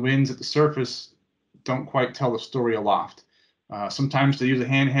 again, the winds at the surface don't quite tell the story aloft. Sometimes they use a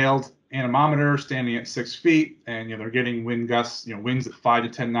handheld anemometer standing at 6 feet, and they're getting wind gusts, winds at 5 to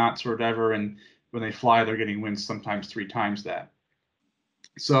 10 knots or whatever. And when they fly, they're getting winds sometimes 3 times that.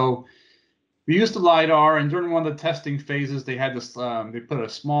 So we used the LiDAR, and during one of the testing phases, they had this. They put a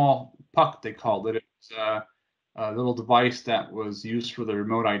small puck, they called it. It was a little device that was used for the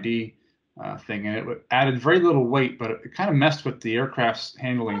remote ID thing, and it added very little weight, but it kind of messed with the aircraft's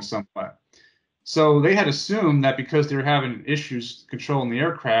handling somewhat. So they had assumed that because they were having issues controlling the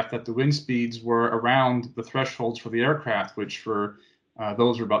aircraft, that the wind speeds were around the thresholds for the aircraft, which for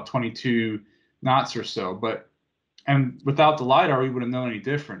those were about 22 knots or so. And without the LiDAR, we wouldn't have known any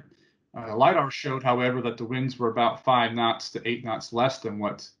different. The LiDAR showed, however, that the winds were about 5 knots to 8 knots less than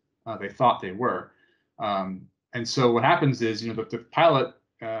what they thought they were. And so what happens is, the pilot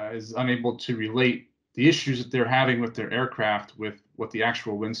is unable to relate the issues that they're having with their aircraft with what the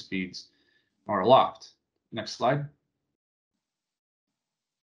actual wind speeds are aloft. Next slide.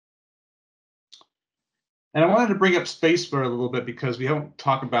 And I wanted to bring up space for a little bit because we don't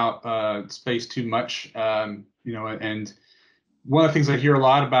talk about space too much, and one of the things I hear a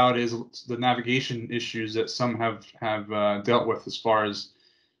lot about is the navigation issues that some have dealt with as far as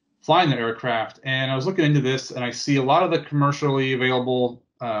flying the aircraft. And I was looking into this, and I see a lot of the commercially available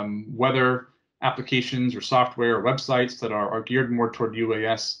weather applications or software or websites that are geared more toward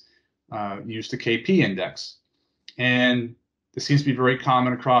UAS use the KP index. And this seems to be very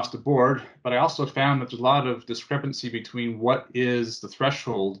common across the board, but I also found that there's a lot of discrepancy between what is the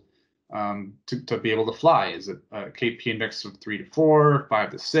threshold to be able to fly. Is it a KP index of 3 to 4, 5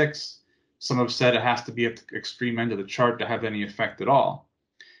 to 6? Some have said it has to be at the extreme end of the chart to have any effect at all.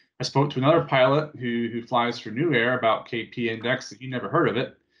 I spoke to another pilot who flies for New Air about KP index. He never heard of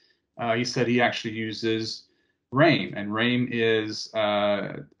it. He said he actually uses RAIM, and RAIM is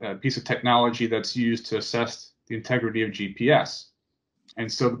a piece of technology that's used to assess the integrity of GPS. And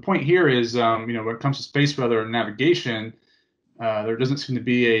so the point here is, when it comes to space weather and navigation, there doesn't seem to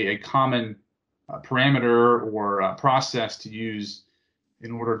be a common parameter or process to use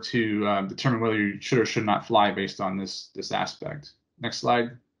in order to determine whether you should or should not fly based on this aspect. Next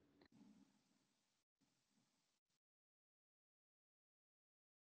slide.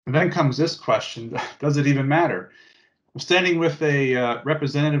 And then comes this question: does it even matter? I'm standing with a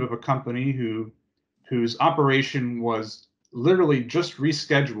representative of a company whose operation was literally just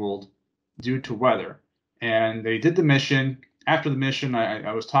rescheduled due to weather, and they did the mission. After the mission,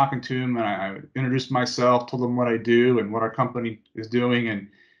 I was talking to him, and I introduced myself, told him what I do and what our company is doing, and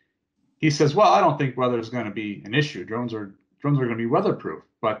he says, "Well, I don't think weather is going to be an issue. Drones are going to be weatherproof,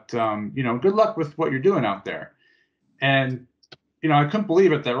 but good luck with what you're doing out there." And I couldn't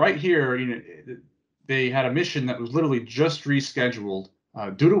believe it that right here, they had a mission that was literally just rescheduled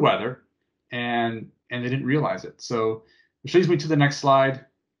due to weather, and they didn't realize it. So which leads me to the next slide.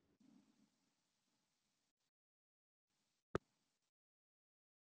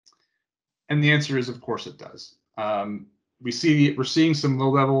 And the answer is, of course, it does. We're seeing some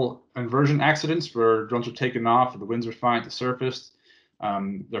low-level inversion accidents where drones are taken off, or the winds are fine at the surface.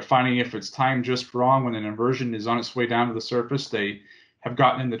 They're finding if it's timed just wrong when an inversion is on its way down to the surface, they have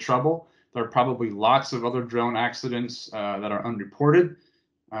gotten into trouble. There are probably lots of other drone accidents that are unreported.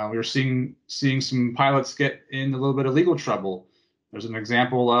 We're seeing some pilots get in a little bit of legal trouble. There's an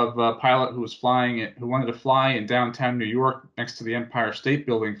example of a pilot who wanted to fly in downtown New York next to the Empire State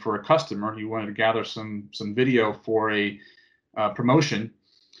Building for a customer. He wanted to gather some video for a promotion,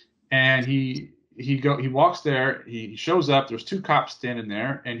 and he walks there. He shows up. There's 2 cops standing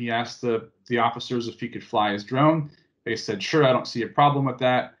there, and he asked the officers if he could fly his drone. They said, "Sure, I don't see a problem with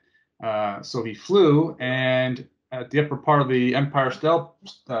that." So he flew, and at the upper part of the Empire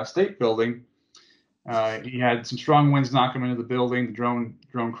State Building, he had some strong winds knock him into the building. The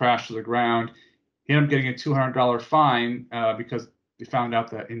drone crashed to the ground. He ended up getting a $200 fine because they found out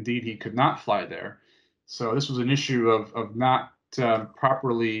that indeed he could not fly there. So this was an issue of not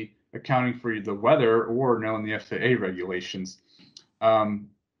properly accounting for the weather or knowing the FAA regulations.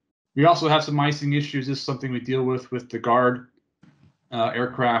 We also have some icing issues. This is something we deal with the Guard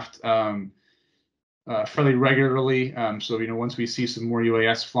aircraft fairly regularly. So once we see some more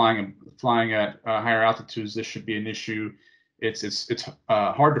UAS flying at higher altitudes, this should be an issue. It's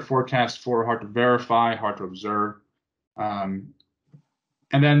hard to forecast for, hard to verify, hard to observe. And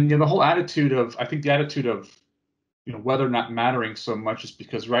then the whole attitude of weather not mattering so much is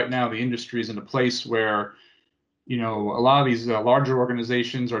because right now the industry is in a place where a lot of these larger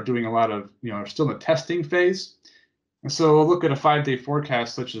organizations are doing a lot of, are still in the testing phase. And so we'll look at a 5-day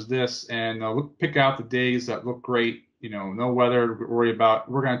forecast such as this and pick out the days that look great, no weather to worry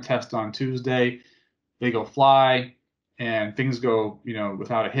about. We're going to test on Tuesday. They go fly and things go,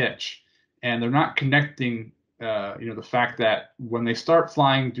 without a hitch. And they're not connecting, the fact that when they start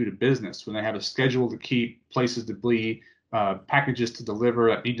flying due to business, when they have a schedule to keep, places to be, packages to deliver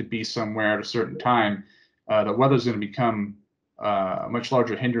that need to be somewhere at a certain time, the weather's going to become a much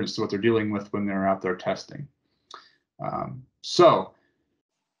larger hindrance to what they're dealing with when they're out there testing. So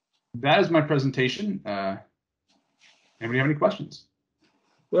that is my presentation. Anybody have any questions?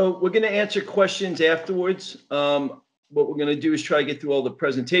 Well, we're going to answer questions afterwards. What we're going to do is try to get through all the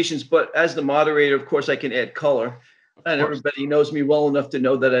presentations, but as the moderator, of course, I can add color. And everybody knows me well enough to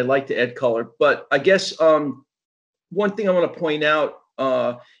know that I like to add color. But I guess one thing I want to point out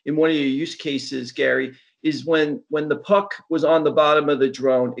in one of your use cases, Gary, is when the puck was on the bottom of the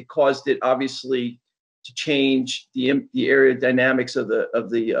drone, it caused it obviously to change the aerodynamics of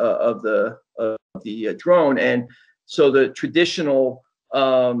the drone, and so the traditional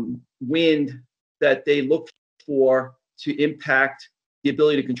wind that they look for to impact the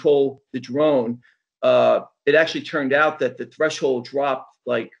ability to control the drone, it actually turned out that the threshold dropped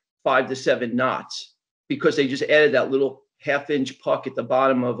like 5 to 7 knots because they just added that little half-inch puck at the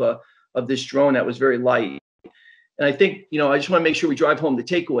bottom of this drone that was very light. And I think, I just want to make sure we drive home the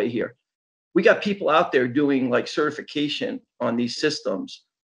takeaway here. We got people out there doing like certification on these systems,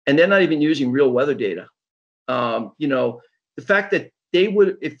 and they're not even using real weather data. The fact that they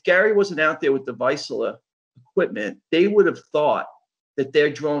would, if Gary wasn't out there with the Vizsla equipment, they would have thought that their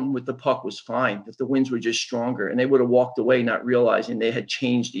drone with the puck was fine, if the winds were just stronger, and they would have walked away not realizing they had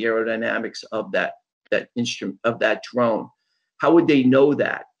changed the aerodynamics of that instrument, of that drone. How would they know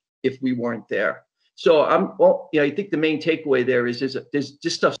that if we weren't there? So I think the main takeaway there is there's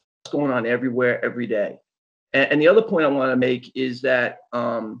just stuff going on everywhere, every day. And the other point I want to make is that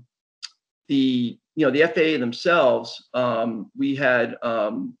the FAA themselves, we had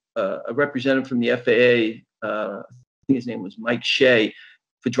a representative from the FAA, I think his name was Mike Shea,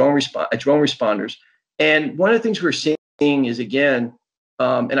 for drone responders. And one of the things we're seeing is, again,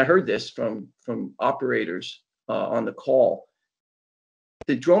 and I heard this from operators on the call,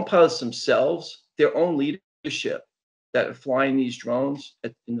 the drone pilots themselves, their own leadership that are flying these drones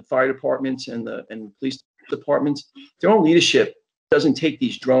in the fire departments and the police departments, their own leadership doesn't take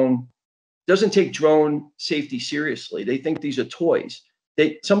drone safety seriously. They think these are toys.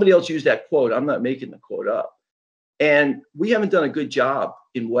 Somebody else used that quote. I'm not making the quote up. And we haven't done a good job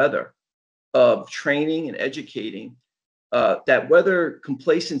in weather of training and educating that weather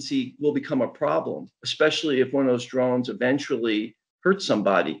complacency will become a problem, especially if one of those drones eventually hurts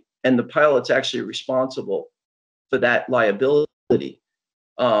somebody and the pilot's actually responsible for that liability.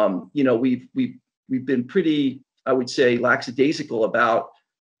 We've been pretty, I would say, lackadaisical about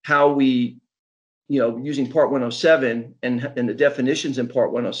how we, using Part 107 and the definitions in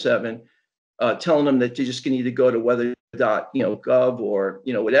Part 107, telling them that you're just going to either go to weather.gov or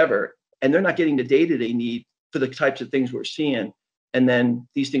whatever, and they're not getting the data they need for the types of things we're seeing, and then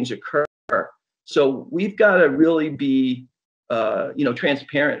these things occur. So we've got to really be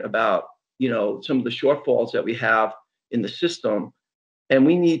transparent about some of the shortfalls that we have in the system, and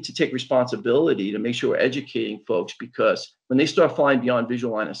we need to take responsibility to make sure we're educating folks, because when they start flying beyond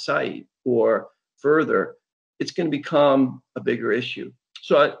visual line of sight or further, it's going to become a bigger issue.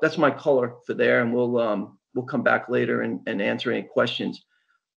 So that's my color for there, and we'll come back later and answer any questions.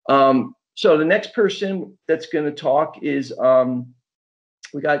 So the next person that's going to talk is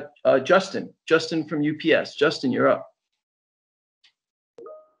we got Justin from UPS. Justin, you're up.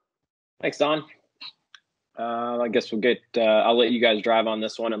 Thanks, Don. I guess we'll get, I'll let you guys drive on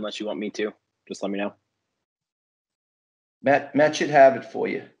this one unless you want me to. Just let me know. Matt should have it for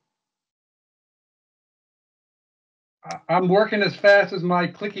you. I'm working as fast as my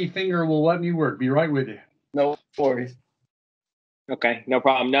clicky finger will let me work. Be right with you. No worries. Okay, no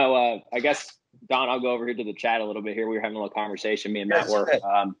problem. No, I guess, Don, I'll go over here to the chat a little bit here. We were having a little conversation, me and Matt were.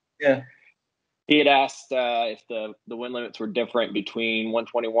 Yeah. He had asked if the wind limits were different between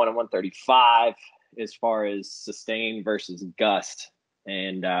 121 and 135 as far as sustained versus gust.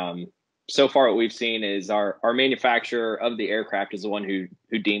 And so far what we've seen is our manufacturer of the aircraft is the one who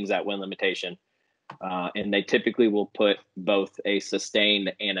deems that wind limitation. And they typically will put both a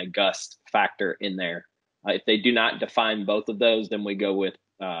sustained and a gust factor in there. If they do not define both of those, then we go with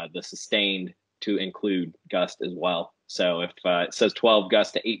the sustained to include gust as well. So if it says 12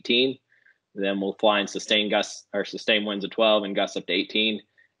 gust to 18, then we'll fly in sustained gusts or sustained winds of 12 and gusts up to 18.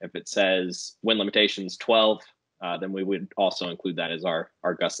 If it says wind limitations 12 then we would also include that as our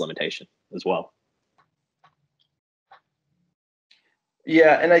gust limitation as well.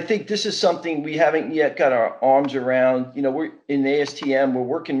 Yeah, and I think this is something we haven't yet got our arms around. You know, we're in ASTM, we're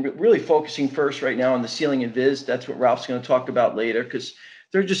working, really focusing first right now on the ceiling and viz. That's what Ralph's going to talk about later, because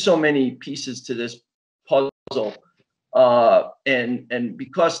there are just so many pieces to this puzzle. And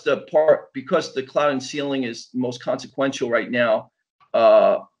because the cloud and ceiling is most consequential right now,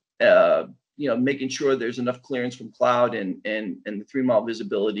 you know, making sure there's enough clearance from cloud and the 3-mile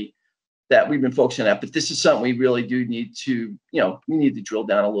visibility that we've been focusing on. But this is something we really do need to, you know, we need to drill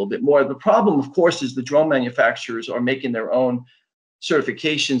down a little bit more. The problem, of course, is the drone manufacturers are making their own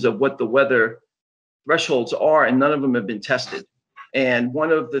certifications of what the weather thresholds are, and none of them have been tested. And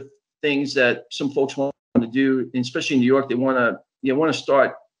one of the things that some folks want to do, especially in New York, they want to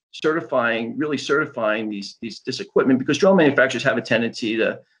start really certifying this equipment, because drone manufacturers have a tendency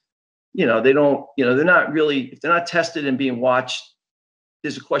to, you know, they're not really, if they're not tested and being watched,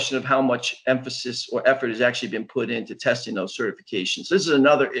 there's a question of how much emphasis or effort has actually been put into testing those certifications. This is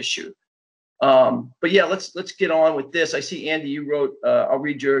another issue. But yeah, let's get on with this. I see, Andy, you wrote, I'll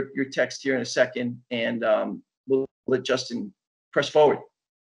read your text here in a second, and we'll let Justin press forward.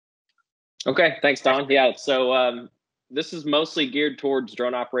 Okay, thanks, Don. Yeah, so this is mostly geared towards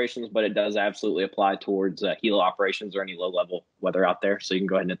drone operations, but it does absolutely apply towards helo operations or any low-level weather out there. So you can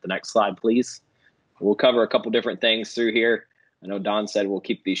go ahead and hit the next slide, please. We'll cover a couple different things through here. I know Don said we'll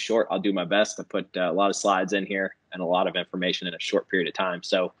keep these short. I'll do my best to put a lot of slides in here and a lot of information in a short period of time.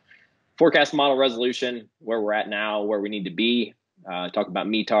 So forecast model resolution, where we're at now, where we need to be. Talk about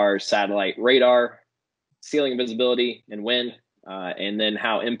METAR, satellite radar, ceiling visibility, and wind. And then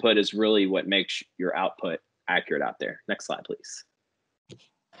how input is really what makes your output accurate out there. Next slide, please.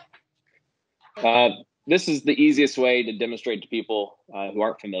 This is the easiest way to demonstrate to people who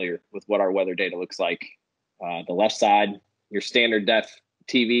aren't familiar with what our weather data looks like. The left side, your standard def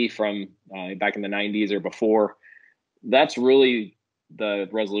TV from back in the 90s or before. That's really the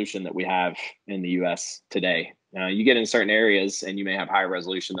resolution that we have in the US today. You get in certain areas and you may have higher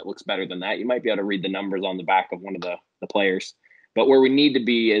resolution that looks better than that. You might be able to read the numbers on the back of one of the players. But where we need to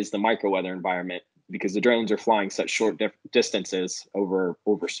be is the micro weather environment, because the drones are flying such short distances over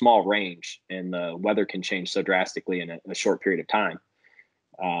small range, and the weather can change so drastically in a short period of time.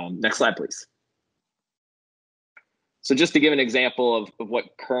 Next slide, please. So just to give an example of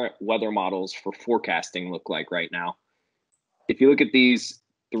what current weather models for forecasting look like right now. If you look at these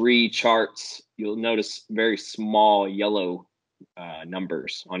 3 charts, you'll notice very small yellow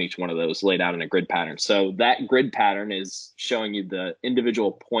numbers on each one of those laid out in a grid pattern. So that grid pattern is showing you the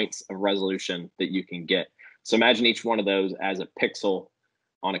individual points of resolution that you can get. So imagine each one of those as a pixel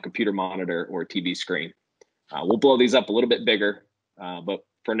on a computer monitor or a TV screen. We'll blow these up a little bit bigger, but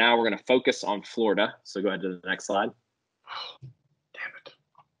for now we're going to focus on Florida. So go ahead to the next slide. Damn it.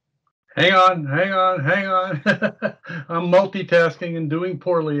 Hang on. I'm multitasking and doing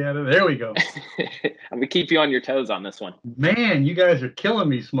poorly at it. There we go. I'm going to keep you on your toes on this one. Man, you guys are killing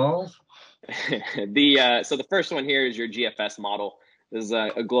me, Smalls. So the first one here is your GFS model. This is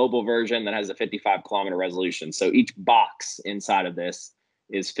a global version that has a 55-kilometer resolution. So each box inside of this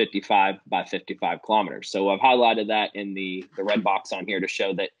is 55 by 55 kilometers. So I've highlighted that in the red box on here to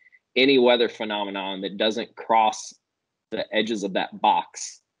show that any weather phenomenon that doesn't cross the edges of that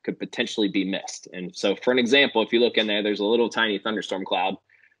box could potentially be missed. And so for an example, if you look in there, there's a little tiny thunderstorm cloud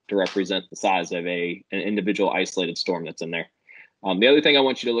to represent the size of an individual isolated storm that's in there. The other thing I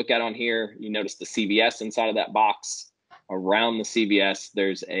want you to look at on here, you notice the CBS inside of that box. Around the CBS,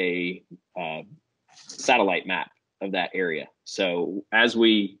 there's a satellite map of that area. So as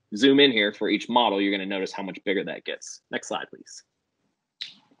we zoom in here for each model, you're going to notice how much bigger that gets. Next slide, please.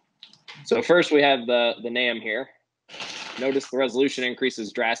 So first we have the NAM here. Notice the resolution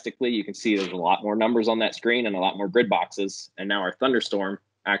increases drastically. You can see there's a lot more numbers on that screen and a lot more grid boxes. And now our thunderstorm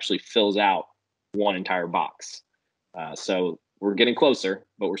actually fills out one entire box. So we're getting closer,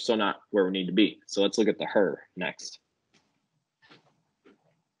 but we're still not where we need to be. So let's look at the HER next.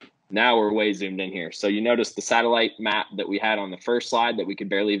 Now we're way zoomed in here. So you notice the satellite map that we had on the first slide that we could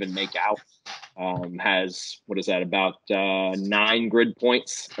barely even make out has, what is that, about 9 grid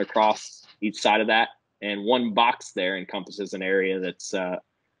points across each side of that. And one box there encompasses an area that's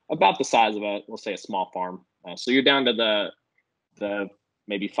about the size of we'll say a small farm. So you're down to the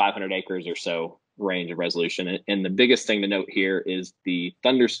maybe 500 acres or so range of resolution. And the biggest thing to note here is the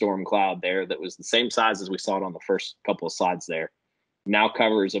thunderstorm cloud there that was the same size as we saw it on the first couple of slides there. Now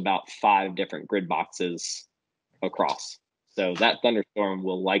covers about 5 different grid boxes across. So that thunderstorm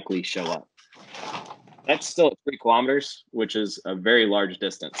will likely show up. That's still at 3 kilometers, which is a very large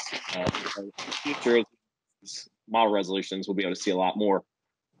distance. The future is model resolutions, we'll be able to see a lot more.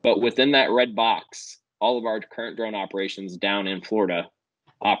 But within that red box, all of our current drone operations down in Florida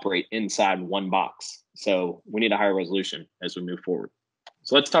operate inside one box. So we need a higher resolution as we move forward.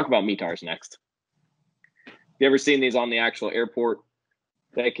 So let's talk about METARs next. Have you ever seen these on the actual airport?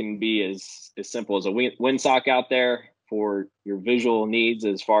 They can be as simple as a windsock out there for your visual needs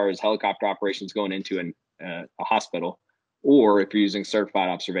as far as helicopter operations going into a hospital. Or if you're using certified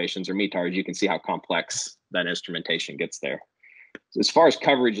observations or METARs, you can see how complex that instrumentation gets there. So as far as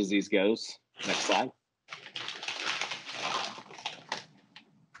coverage as these goes, next slide.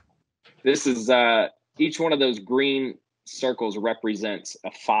 This is each one of those green circles represents a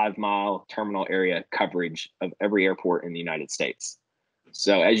 5-mile terminal area coverage of every airport in the United States.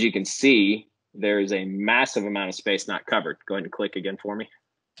 So as you can see, there's a massive amount of space not covered. Go ahead and click again for me.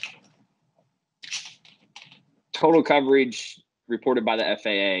 Total coverage reported by the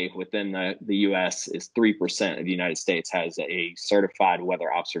FAA within the US is 3% of the United States has a certified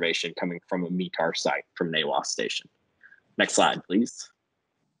weather observation coming from a METAR site from NOAA station. Next slide, please.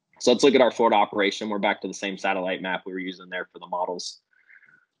 So let's look at our Florida operation. We're back to the same satellite map we were using there for the models.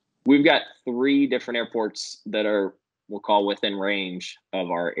 We've got 3 different airports that are, we'll call within range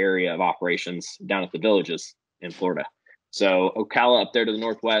of our area of operations down at the villages in Florida. So Ocala up there to the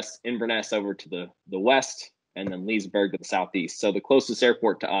northwest, Inverness over to the west, and then Leesburg to the southeast. So the closest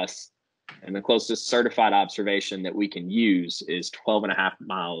airport to us and the closest certified observation that we can use is 12.5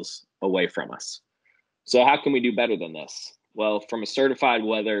 miles away from us. So how can we do better than this? Well, from a certified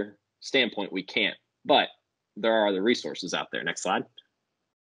weather standpoint, we can't, but there are other resources out there. Next slide.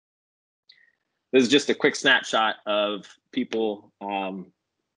 This is just a quick snapshot of people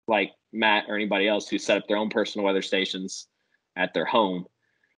like Matt or anybody else who set up their own personal weather stations at their home.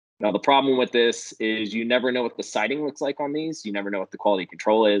 Now, the problem with this is you never know what the sighting looks like on these. You never know what the quality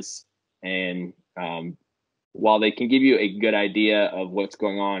control is. And while they can give you a good idea of what's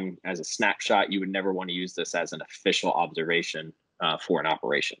going on as a snapshot, you would never want to use this as an official observation for an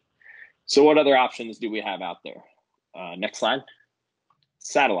operation. So what other options do we have out there? Next slide.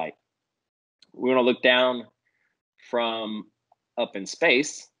 Satellite. We want to look down from up in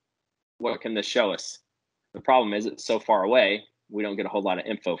space. What can this show us? The problem is it's so far away, we don't get a whole lot of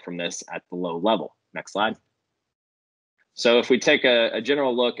info from this at the low level. Next slide. So if we take a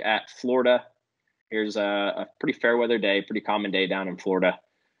general look at Florida, here's a pretty fair weather day, pretty common day down in Florida.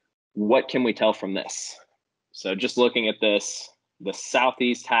 What can we tell from this? So just looking at this, the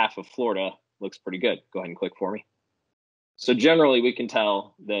southeast half of Florida looks pretty good. Go ahead and click for me. So generally we can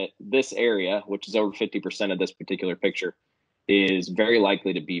tell that this area, which is over 50% of this particular picture, is very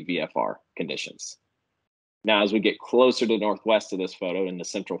likely to be VFR conditions. Now, as we get closer to the northwest of this photo into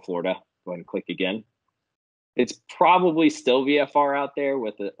central Florida, go ahead and click again. It's probably still VFR out there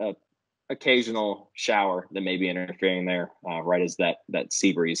with a occasional shower that may be interfering there right as that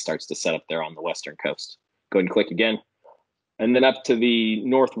sea breeze starts to set up there on the western coast. Go ahead and click again. And then up to the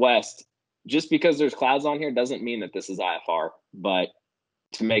northwest, just because there's clouds on here doesn't mean that this is IFR, but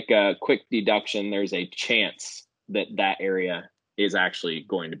to make a quick deduction, there's a chance that that area is actually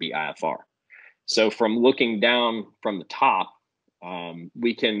going to be IFR. So from looking down from the top,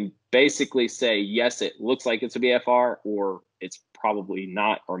 we can basically say, yes, it looks like it's a VFR, or it's probably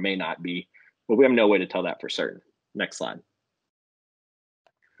not or may not be, but we have no way to tell that for certain. Next slide.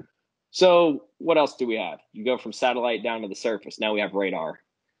 So what else do we have? You go from satellite down to the surface. Now we have radar.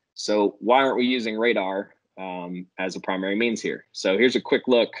 So why aren't we using radar as a primary means here? So here's a quick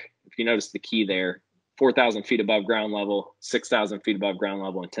look. If you notice the key there, 4,000 feet above ground level, 6,000 feet above ground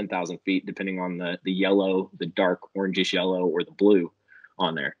level, and 10,000 feet, depending on the yellow, the dark orangish yellow, or the blue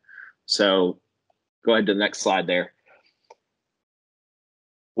on there. So go ahead to the next slide there.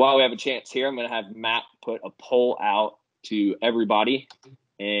 While we have a chance here, I'm going to have Matt put a poll out to everybody.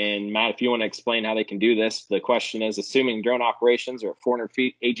 And Matt, if you want to explain how they can do this, the question is, assuming drone operations are at 400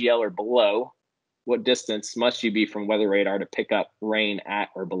 feet AGL or below, what distance must you be from weather radar to pick up rain at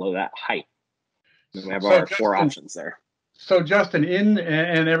or below that height? And we have our 4 options there. So Justin,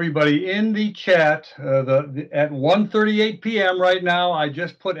 and everybody in the chat, at 1:38 p.m. right now, I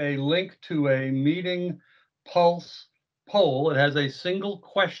just put a link to a Meeting Pulse poll. It has a single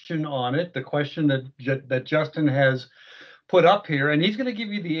question on it, the question that Justin has put up here, and he's going to give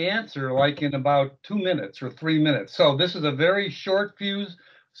you the answer like in about 2 minutes or 3 minutes. So this is a very short fuse,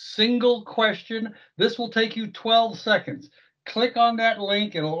 single question. This will take you 12 seconds. Click on that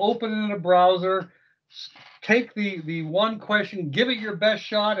link. It'll open in a browser. Take the one question, give it your best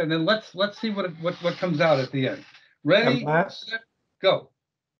shot, and then let's see what comes out at the end. Ready, set, go.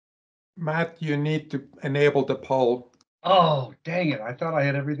 Matt, you need to enable the poll. Oh, dang it. I thought I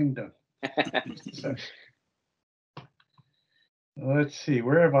had everything done. Let's see,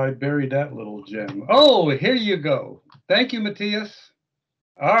 where have I buried that little gem? Oh, here you go. Thank you, Matthias.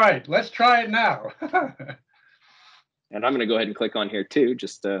 All right, let's try it now. And I'm going to go ahead and click on here too,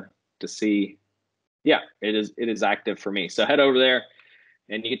 just to see. Yeah, it is active for me. So head over there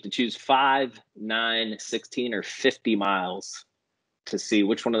and you get to choose 5, 9, 16, or 50 miles to see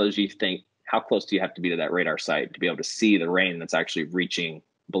which one of those you think, how close do you have to be to that radar site to be able to see the rain that's actually reaching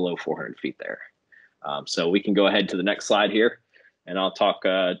below 400 feet there. So we can go ahead to the next slide here, and I'll talk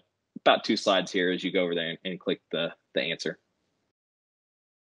about 2 slides here as you go over there and click the answer.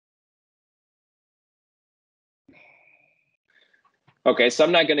 Okay, so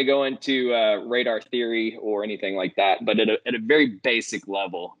I'm not going to go into radar theory or anything like that, but at a very basic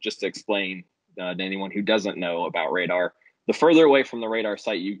level, just to explain to anyone who doesn't know about radar, the further away from the radar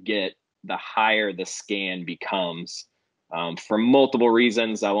site you get, the higher the scan becomes for multiple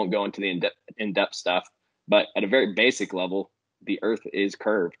reasons. I won't go into the in-depth stuff, but at a very basic level, the Earth is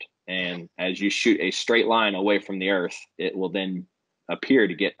curved. And as you shoot a straight line away from the Earth, it will then appear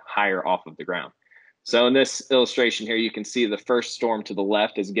to get higher off of the ground. So in this illustration here, you can see the first storm to the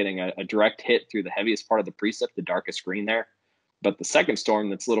left is getting a direct hit through the heaviest part of the precip, the darkest green there. But the second storm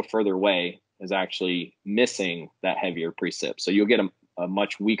that's a little further away is actually missing that heavier precip. So you'll get a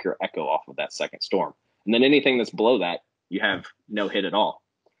much weaker echo off of that second storm. And then anything that's below that, you have no hit at all.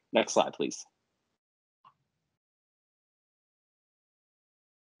 Next slide, please.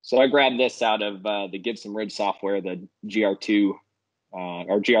 So I grabbed this out of the Gibson Ridge software, the GR2,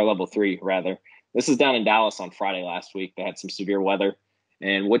 or GR level 3 rather. This is down in Dallas on Friday last week. They had some severe weather.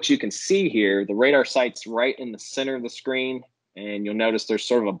 And what you can see here, the radar site's right in the center of the screen. And you'll notice there's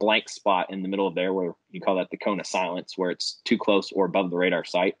sort of a blank spot in the middle of there where you call that the cone of silence, where it's too close or above the radar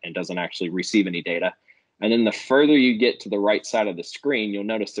site and doesn't actually receive any data. And then the further you get to the right side of the screen, you'll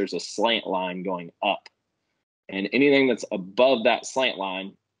notice there's a slant line going up. And anything that's above that slant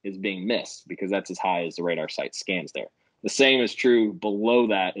line is being missed because that's as high as the radar site scans there. The same is true below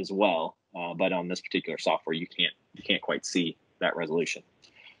that as well. But on this particular software, you can't quite see that resolution.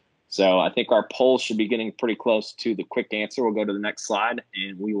 So I think our poll should be getting pretty close to the quick answer. We'll go to the next slide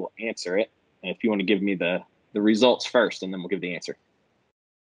and we will answer it. And if you want to give me the results first, and then we'll give the answer.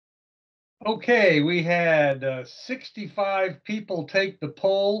 Okay, we had 65 people take the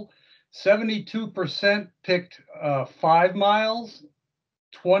poll. 72% picked 5 miles.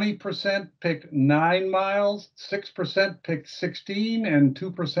 20% picked 9 miles. 6% picked 16, and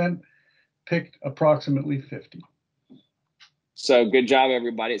 2% picked approximately 50. So good job,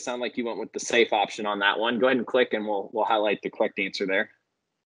 everybody. It sounded like you went with the safe option on that one. Go ahead and click and we'll highlight the correct answer there.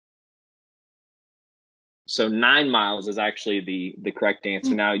 So 9 miles is actually the correct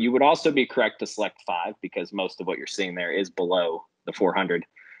answer. Now, you would also be correct to select 5 because most of what you're seeing there is below the 400.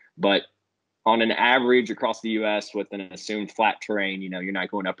 But on an average across the U.S. with an assumed flat terrain, you're not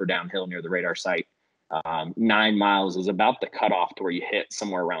going up or downhill near the radar site. 9 miles is about the cutoff to where you hit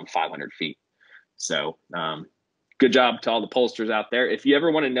somewhere around 500 feet. So good job to all the pollsters out there. If you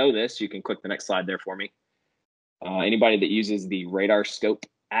ever want to know this, you can click the next slide there for me. Anybody that uses the Radar Scope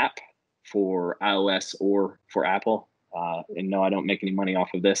app for iOS or for Apple, and no, I don't make any money off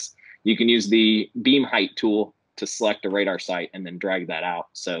of this, you can use the beam height tool to select a radar site and then drag that out.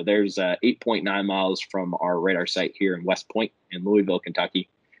 So there's 8.9 miles from our radar site here in West Point in Louisville, Kentucky.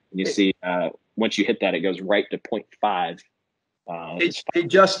 And you see, once you hit that, it goes right to 0.5. Hey,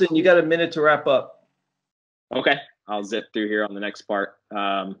 Justin, you got a minute to wrap up. Okay, I'll zip through here on the next part.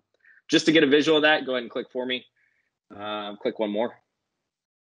 Just to get a visual of that, go ahead and click for me. Click one more.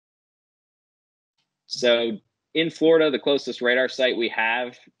 So in Florida, the closest radar site we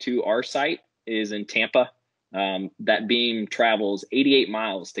have to our site is in Tampa. That beam travels 88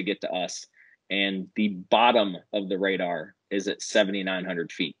 miles to get to us, and the bottom of the radar is at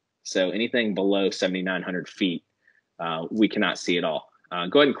 7,900 feet. So anything below 7,900 feet, we cannot see at all.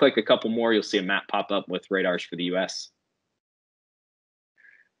 Go ahead and click a couple more. You'll see a map pop up with radars for the U.S.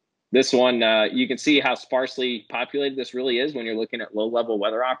 This one, you can see how sparsely populated this really is when you're looking at low-level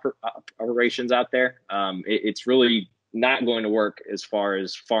weather operations out there. It's really not going to work as far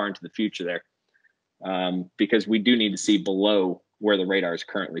into the future there, because we do need to see below where the radars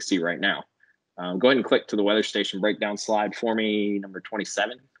currently see right now. Go ahead and click to the weather station breakdown slide for me, number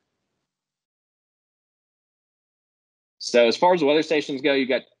 27. So as far as the weather stations go, you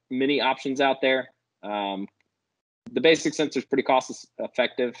got many options out there. The basic sensor is pretty cost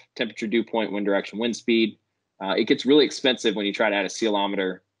effective: temperature, dew point, wind direction, wind speed. It gets really expensive when you try to add a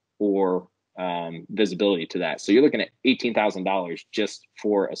ceilometer or visibility to that. So you're looking at $18,000 just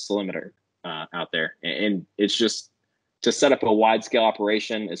for a ceilometer out there. And it's just to set up a wide scale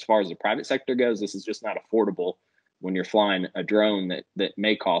operation as far as the private sector goes, this is just not affordable when you're flying a drone that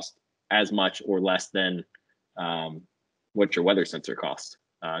may cost as much or less than what your weather sensor costs.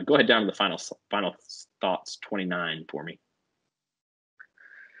 Go ahead down to the final thoughts 29 for me.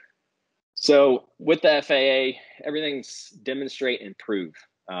 So with the FAA, everything's demonstrate and prove.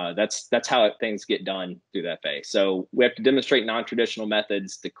 That's how things get done through the FAA. So we have to demonstrate non-traditional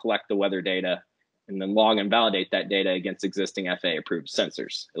methods to collect the weather data and then log and validate that data against existing FAA approved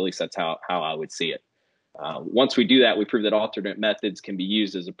sensors. At least that's how I would see it. Once we do that, we prove that alternate methods can be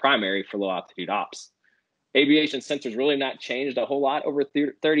used as a primary for low altitude ops. Aviation sensors really not changed a whole lot over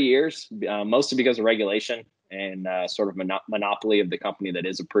 30 years, mostly because of regulation and sort of monopoly of the company that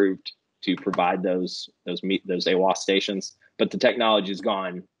is approved to provide those AWOS stations. But the technology has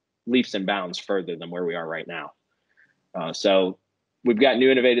gone leaps and bounds further than where we are right now. So we've got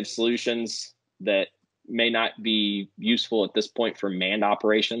new innovative solutions that may not be useful at this point for manned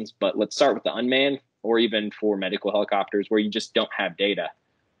operations, but let's start with the unmanned or even for medical helicopters where you just don't have data.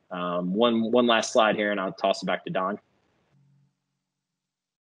 One last slide here and I'll toss it back to Don.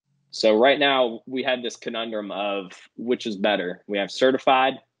 So right now we have this conundrum of which is better. We have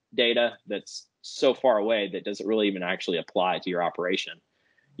certified data that's so far away that doesn't really even actually apply to your operation.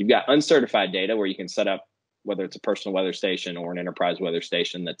 You've got uncertified data where you can set up, whether it's a personal weather station or an enterprise weather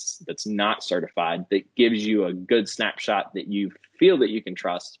station that's not certified, that gives you a good snapshot that you feel that you can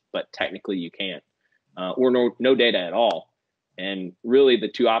trust, but technically you can't, or no data at all. And really the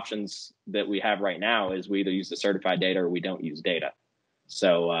two options that we have right now is we either use the certified data or we don't use data.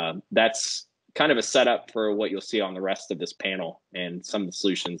 So that's kind of a setup for what you'll see on the rest of this panel, and some of the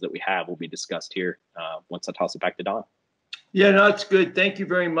solutions that we have will be discussed here once I toss it back to Don. Yeah, no, it's good. Thank you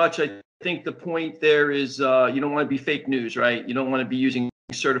very much. I think the point there is you don't want to be fake news, right? You don't want to be using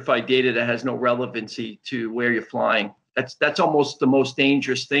certified data that has no relevancy to where you're flying. That's almost the most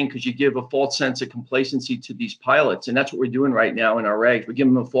dangerous thing, because you give a false sense of complacency to these pilots. And that's what we're doing right now in our regs. We're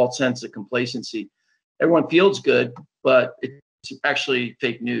giving them a false sense of complacency. Everyone feels good, but it's actually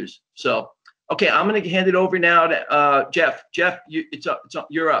fake news. So, okay, I'm going to hand it over now to Jeff. Jeff,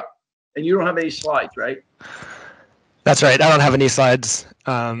 you're up. And you don't have any slides, right? That's right. I don't have any slides.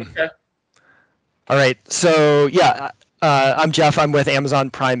 Okay. All right. So yeah, I'm Jeff. I'm with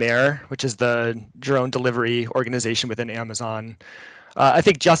Amazon Prime Air, which is the drone delivery organization within Amazon. I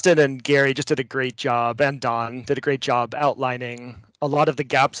think Justin and Gary just did a great job, and Don did a great job outlining a lot of the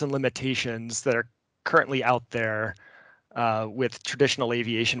gaps and limitations that are currently out there with traditional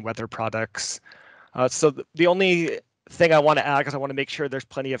aviation weather products. So the only thing I want to add, because I want to make sure there's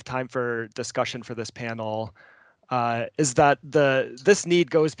plenty of time for discussion for this panel, is that this need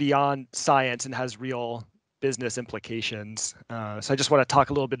goes beyond science and has real business implications. So I just want to talk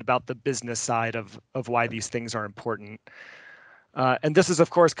a little bit about the business side of why these things are important. And this is,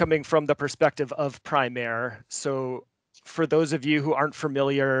 of course, coming from the perspective of Prime Air. So for those of you who aren't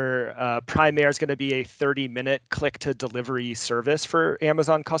familiar, Prime Air is going to be a 30-minute click-to-delivery service for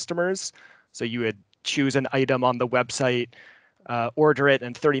Amazon customers. So you would choose an item on the website, order it,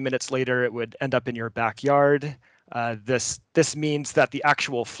 and 30 minutes later, it would end up in your backyard. This means that the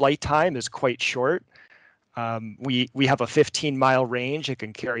actual flight time is quite short. We have a 15-mile range. It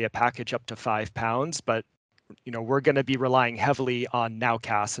can carry a package up to 5 pounds, but we're going to be relying heavily on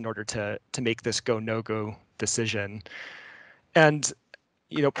nowcasts in order to make this go no-go decision. And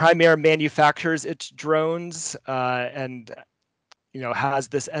Prime Air manufactures its drones and has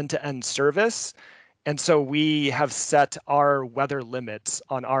this end-to-end service. And so we have set our weather limits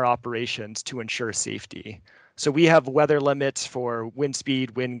on our operations to ensure safety. So we have weather limits for wind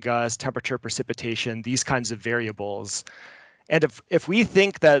speed, wind gust, temperature, precipitation, these kinds of variables. And if we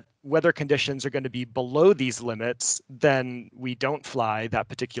think that weather conditions are going to be below these limits, then we don't fly that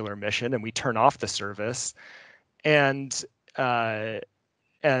particular mission and we turn off the service. And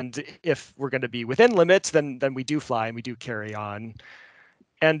if we're going to be within limits, then we do fly and we do carry on.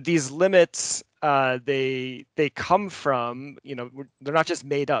 And these limits, they come from, they're not just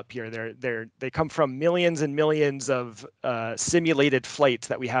made up here. They come from millions and millions of simulated flights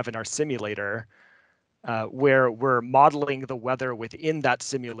that we have in our simulator, where we're modeling the weather within that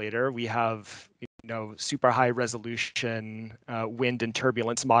simulator. We have, super high resolution wind and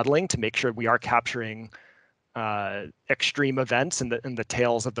turbulence modeling to make sure we are capturing extreme events and the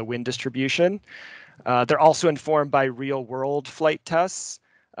tails of the wind distribution. They're also informed by real world flight tests.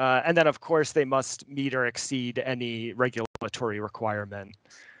 And then, of course, they must meet or exceed any regulatory requirement.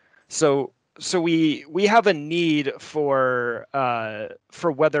 So we have a need for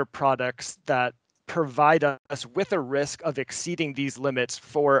weather products that provide us with a risk of exceeding these limits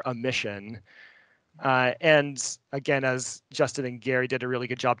for a mission. And again, as Justin and Gary did a really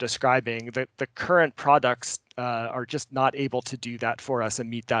good job describing, the current products are just not able to do that for us and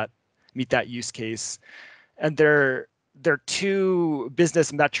meet that use case. And there are two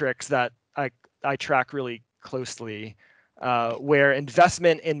business metrics that I track really closely, where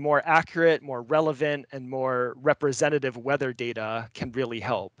investment in more accurate, more relevant, and more representative weather data can really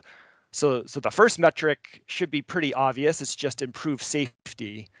help. So the first metric should be pretty obvious. It's just improve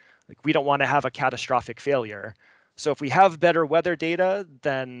safety. Like, we don't want to have a catastrophic failure. So if we have better weather data,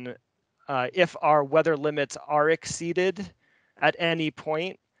 then if our weather limits are exceeded at any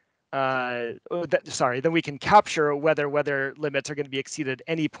point, then we can capture whether weather limits are going to be exceeded at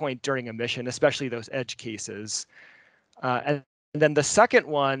any point during a mission, especially those edge cases. And then the second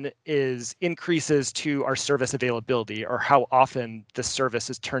one is increases to our service availability, or how often the service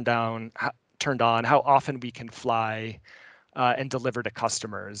is turned on, how often we can fly and deliver to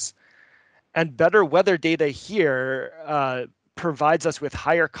customers. And better weather data here provides us with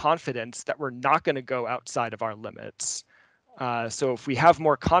higher confidence that we're not going to go outside of our limits. So if we have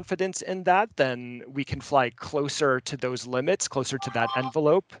more confidence in that, then we can fly closer to those limits, closer to that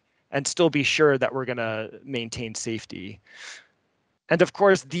envelope, and still be sure that we're going to maintain safety. And of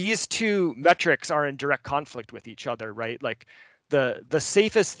course, these two metrics are in direct conflict with each other, right? Like, the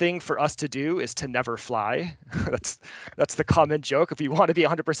safest thing for us to do is to never fly. That's the common joke. If we want to be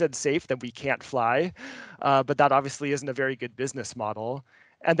 100% safe, then we can't fly. But that obviously isn't a very good business model.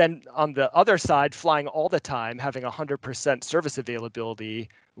 And then on the other side, flying all the time, having 100% service availability,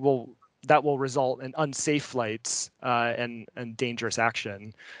 will result in unsafe flights and dangerous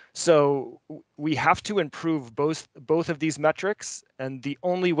action. So we have to improve both of these metrics, and the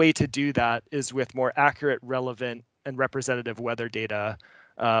only way to do that is with more accurate, relevant, and representative weather data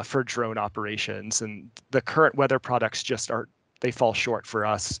for drone operations. And the current weather products they fall short for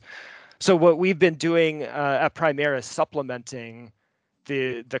us. So what we've been doing at Primera is supplementing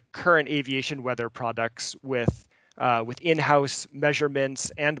the current aviation weather products with in-house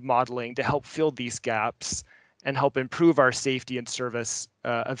measurements and modeling to help fill these gaps and help improve our safety and service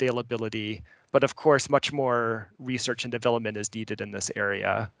availability. But of course, much more research and development is needed in this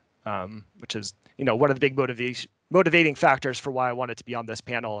area, which is, one of the big motivating factors for why I wanted to be on this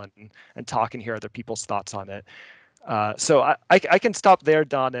panel and talk and hear other people's thoughts on it. So I can stop there,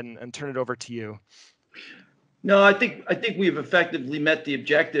 Don, and turn it over to you. No, I think we've effectively met the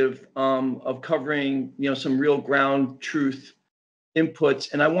objective of covering, some real ground truth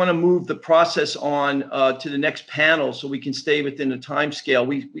inputs. And I want to move the process on to the next panel so we can stay within the time scale.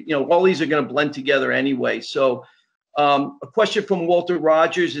 We all these are going to blend together anyway. So a question from Walter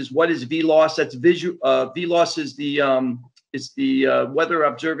Rogers is, what is VLOS? That's visual. VLOS is the weather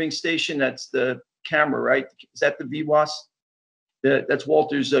observing station. That's the camera, right? Is that the VWAS? That's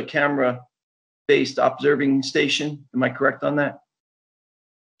Walter's camera-based observing station. Am I correct on that?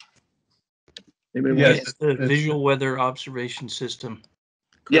 Yes, the visual weather observation system.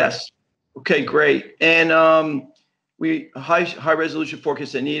 Correct. Yes. Okay, great. And high resolution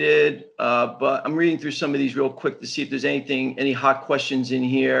forecasts are needed, but I'm reading through some of these real quick to see if there's any hot questions in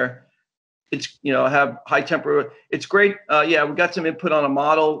here. It's, have high temperature. It's great. Yeah, we got some input on a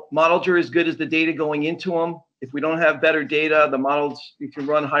model. Models are as good as the data going into them. If we don't have better data, the models, you can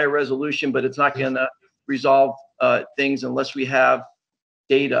run higher resolution, but it's not going to resolve things unless we have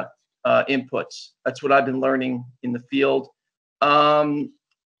data inputs. That's what I've been learning in the field.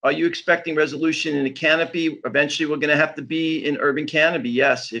 Are you expecting resolution in a canopy? Eventually, we're going to have to be in urban canopy.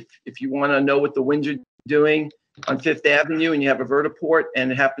 Yes, if you want to know what the winds are doing on Fifth Avenue and you have a vertiport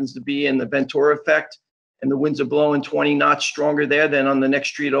and it happens to be in the Ventura effect and the winds are blowing 20 knots stronger there than on the next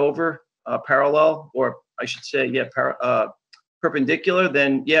street over, parallel, or I should say, yeah, perpendicular,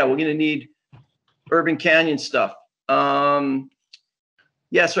 then yeah, we're going to need urban canyon stuff.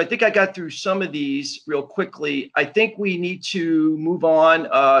 Yeah, so I think I got through some of these real quickly. I think we need to move on.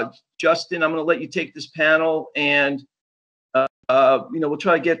 Justin, I'm going to let you take this panel, and we'll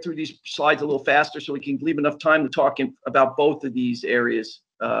try to get through these slides a little faster so we can leave enough time to talk about both of these areas,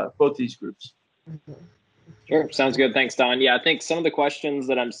 both of these groups. Sure, sounds good. Thanks, Don. Yeah, I think some of the questions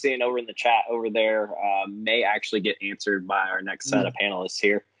that I'm seeing over in the chat over there may actually get answered by our next set of panelists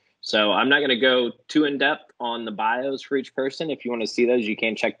here. So I'm not going to go too in depth on the bios for each person. If you want to see those, you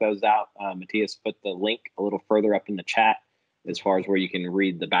can check those out. Matthias put the link a little further up in the chat as far as where you can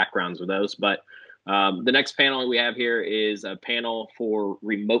read the backgrounds of those. But the next panel we have here is a panel for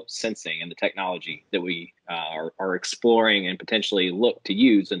remote sensing and the technology that we are exploring and potentially look to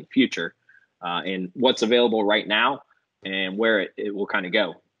use in the future, and what's available right now and where it will kind of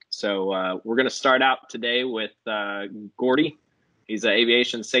go. So we're going to start out today with Gordy. He's an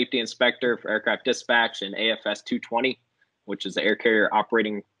aviation safety inspector for aircraft dispatch and AFS 220, which is the air carrier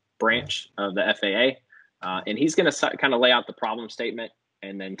operating branch of the FAA. And he's going to kind of lay out the problem statement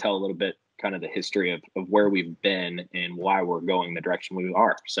and then tell a little bit kind of the history of where we've been and why we're going the direction we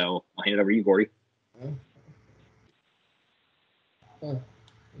are. So I'll hand it over to you, Gordy.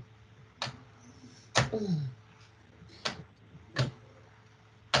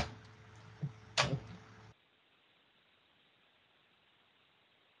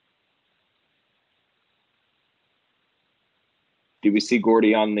 Do we see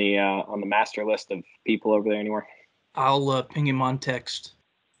Gordy on the master list of people over there anywhere? I'll ping him on text.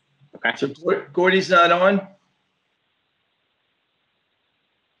 Okay. So Gordy's not on?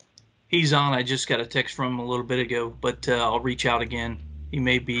 He's on. I just got a text from him a little bit ago, but I'll reach out again. He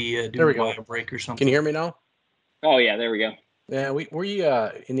may be doing a break or something. Can you hear me now? Oh yeah, there we go. Yeah, we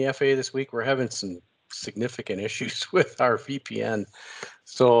in the FAA this week, we're having some significant issues with our VPN.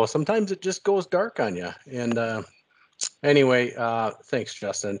 So sometimes it just goes dark on you. And anyway, thanks,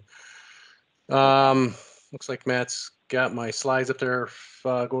 Justin. Looks like Matt's got my slides up there.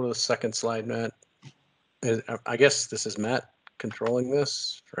 Go to the second slide, Matt. I guess this is Matt controlling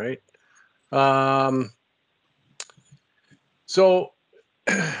this, right? So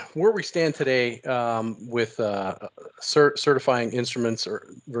where we stand today with certifying instruments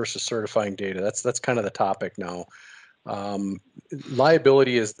versus certifying data, that's kind of the topic now.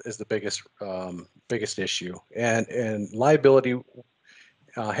 Liability is the biggest issue, and liability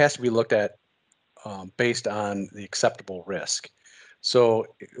has to be looked at based on the acceptable risk. So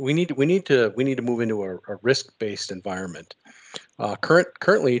we need to move into a risk-based environment.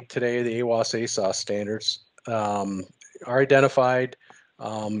 Currently today, the AWOS-ASOS standards are identified.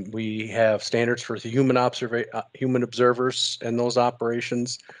 We have standards for the human observers and those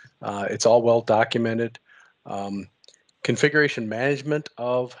operations. It's all well documented. Configuration management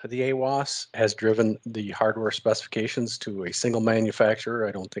of the AWOS has driven the hardware specifications to a single manufacturer.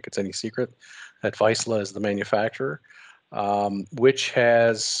 I don't think it's any secret that Vaisala is the manufacturer, which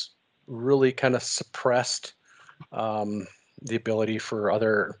has really kind of suppressed the ability for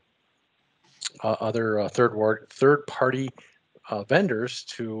other third-party vendors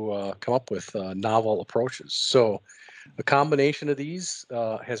to come up with novel approaches. So a combination of these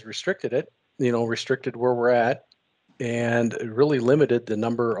has restricted it, restricted where we're at, and really limited the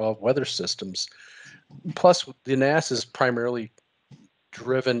number of weather systems. Plus, the NAS is primarily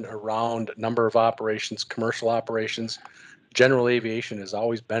driven around number of operations, commercial operations. General aviation has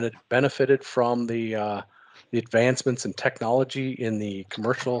always benefited from the advancements in technology in the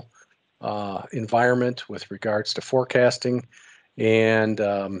commercial environment with regards to forecasting, and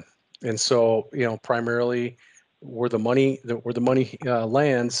so primarily where the money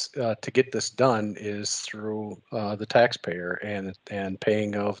lands to get this done is through the taxpayer and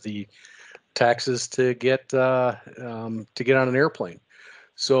paying of the taxes to get on an airplane.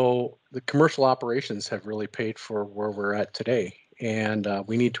 So the commercial operations have really paid for where we're at today, and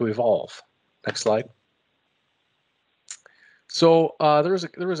we need to evolve. Next slide. So there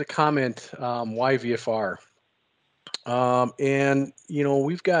was a comment, why VFR? And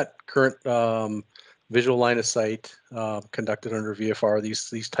we've got current visual line of sight conducted under VFR.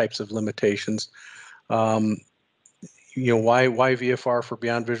 These types of limitations. Why VFR for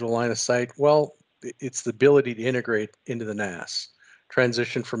beyond visual line of sight? Well, it's the ability to integrate into the NAS.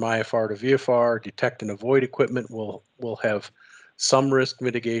 Transition from IFR to VFR, detect and avoid equipment will have some risk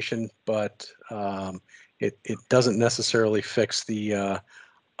mitigation, but it doesn't necessarily fix the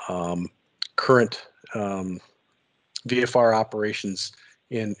current VFR operations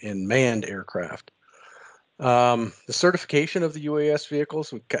in manned aircraft. The certification of the UAS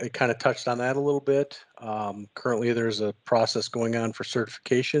vehicles, we kind of touched on that a little bit. Currently, there's a process going on for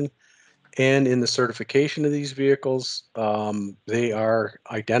certification. And in the certification of these vehicles, they are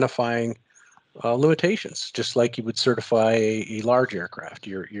identifying limitations, just like you would certify a large aircraft.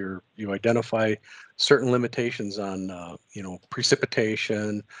 You identify certain limitations on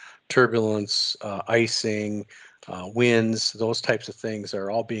precipitation, turbulence, icing, winds. Those types of things are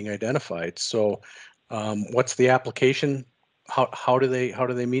all being identified. So, what's the application? How do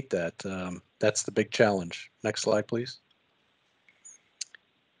they meet that? That's the big challenge. Next slide, please.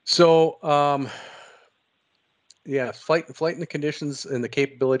 So, flight and the conditions and the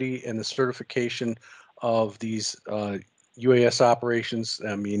capability and the certification of these UAS operations.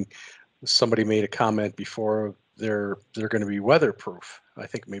 I mean, somebody made a comment before they're going to be weatherproof. I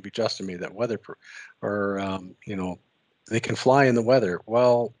think maybe Justin made that weatherproof, or they can fly in the weather.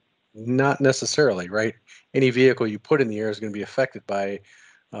 Well, not necessarily, right? Any vehicle you put in the air is going to be affected by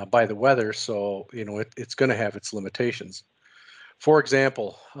the weather, so it's going to have its limitations. For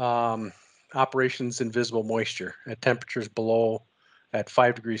example, operations in visible moisture at temperatures below, at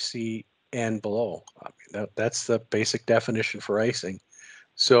 5 degrees C and below. I mean, that's the basic definition for icing.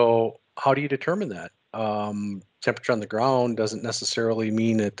 So how do you determine that? Temperature on the ground doesn't necessarily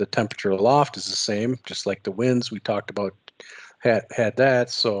mean that the temperature aloft is the same, just like the winds we talked about had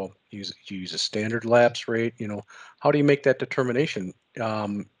that. So you use a standard lapse rate. You know, how do you make that determination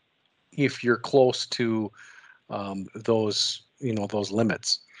if you're close to those, you know, those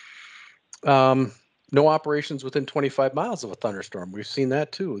limits? No operations within 25 miles of a thunderstorm. We've seen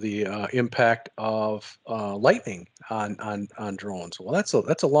that too. The impact of lightning on drones. Well,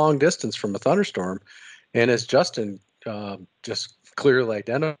 that's a long distance from a thunderstorm, and as Justin just clearly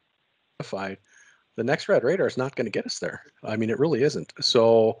identified, the next red radar is not going to get us there. I mean, it really isn't.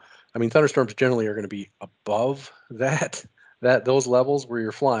 So, I mean, thunderstorms generally are going to be above those levels where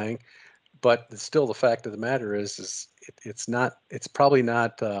you're flying, but still, the fact of the matter is it's not. It's probably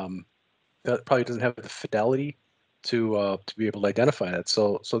not. That probably doesn't have the fidelity to be able to identify that.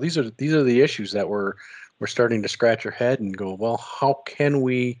 So these are the issues that we're starting to scratch our head and go, well, how can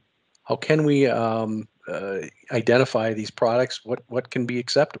we identify these products? What can be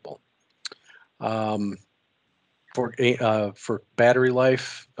acceptable? For battery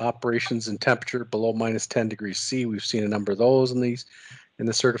life, operations and temperature below minus 10 degrees C, we've seen a number of those in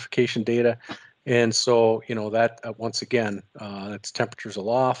the certification data. And so, you know, that once again, it's temperatures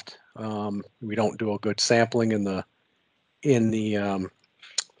aloft. We don't do a good sampling in the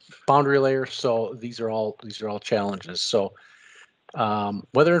boundary layer. So these are all challenges. So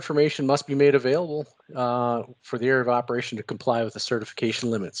weather information must be made available for the area of operation to comply with the certification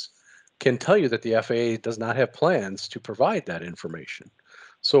limits. Can tell you that the FAA does not have plans to provide that information.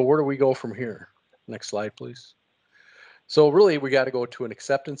 So where do we go from here? Next slide, please. So really, we got to go to an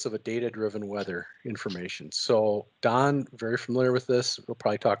acceptance of a data-driven weather information. So Don, very familiar with this. We'll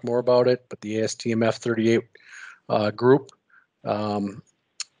probably talk more about it, but the ASTM F38 group,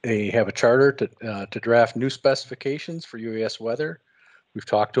 they have a charter to draft new specifications for UAS weather. We've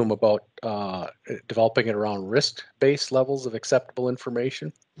talked to them about developing it around risk-based levels of acceptable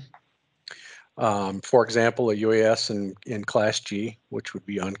information. For example, a UAS in Class G, which would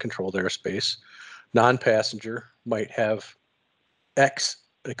be uncontrolled airspace, non-passenger might have X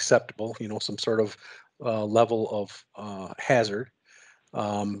acceptable, you know, some sort of level of hazard.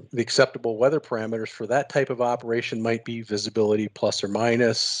 The acceptable weather parameters for that type of operation might be visibility plus or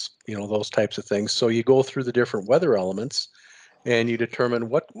minus, you know, those types of things. So you go through the different weather elements and you determine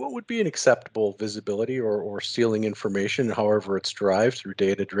what would be an acceptable visibility or ceiling information, however it's derived through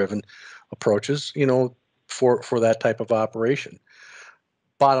data-driven approaches, you know, for that type of operation.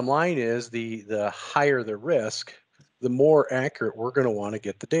 Bottom line is the higher the risk, the more accurate we're going to want to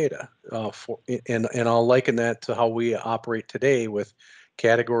get the data. And I'll liken that to how we operate today with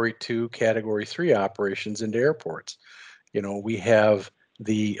Category 2, Category 3 operations into airports. You know, we have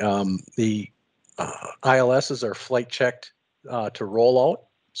the ILSs are flight checked to rollout.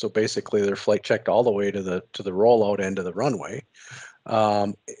 So basically, they're flight checked all the way to the rollout end of the runway.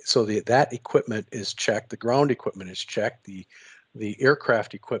 So that equipment is checked. The ground equipment is checked. The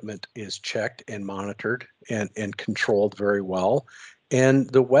aircraft equipment is checked and monitored and controlled very well. And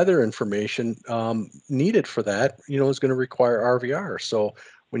the weather information needed for that, you know, is going to require RVR. So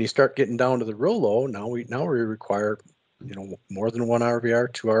when you start getting down to the real low, now we require, you know, more than one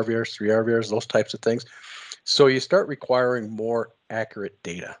RVR, 2 RVRs, 3 RVRs, those types of things. So you start requiring more accurate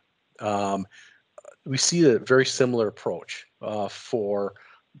data. We see a very similar approach for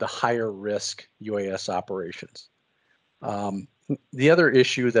the higher risk UAS operations. The other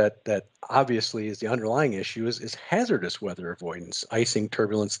issue that obviously is the underlying issue is hazardous weather avoidance, icing,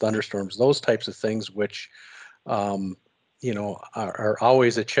 turbulence, thunderstorms, those types of things, which you know, are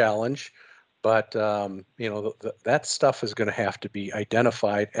always a challenge. But you know, that stuff is going to have to be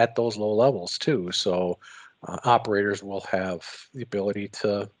identified at those low levels too. So operators will have the ability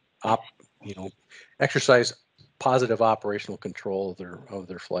to you know, exercise positive operational control of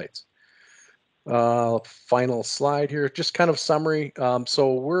their flights. Final slide here, just kind of summary.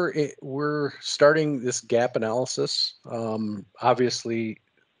 So we're starting this gap analysis. Obviously,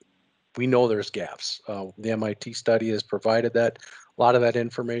 we know there's gaps. The MIT study has provided that, a lot of that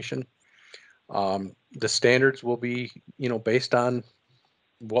information. The standards will be, you know, based on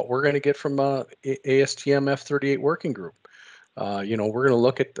what we're going to get from ASTM F38 working group. You know, we're going to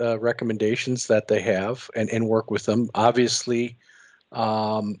look at the recommendations that they have and work with them. Obviously,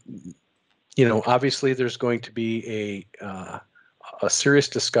 you know, obviously there's going to be a serious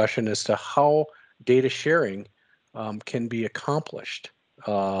discussion as to how data sharing can be accomplished,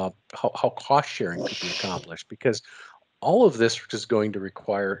 how cost sharing could be accomplished, because all of this is going to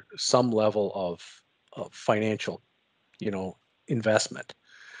require some level of financial, investment.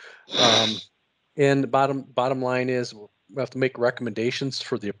 And the bottom line is we have to make recommendations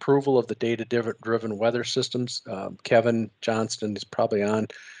for the approval of the data-driven weather systems. Kevin Johnston is probably on.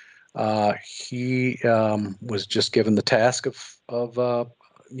 He was just given the task of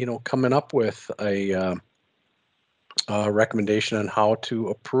coming up with a recommendation on how to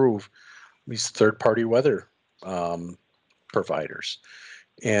approve these third-party weather providers,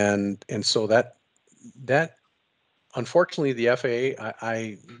 and so that unfortunately the FAA,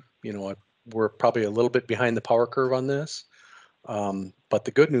 we're probably a little bit behind the power curve on this, but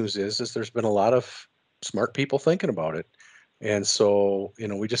the good news is there's been a lot of smart people thinking about it, and so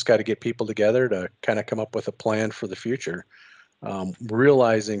we just got to get people together to kind of come up with a plan for the future,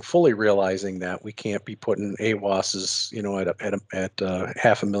 fully realizing that we can't be putting AWOSs at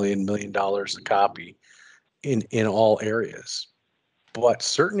 $500,000 million a copy in all areas. But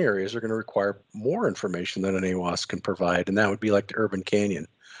certain areas are going to require more information than an AWOS can provide, and that would be like the urban canyon,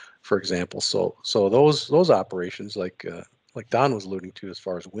 for example. So those operations, like Don was alluding to, as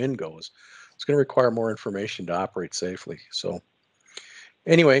far as wind goes, it's going to require more information to operate safely. So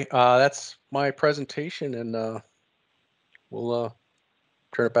anyway, that's my presentation, and we'll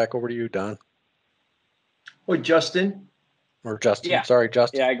turn it back over to you, Don. Or Justin. Or Justin. Yeah. Sorry,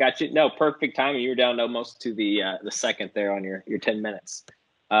 Justin. Yeah, I got you. No, perfect timing. You were down almost to the second there on your 10 minutes.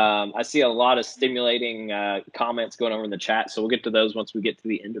 I see a lot of stimulating comments going over in the chat, so we'll get to those once we get to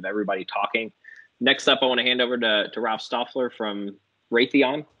the end of everybody talking. Next up, I want to hand over to Ralph Stoffler from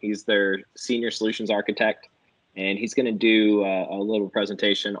Raytheon. He's their senior solutions architect, and he's going to do a little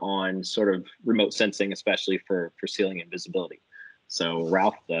presentation on sort of remote sensing, especially for sealing and visibility. So,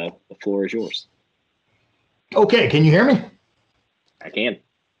 Ralph, the floor is yours. Okay, can you hear me? I can.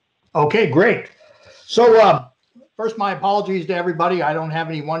 Okay, great. So first, my apologies to everybody. I don't have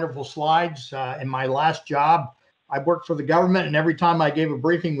any wonderful slides. In my last job, I worked for the government, and every time I gave a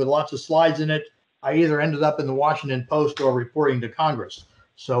briefing with lots of slides in it, I either ended up in the Washington Post or reporting to Congress.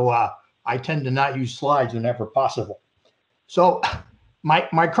 So I tend to not use slides whenever possible. So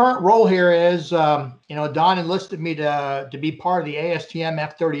my current role here is, Don enlisted me to be part of the ASTM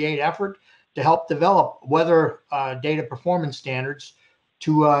F-38 effort to help develop weather data performance standards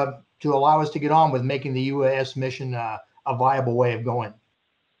to allow us to get on with making the UAS mission a viable way of going.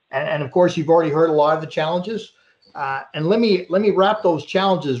 And of course, you've already heard a lot of the challenges. And let me wrap those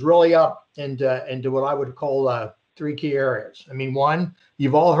challenges really up into what I would call 3 key areas. I mean, one,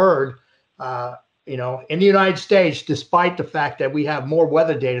 you've all heard, in the United States, despite the fact that we have more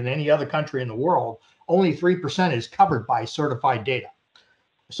weather data than any other country in the world, only 3% is covered by certified data.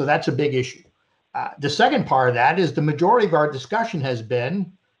 So that's a big issue. The second part of that is the majority of our discussion has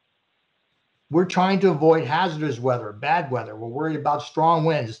been, we're trying to avoid hazardous weather, bad weather. We're worried about strong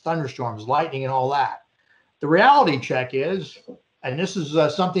winds, thunderstorms, lightning, and all that. The reality check is, and this is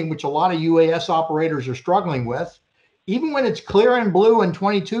something which a lot of UAS operators are struggling with, even when it's clear and blue and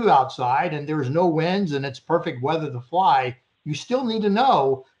 22 outside and there's no winds and it's perfect weather to fly, you still need to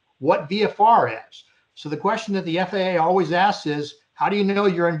know what VFR is. So the question that the FAA always asks is, how do you know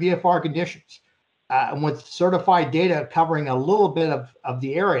you're in VFR conditions? And with certified data covering a little bit of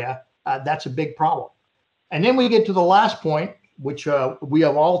the area, that's a big problem. And then we get to the last point, which we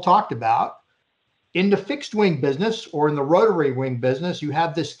have all talked about. In the fixed wing business or in the rotary wing business, you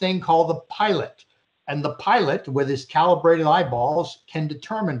have this thing called the pilot. And the pilot, with his calibrated eyeballs, can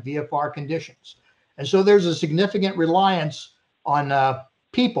determine VFR conditions. And so there's a significant reliance on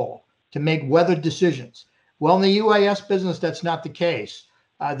people to make weather decisions. Well, in the UAS business, that's not the case.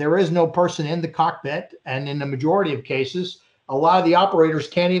 There is no person in the cockpit, and in the majority of cases, a lot of the operators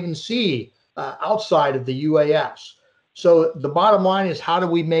can't even see outside of the UAS. So the bottom line is, how do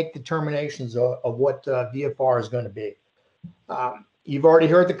we make determinations of what VFR is going to be? You've already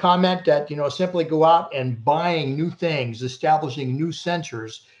heard the comment that, simply go out and buying new things, establishing new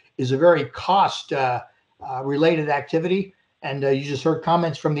sensors is a very cost related activity. And you just heard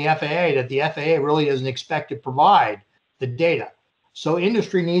comments from the FAA that the FAA really doesn't expect to provide the data. So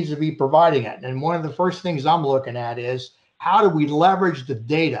industry needs to be providing it. And one of the first things I'm looking at is, how do we leverage the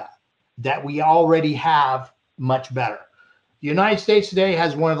data that we already have much better? The United States today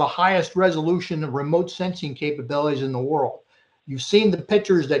has one of the highest resolution of remote sensing capabilities in the world. You've seen the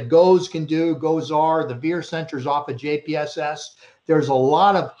pictures that GOES can do, GOES-R, the VIR sensors off of JPSS. There's a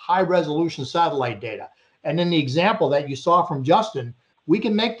lot of high resolution satellite data. And in the example that you saw from Justin, we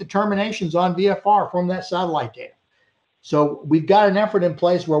can make determinations on VFR from that satellite data. So we've got an effort in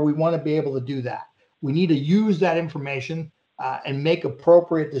place where we want to be able to do that. We need to use that information and make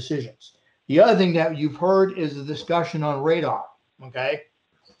appropriate decisions. The other thing that you've heard is the discussion on radar. Okay,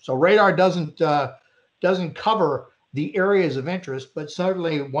 so radar doesn't cover the areas of interest, but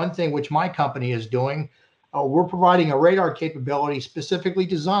certainly one thing which my company is doing, we're providing a radar capability specifically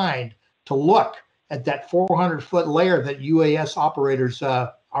designed to look at that 400-foot layer that UAS operators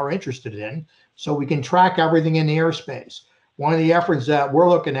are interested in, so we can track everything in the airspace. One of the efforts that we're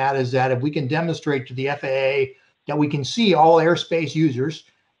looking at is that if we can demonstrate to the FAA that we can see all airspace users,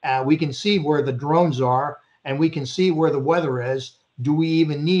 we can see where the drones are, and we can see where the weather is, do we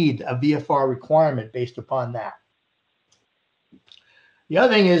even need a VFR requirement based upon that? The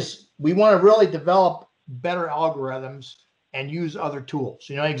other thing is we want to really develop better algorithms and use other tools.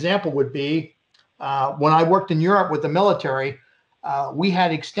 You know, an example would be when I worked in Europe with the military, we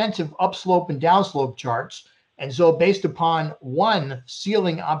had extensive upslope and downslope charts. And so based upon one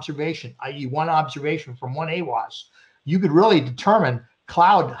ceiling observation, i.e. one observation from one AWOS, you could really determine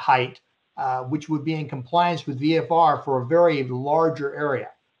cloud height, which would be in compliance with VFR for a very larger area.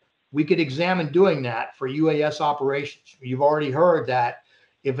 We could examine doing that for UAS operations. You've already heard that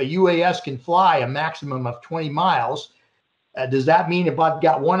if a UAS can fly a maximum of 20 miles, does that mean if I've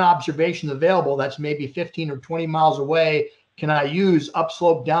got one observation available that's maybe 15 or 20 miles away, can I use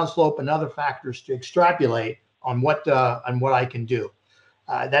upslope, downslope, and other factors to extrapolate on what I can do?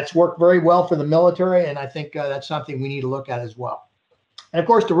 That's worked very well for the military, and I think that's something we need to look at as well. And of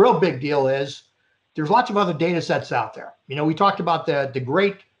course, the real big deal is there's lots of other data sets out there. You know, we talked about the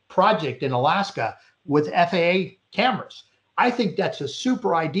great project in Alaska with FAA cameras. I think that's a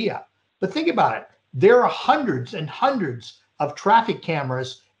super idea. But think about it. There are hundreds and hundreds of traffic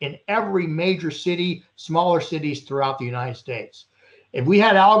cameras in every major city, smaller cities throughout the United States. If we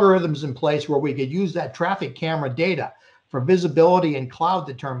had algorithms in place where we could use that traffic camera data for visibility and cloud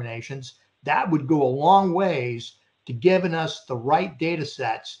determinations, that would go a long ways to giving us the right data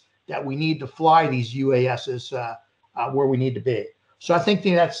sets that we need to fly these UASs where we need to be. So I think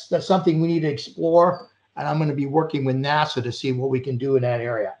that's something we need to explore, and I'm going to be working with NASA to see what we can do in that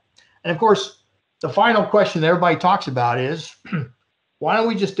area. And of course, the final question that everybody talks about is, why don't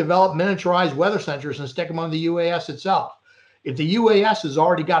we just develop miniaturized weather sensors and stick them on the UAS itself? If the UAS has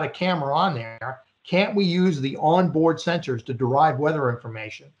already got a camera on there, can't we use the onboard sensors to derive weather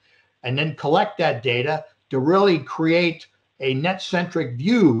information and then collect that data to really create a net-centric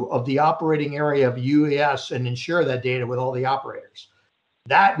view of the operating area of UAS and ensure that data with all the operators?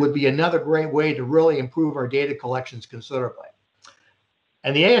 That would be another great way to really improve our data collections considerably.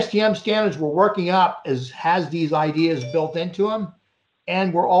 And the ASTM standards we're working up has these ideas built into them.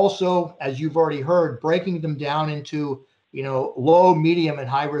 And we're also, as you've already heard, breaking them down into, you know, low, medium, and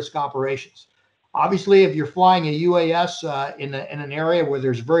high-risk operations. Obviously, if you're flying a UAS in an area where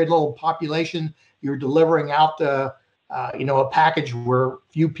there's very little population, you're delivering out the, a package where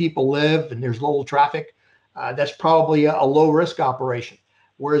few people live and there's little traffic, that's probably a low-risk operation.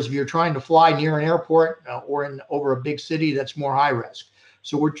 Whereas if you're trying to fly near an airport or over a big city, that's more high risk.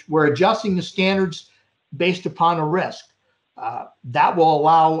 So we're adjusting the standards based upon a risk. That will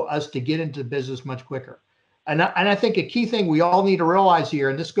allow us to get into business much quicker. And I think a key thing we all need to realize here,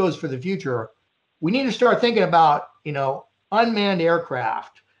 and this goes for the future, we need to start thinking about, unmanned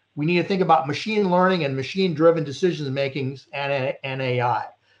aircraft. We need to think about machine learning and machine-driven decision making and AI.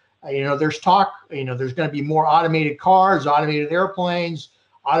 There's talk, there's going to be more automated cars, automated airplanes,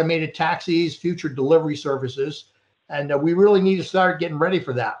 automated taxis, future delivery services. And we really need to start getting ready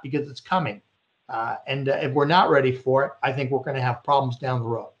for that because it's coming. And if we're not ready for it, I think we're going to have problems down the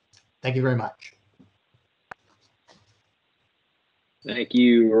road. Thank you very much. Thank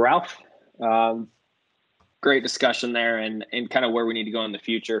you, Ralph. Great discussion there and kind of where we need to go in the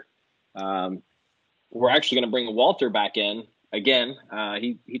future. We're actually going to bring Walter back in again.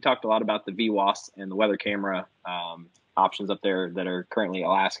 He talked a lot about the VWAS and the weather camera options up there that are currently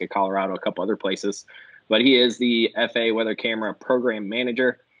Alaska, Colorado, a couple other places. But he is the FAA Weather Camera Program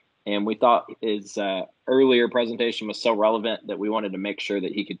Manager. And we thought his earlier presentation was so relevant that we wanted to make sure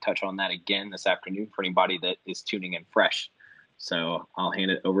that he could touch on that again this afternoon for anybody that is tuning in fresh. So I'll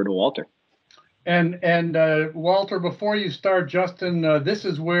hand it over to Walter. And Walter, before you start, Justin, this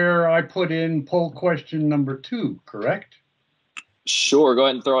is where I put in poll question number 2, correct? Sure. Go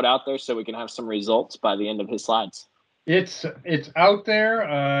ahead and throw it out there so we can have some results by the end of his slides. It's out there.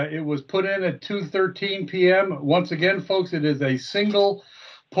 It was put in at 2:13 p.m. Once again, folks, it is a single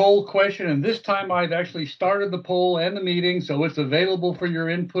poll question, and this time I've actually started the poll and the meeting, so it's available for your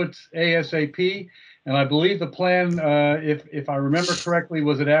inputs ASAP. And I believe the plan, if I remember correctly,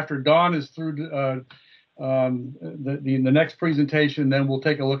 was that after Dawn is through the next presentation, then we'll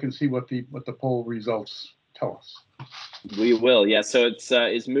take a look and see what the poll results tell us. We will, yeah. So it's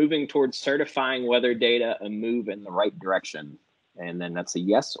is moving towards certifying weather data a move in the right direction, and then that's a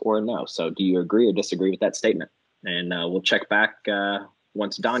yes or a no. So do you agree or disagree with that statement? And we'll check back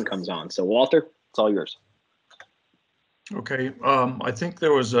once Don comes on. So Walter, it's all yours. Okay, I think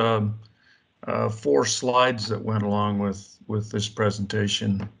there was 4 slides that went along with this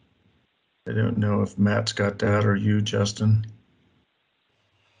presentation. I don't know if Matt's got that or you, Justin.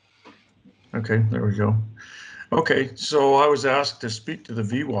 Okay, there we go. Okay, so I was asked to speak to the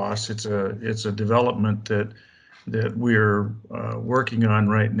VWAS. It's a development that we're working on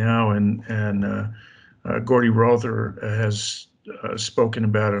right now, and Gordy Rother has spoken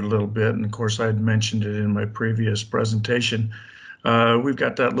about it a little bit, and of course I had mentioned it in my previous presentation. We've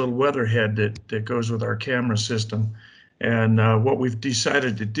got that little weather head that goes with our camera system, and what we've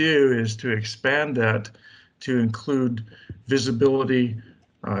decided to do is to expand that to include visibility,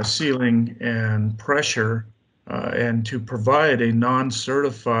 ceiling, and pressure, and to provide a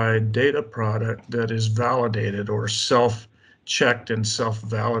non-certified data product that is validated or self-checked and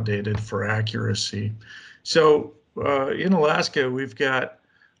self-validated for accuracy. So in Alaska, we've got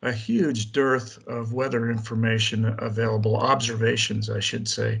a huge dearth of weather information available, observations, I should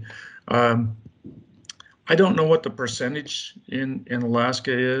say. I don't know what the percentage in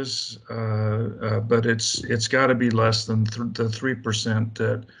Alaska is, but it's got to be less than the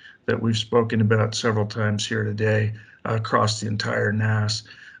 3% that we've spoken about several times here today across the entire NAS.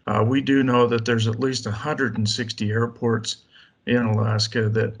 We do know that there's at least 160 airports in Alaska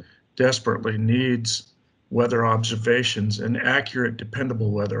that desperately needs weather observations and accurate,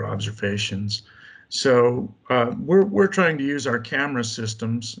 dependable weather observations. So we're trying to use our camera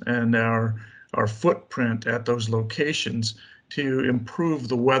systems and our footprint at those locations to improve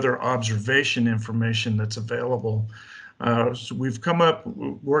the weather observation information that's available. So we've come up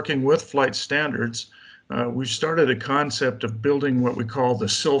working with flight standards. We've started a concept of building what we call the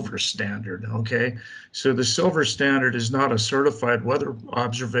silver standard, okay? So the silver standard is not a certified weather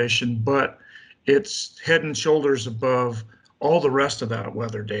observation, but it's head and shoulders above all the rest of that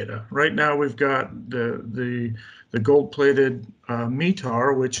weather data. Right now we've got the gold-plated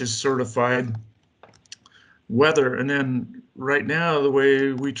MITRE, which is certified weather, and then right now the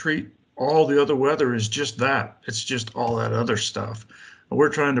way we treat all the other weather is just that. It's just all that other stuff. We're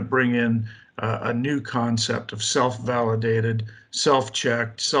trying to bring in a new concept of self-validated,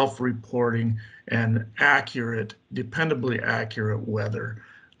 self-checked, self-reporting, and accurate, dependably accurate weather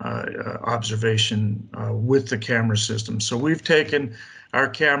observation with the camera system. So we've taken our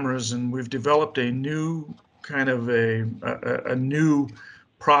cameras and we've developed a new kind of a new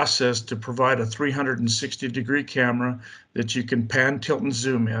process to provide a 360-degree camera that you can pan, tilt, and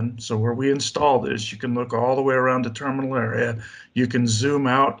zoom in. So where we install this, you can look all the way around the terminal area. You can zoom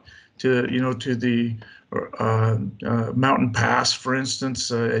out to, to the mountain pass, for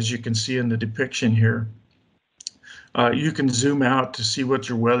instance, as you can see in the depiction here. You can zoom out to see what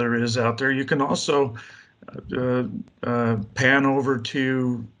your weather is out there. You can also pan over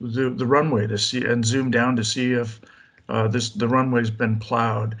to the runway to see and zoom down to see if the runway's been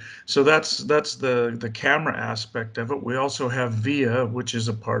plowed. So that's the camera aspect of it. We also have VIA, which is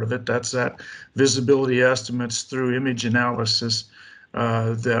a part of it. That's that visibility estimates through image analysis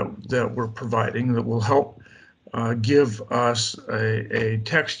that we're providing that will help give us a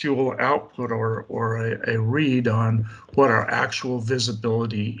textual output or a read on what our actual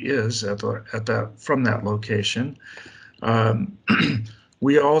visibility is from that location.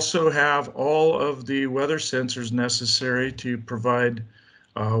 We also have all of the weather sensors necessary to provide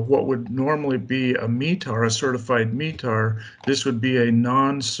what would normally be a MITRE, a certified MITRE. This would be a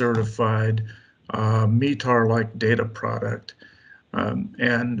non-certified MITRE-like data product.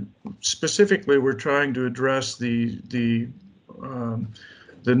 And specifically, we're trying to address the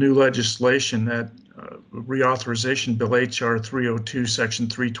new legislation, that reauthorization bill HR 302, section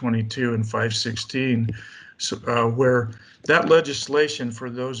 322 and 516, where that legislation, for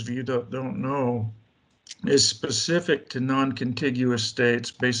those of you that don't know, is specific to non-contiguous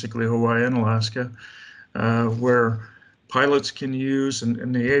states, basically Hawaii and Alaska, where pilots can use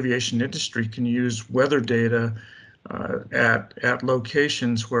and the aviation industry can use weather data at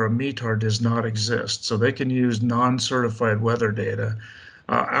locations where a MITRE does not exist. So they can use non-certified weather data.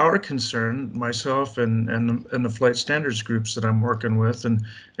 Our concern, myself and the flight standards groups that I'm working with,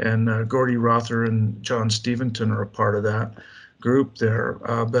 and Gordy Rother and John Steventon are a part of that group there.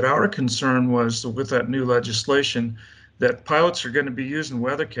 But our concern was with that new legislation that pilots are going to be using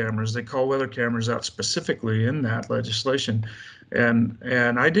weather cameras. They call weather cameras out specifically in that legislation. And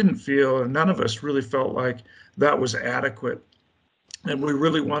I didn't feel, and none of us really felt like that was adequate. And we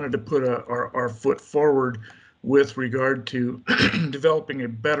really wanted to put our foot forward with regard to developing a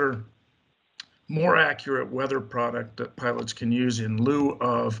better, more accurate weather product that pilots can use in lieu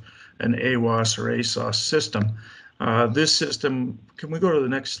of an AWOS or ASOS system. This system, can we go to the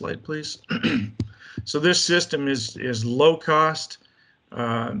next slide, please? So this system is low cost,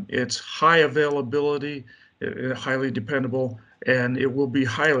 it's high availability, highly dependable, and it will be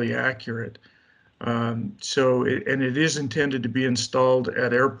highly accurate. And it is intended to be installed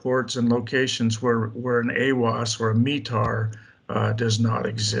at airports and locations where an AWOS or a MITRE does not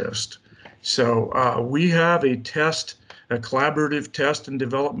exist. So we have a collaborative test and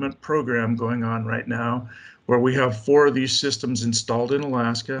development program going on right now, where we have 4 of these systems installed in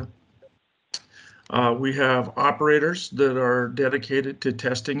Alaska. We have operators that are dedicated to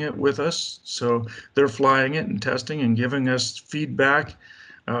testing it with us. So they're flying it and testing and giving us feedback.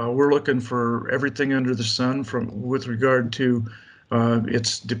 We're looking for everything under the sun with regard to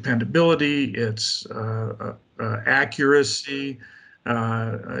its dependability, its accuracy,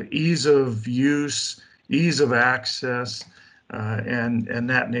 ease of use, ease of access, and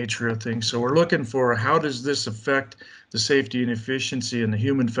that nature of things. So we're looking for how does this affect the safety and efficiency and the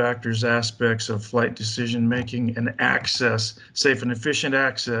human factors aspects of flight decision making and access, safe and efficient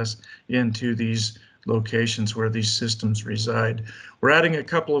access into these locations where these systems reside. We're adding a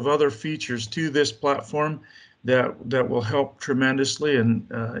couple of other features to this platform that will help tremendously in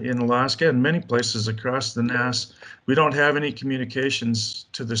Alaska and many places across the NAS. We don't have any communications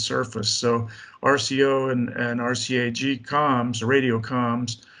to the surface, so RCO and RCA-G comms, radio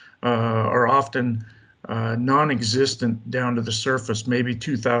comms, are often non-existent down to the surface, maybe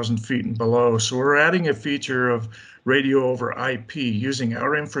 2,000 feet and below. So we're adding a feature of radio over IP using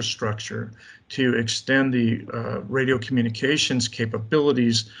our infrastructure to extend the radio communications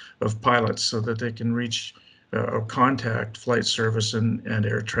capabilities of pilots so that they can reach or contact flight service and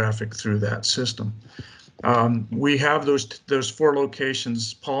air traffic through that system. We have those 4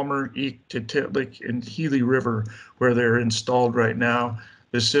 locations, Palmer, Eek, Titlik, and Healy River, where they're installed right now.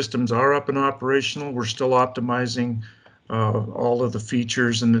 The systems are up and operational. We're still optimizing all of the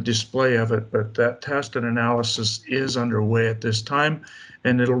features and the display of it, but that test and analysis is underway at this time,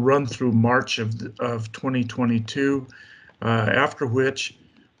 and it'll run through March of 2022, after which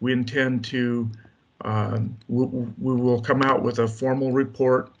we intend to we will come out with a formal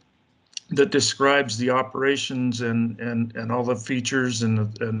report that describes the operations and all the features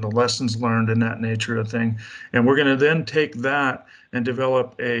and the lessons learned and that nature of thing. And we're going to then take that and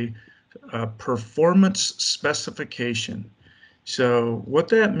develop a performance specification. So what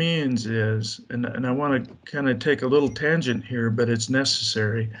that means is, and I want to kind of take a little tangent here, but it's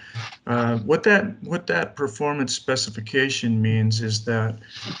necessary. What that performance specification means is that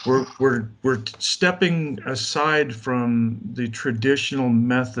we're stepping aside from the traditional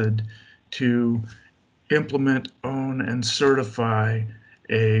method to implement, own, and certify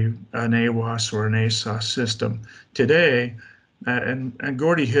an AWOS or an ASOS system. Today, and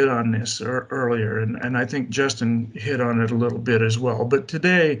Gordy hit on this earlier, and I think Justin hit on it a little bit as well. But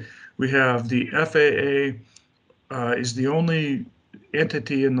today we have the FAA is the only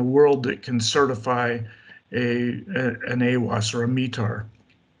entity in the world that can certify an AWOS or a MITRE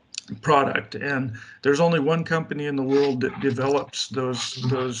product, and there's only one company in the world that develops those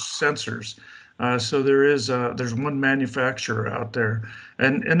sensors. So there's one manufacturer out there,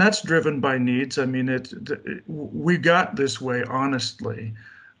 and that's driven by needs. I mean, we got this way honestly.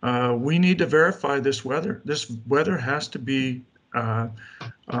 We need to verify this weather. This weather has to be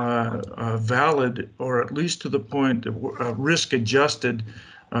valid, or at least to the point of risk-adjusted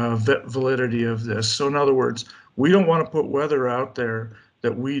validity of this. So in other words, we don't want to put weather out there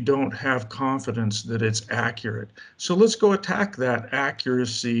that we don't have confidence that it's accurate. So let's go attack that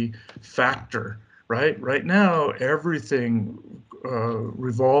accuracy factor, right? Right now, everything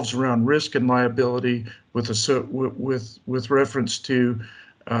revolves around risk and liability with reference to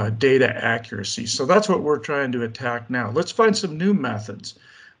data accuracy. So that's what we're trying to attack now. Let's find some new methods.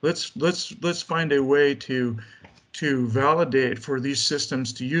 Let's find a way to validate for these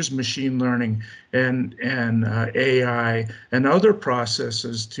systems to use machine learning and AI and other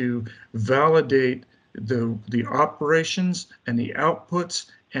processes to validate the operations and the outputs,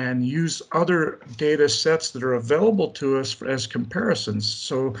 and use other data sets that are available to us as comparisons.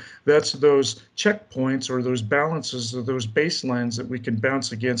 So that's those checkpoints or those balances or those baselines that we can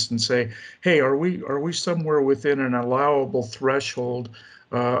bounce against and say, hey, are we somewhere within an allowable threshold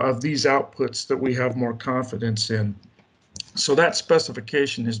of these outputs that we have more confidence in? So that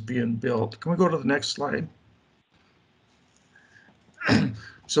specification is being built. Can we go to the next slide?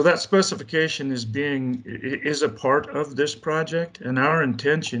 So that specification is a part of this project, and our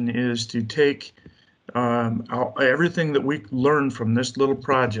intention is to take everything that we learned from this little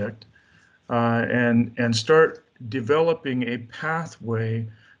project and start developing a pathway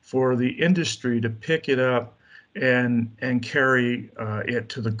for the industry to pick it up and carry it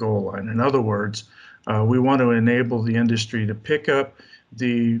to the goal line. In other words, we want to enable the industry to pick up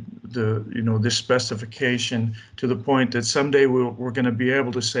this specification to the point that someday we're going to be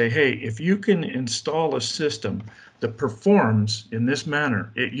able to say, hey, if you can install a system that performs in this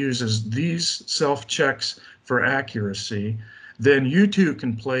manner, it uses these self-checks for accuracy, then you too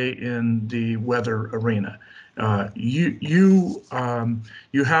can play in the weather arena. You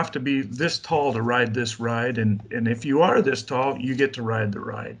have to be this tall to ride this ride, and if you are this tall, you get to ride the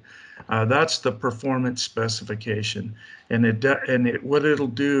ride. That's the performance specification, and what it'll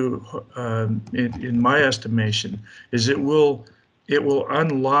do, in my estimation, is it will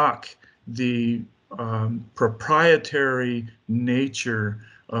unlock the proprietary nature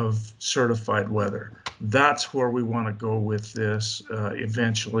of certified weather. That's where we want to go with this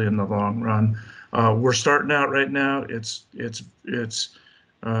eventually in the long run. We're starting out right now. It's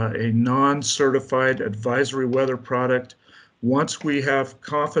a non-certified advisory weather product. Once we have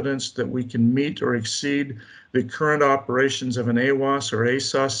confidence that we can meet or exceed the current operations of an AWOS or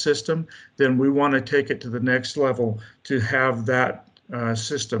ASOS system, then we want to take it to the next level to have that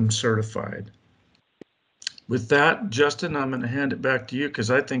system certified. With that, Justin, I'm going to hand it back to you because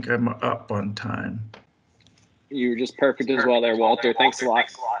I think I'm up on time. You were just perfect as well there, Walter. Thanks a lot.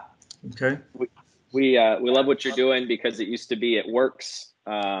 Okay. We love what you're doing because it used to be it works,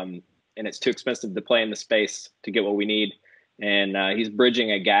 and it's too expensive to play in the space to get what we need. And he's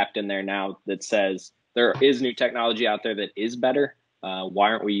bridging a gap in there now that says there is new technology out there that is better. Why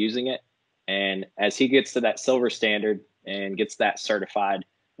aren't we using it? And as he gets to that silver standard and gets that certified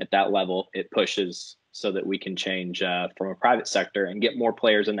at that level, it pushes so that we can change from a private sector and get more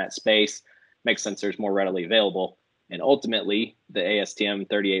players in that space, make sensors more readily available. And ultimately, the ASTM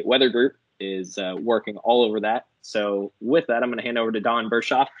 38 Weather Group is working all over that. So with that, I'm going to hand over to Don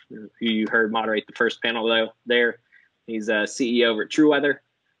Berchoff, who you heard moderate the first panel there. He's a CEO over at TruWeather,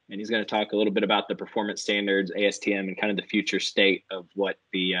 and he's going to talk a little bit about the performance standards, ASTM, and kind of the future state of what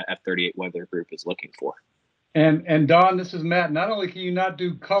the F38 Weather Group is looking for. And Don, this is Matt. Not only can you not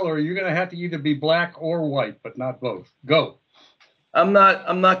do color, you're going to have to either be black or white, but not both. Go. I'm not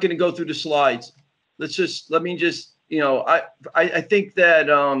going to go through the slides. Let me just, I think that,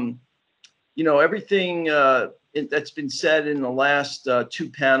 everything that's been said in the last two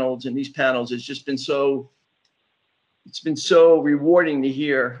panels and these panels has just been it's been so rewarding to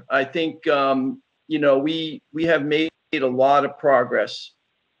hear. I think, we have made a lot of progress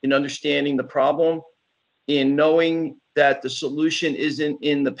in understanding the problem, in knowing that the solution isn't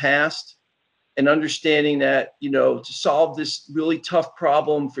in the past, and understanding that, to solve this really tough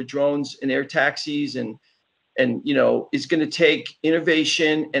problem for drones and air taxis and it's going to take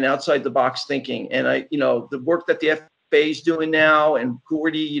innovation and outside the box thinking. And the work that the FAA is doing now, and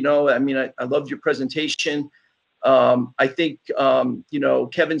Gordy, I loved your presentation. I think,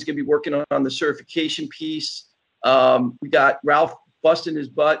 Kevin's going to be working on the certification piece. We got Ralph busting his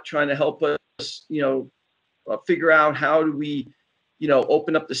butt trying to help us, figure out how do we,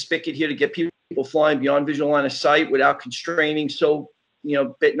 open up the spigot here to get people flying beyond visual line of sight without constraining. So,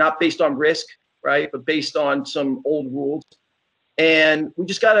 not based on risk, right, but based on some old rules. And we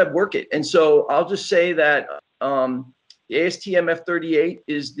just got to work it. And so I'll just say that the ASTM F38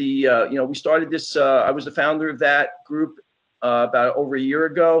 is the, we started this, I was the founder of that group about over a year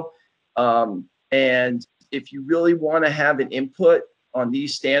ago. And if you really want to have an input on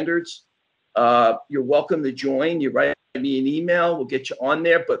these standards, you're welcome to join. You write me an email, we'll get you on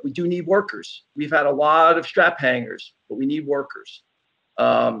there, but we do need workers. We've had a lot of strap hangers, but we need workers.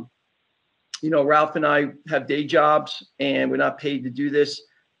 Ralph and I have day jobs and we're not paid to do this.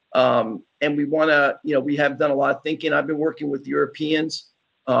 And we want to, we have done a lot of thinking. I've been working with Europeans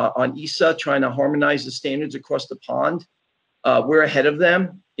on ESA, trying to harmonize the standards across the pond. We're ahead of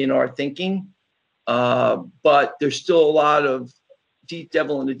them in our thinking, but there's still a lot of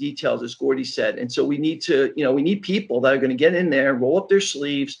devil in the details, as Gordy said. And so we need to, we need people that are going to get in there, roll up their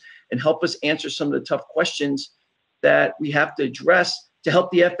sleeves, and help us answer some of the tough questions that we have to address to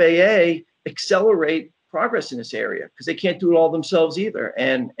help the FAA accelerate progress in this area, because they can't do it all themselves either.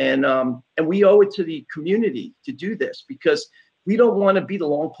 And we owe it to the community to do this, because we don't want to be the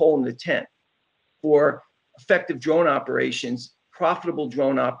long pole in the tent for effective drone operations, profitable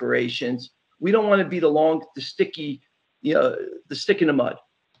drone operations. We don't want to be the sticky, the stick in the mud.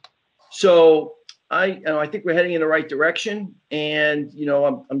 So I think we're heading in the right direction. And,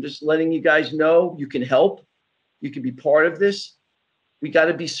 I'm just letting you guys know you can help. You can be part of this. We got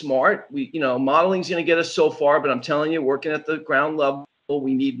to be smart. Modeling is going to get us so far, but I'm telling you, working at the ground level,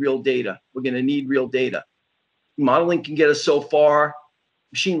 we need real data. We're going to need real data. Modeling can get us so far.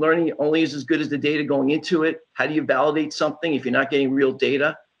 Machine learning only is as good as the data going into it. How do you validate something if you're not getting real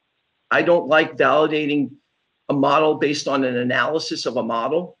data? I don't like validating a model based on an analysis of a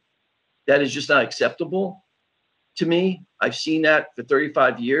model. That is just not acceptable to me. I've seen that for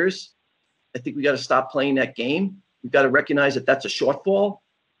 35 years. I think we got to stop playing that game. We've got to recognize that that's a shortfall,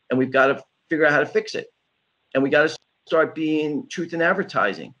 and we've got to figure out how to fix it. And we got to start being truth in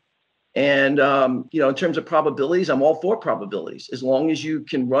advertising. And, in terms of probabilities, I'm all for probabilities. As long as you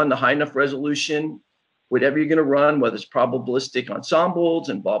can run the high enough resolution, whatever you're going to run, whether it's probabilistic ensembles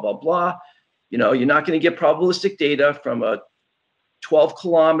and blah, blah, blah, you're not going to get probabilistic data from a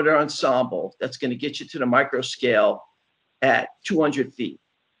 12-kilometer ensemble that's going to get you to the micro scale at 200 feet.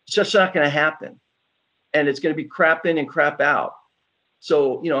 It's just not going to happen. And it's going to be crap in and crap out.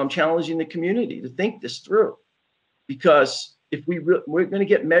 So, I'm challenging the community to think this through, because if we're going to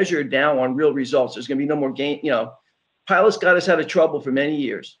get measured now on real results, there's going to be no more gain. Pilots got us out of trouble for many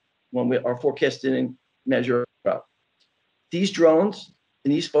years when our forecast didn't measure up. These drones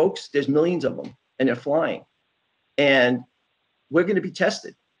and these folks, there's millions of them, and they're flying, and we're going to be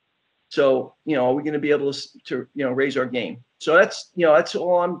tested. So, are we going to be able to raise our game? So that's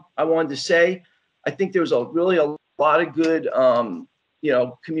all I wanted to say. I think there was a lot of good,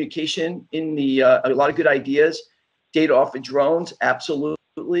 communication in a lot of good ideas. Data off of drones, absolutely.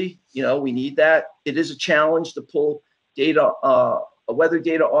 We need that. It is a challenge to pull data, weather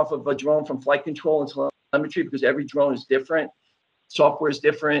data off of a drone from flight control and telemetry, because every drone is different, software is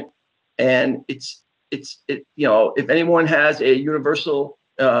different, and if anyone has a universal,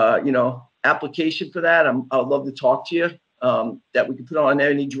 application for that, I'd love to talk to you. That we can put on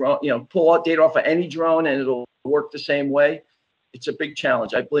any drone, pull out data off of any drone, and it'll work the same way. It's a big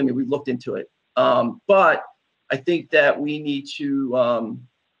challenge. Believe me, we've looked into it. But I think that we need to,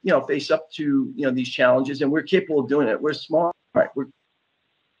 face up to, these challenges, and we're capable of doing it. We're smart.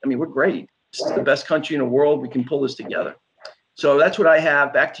 We're great. This is the best country in the world. We can pull this together. So that's what I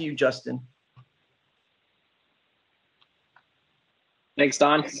have. Back to you, Justin. Thanks,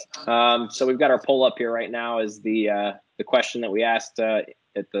 Don. So we've got our poll up here right now. Is the question that we asked at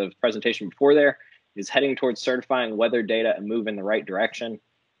the presentation before there is heading towards certifying weather data and move in the right direction.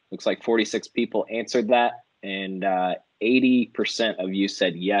 Looks like 46 people answered that, and 80% of you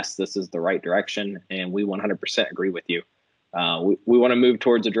said yes, this is the right direction, and we 100% agree with you. We want to move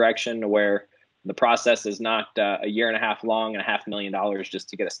towards a direction where the process is not a year and a half long and $500,000 just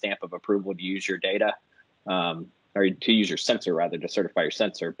to get a stamp of approval to use your data, or to use your sensor, rather, to certify your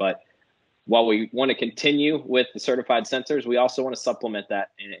sensor. But while we want to continue with the certified sensors, we also want to supplement that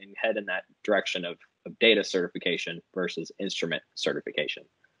and head in that direction of data certification versus instrument certification.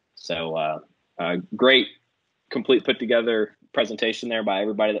 So great, complete put together presentation there by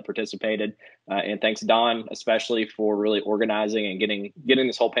everybody that participated. And thanks, Don, especially for really organizing and getting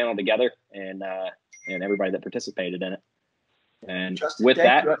this whole panel together, and everybody that participated in it. And Justin, with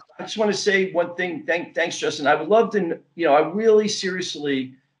that, I just want to say one thing. Thanks, Justin. I would love to, I really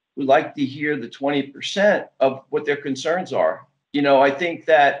seriously would like to hear the 20% of what their concerns are. I think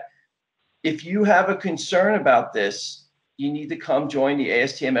that if you have a concern about this, you need to come join the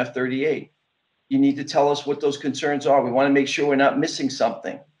ASTM F38. You need to tell us what those concerns are. We want to make sure we're not missing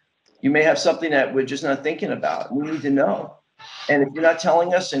something. You may have something that we're just not thinking about. We need to know. And if you're not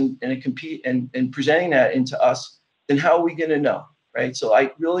telling us and presenting that into us, then how are we going to know, right? So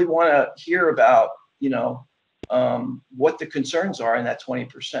I really want to hear about, what the concerns are in that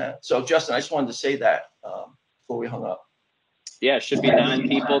 20%. So Justin, I just wanted to say that before we hung up. Yeah, it should be 9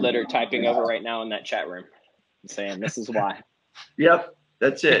 people that are typing over right now in that chat room saying this is why. Yep,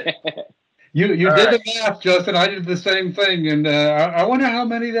 that's it. You did the math, Justin. I did the same thing, and I wonder how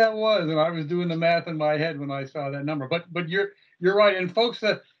many that was. And I was doing the math in my head when I saw that number. But you're right. And folks,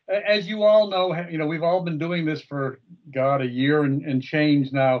 as you all know, we've all been doing this for a year and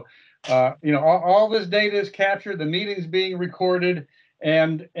change now. All this data is captured. The meeting's being recorded,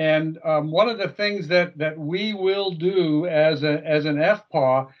 and one of the things that we will do as an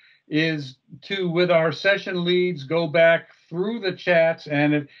FPAW is to, with our session leads, go back through the chats,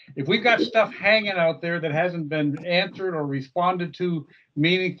 and if we've got stuff hanging out there that hasn't been answered or responded to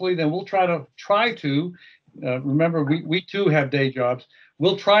meaningfully, then we'll try to remember we too have day jobs.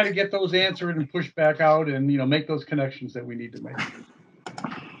 We'll try to get those answered and push back out, and make those connections that we need to make.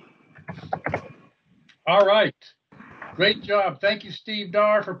 All right, great job. Thank you, Steve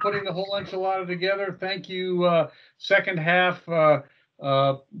Darr, for putting the whole enchilada together. Thank you, second half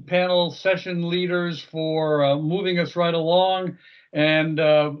panel session leaders, for moving us right along. And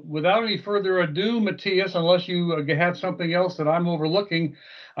without any further ado, Matthias, unless you have something else that I'm overlooking,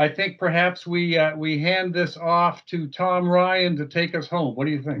 I think perhaps we hand this off to Tom Ryan to take us home. What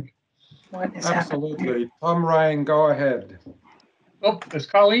do you think? Absolutely. Tom Ryan, go ahead. Oh, is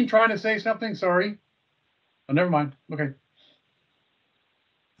Colleen trying to say something? Sorry. Oh, never mind. Okay.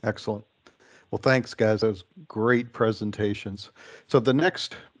 Excellent. Well, thanks, guys. Those great presentations. So the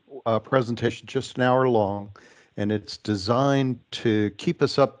next presentation, just an hour long, and it's designed to keep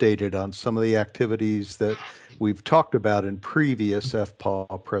us updated on some of the activities that we've talked about in previous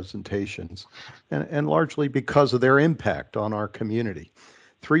FPAW presentations, and largely because of their impact on our community.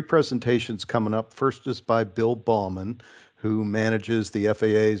 3 presentations coming up. First is by Bill Bauman, who manages the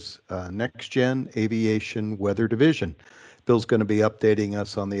FAA's Next Gen Aviation Weather Division. Bill's going to be updating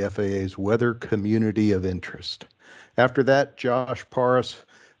us on the FAA's Weather Community of Interest. After that, Josh Paris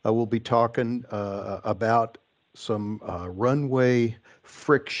will be talking about some runway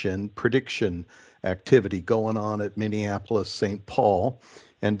friction prediction activity going on at Minneapolis-St. Paul.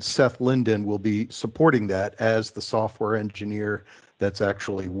 And Seth Linden will be supporting that as the software engineer that's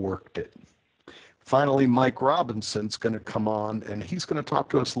actually worked it. Finally, Mike Robinson's going to come on, and he's going to talk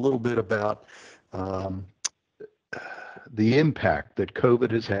to us a little bit about the impact that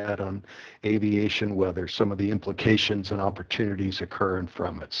COVID has had on aviation weather, some of the implications and opportunities occurring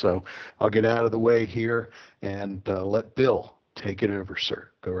from it. So I'll get out of the way here and let Bill take it over, sir.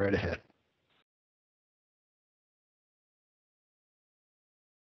 Go right ahead.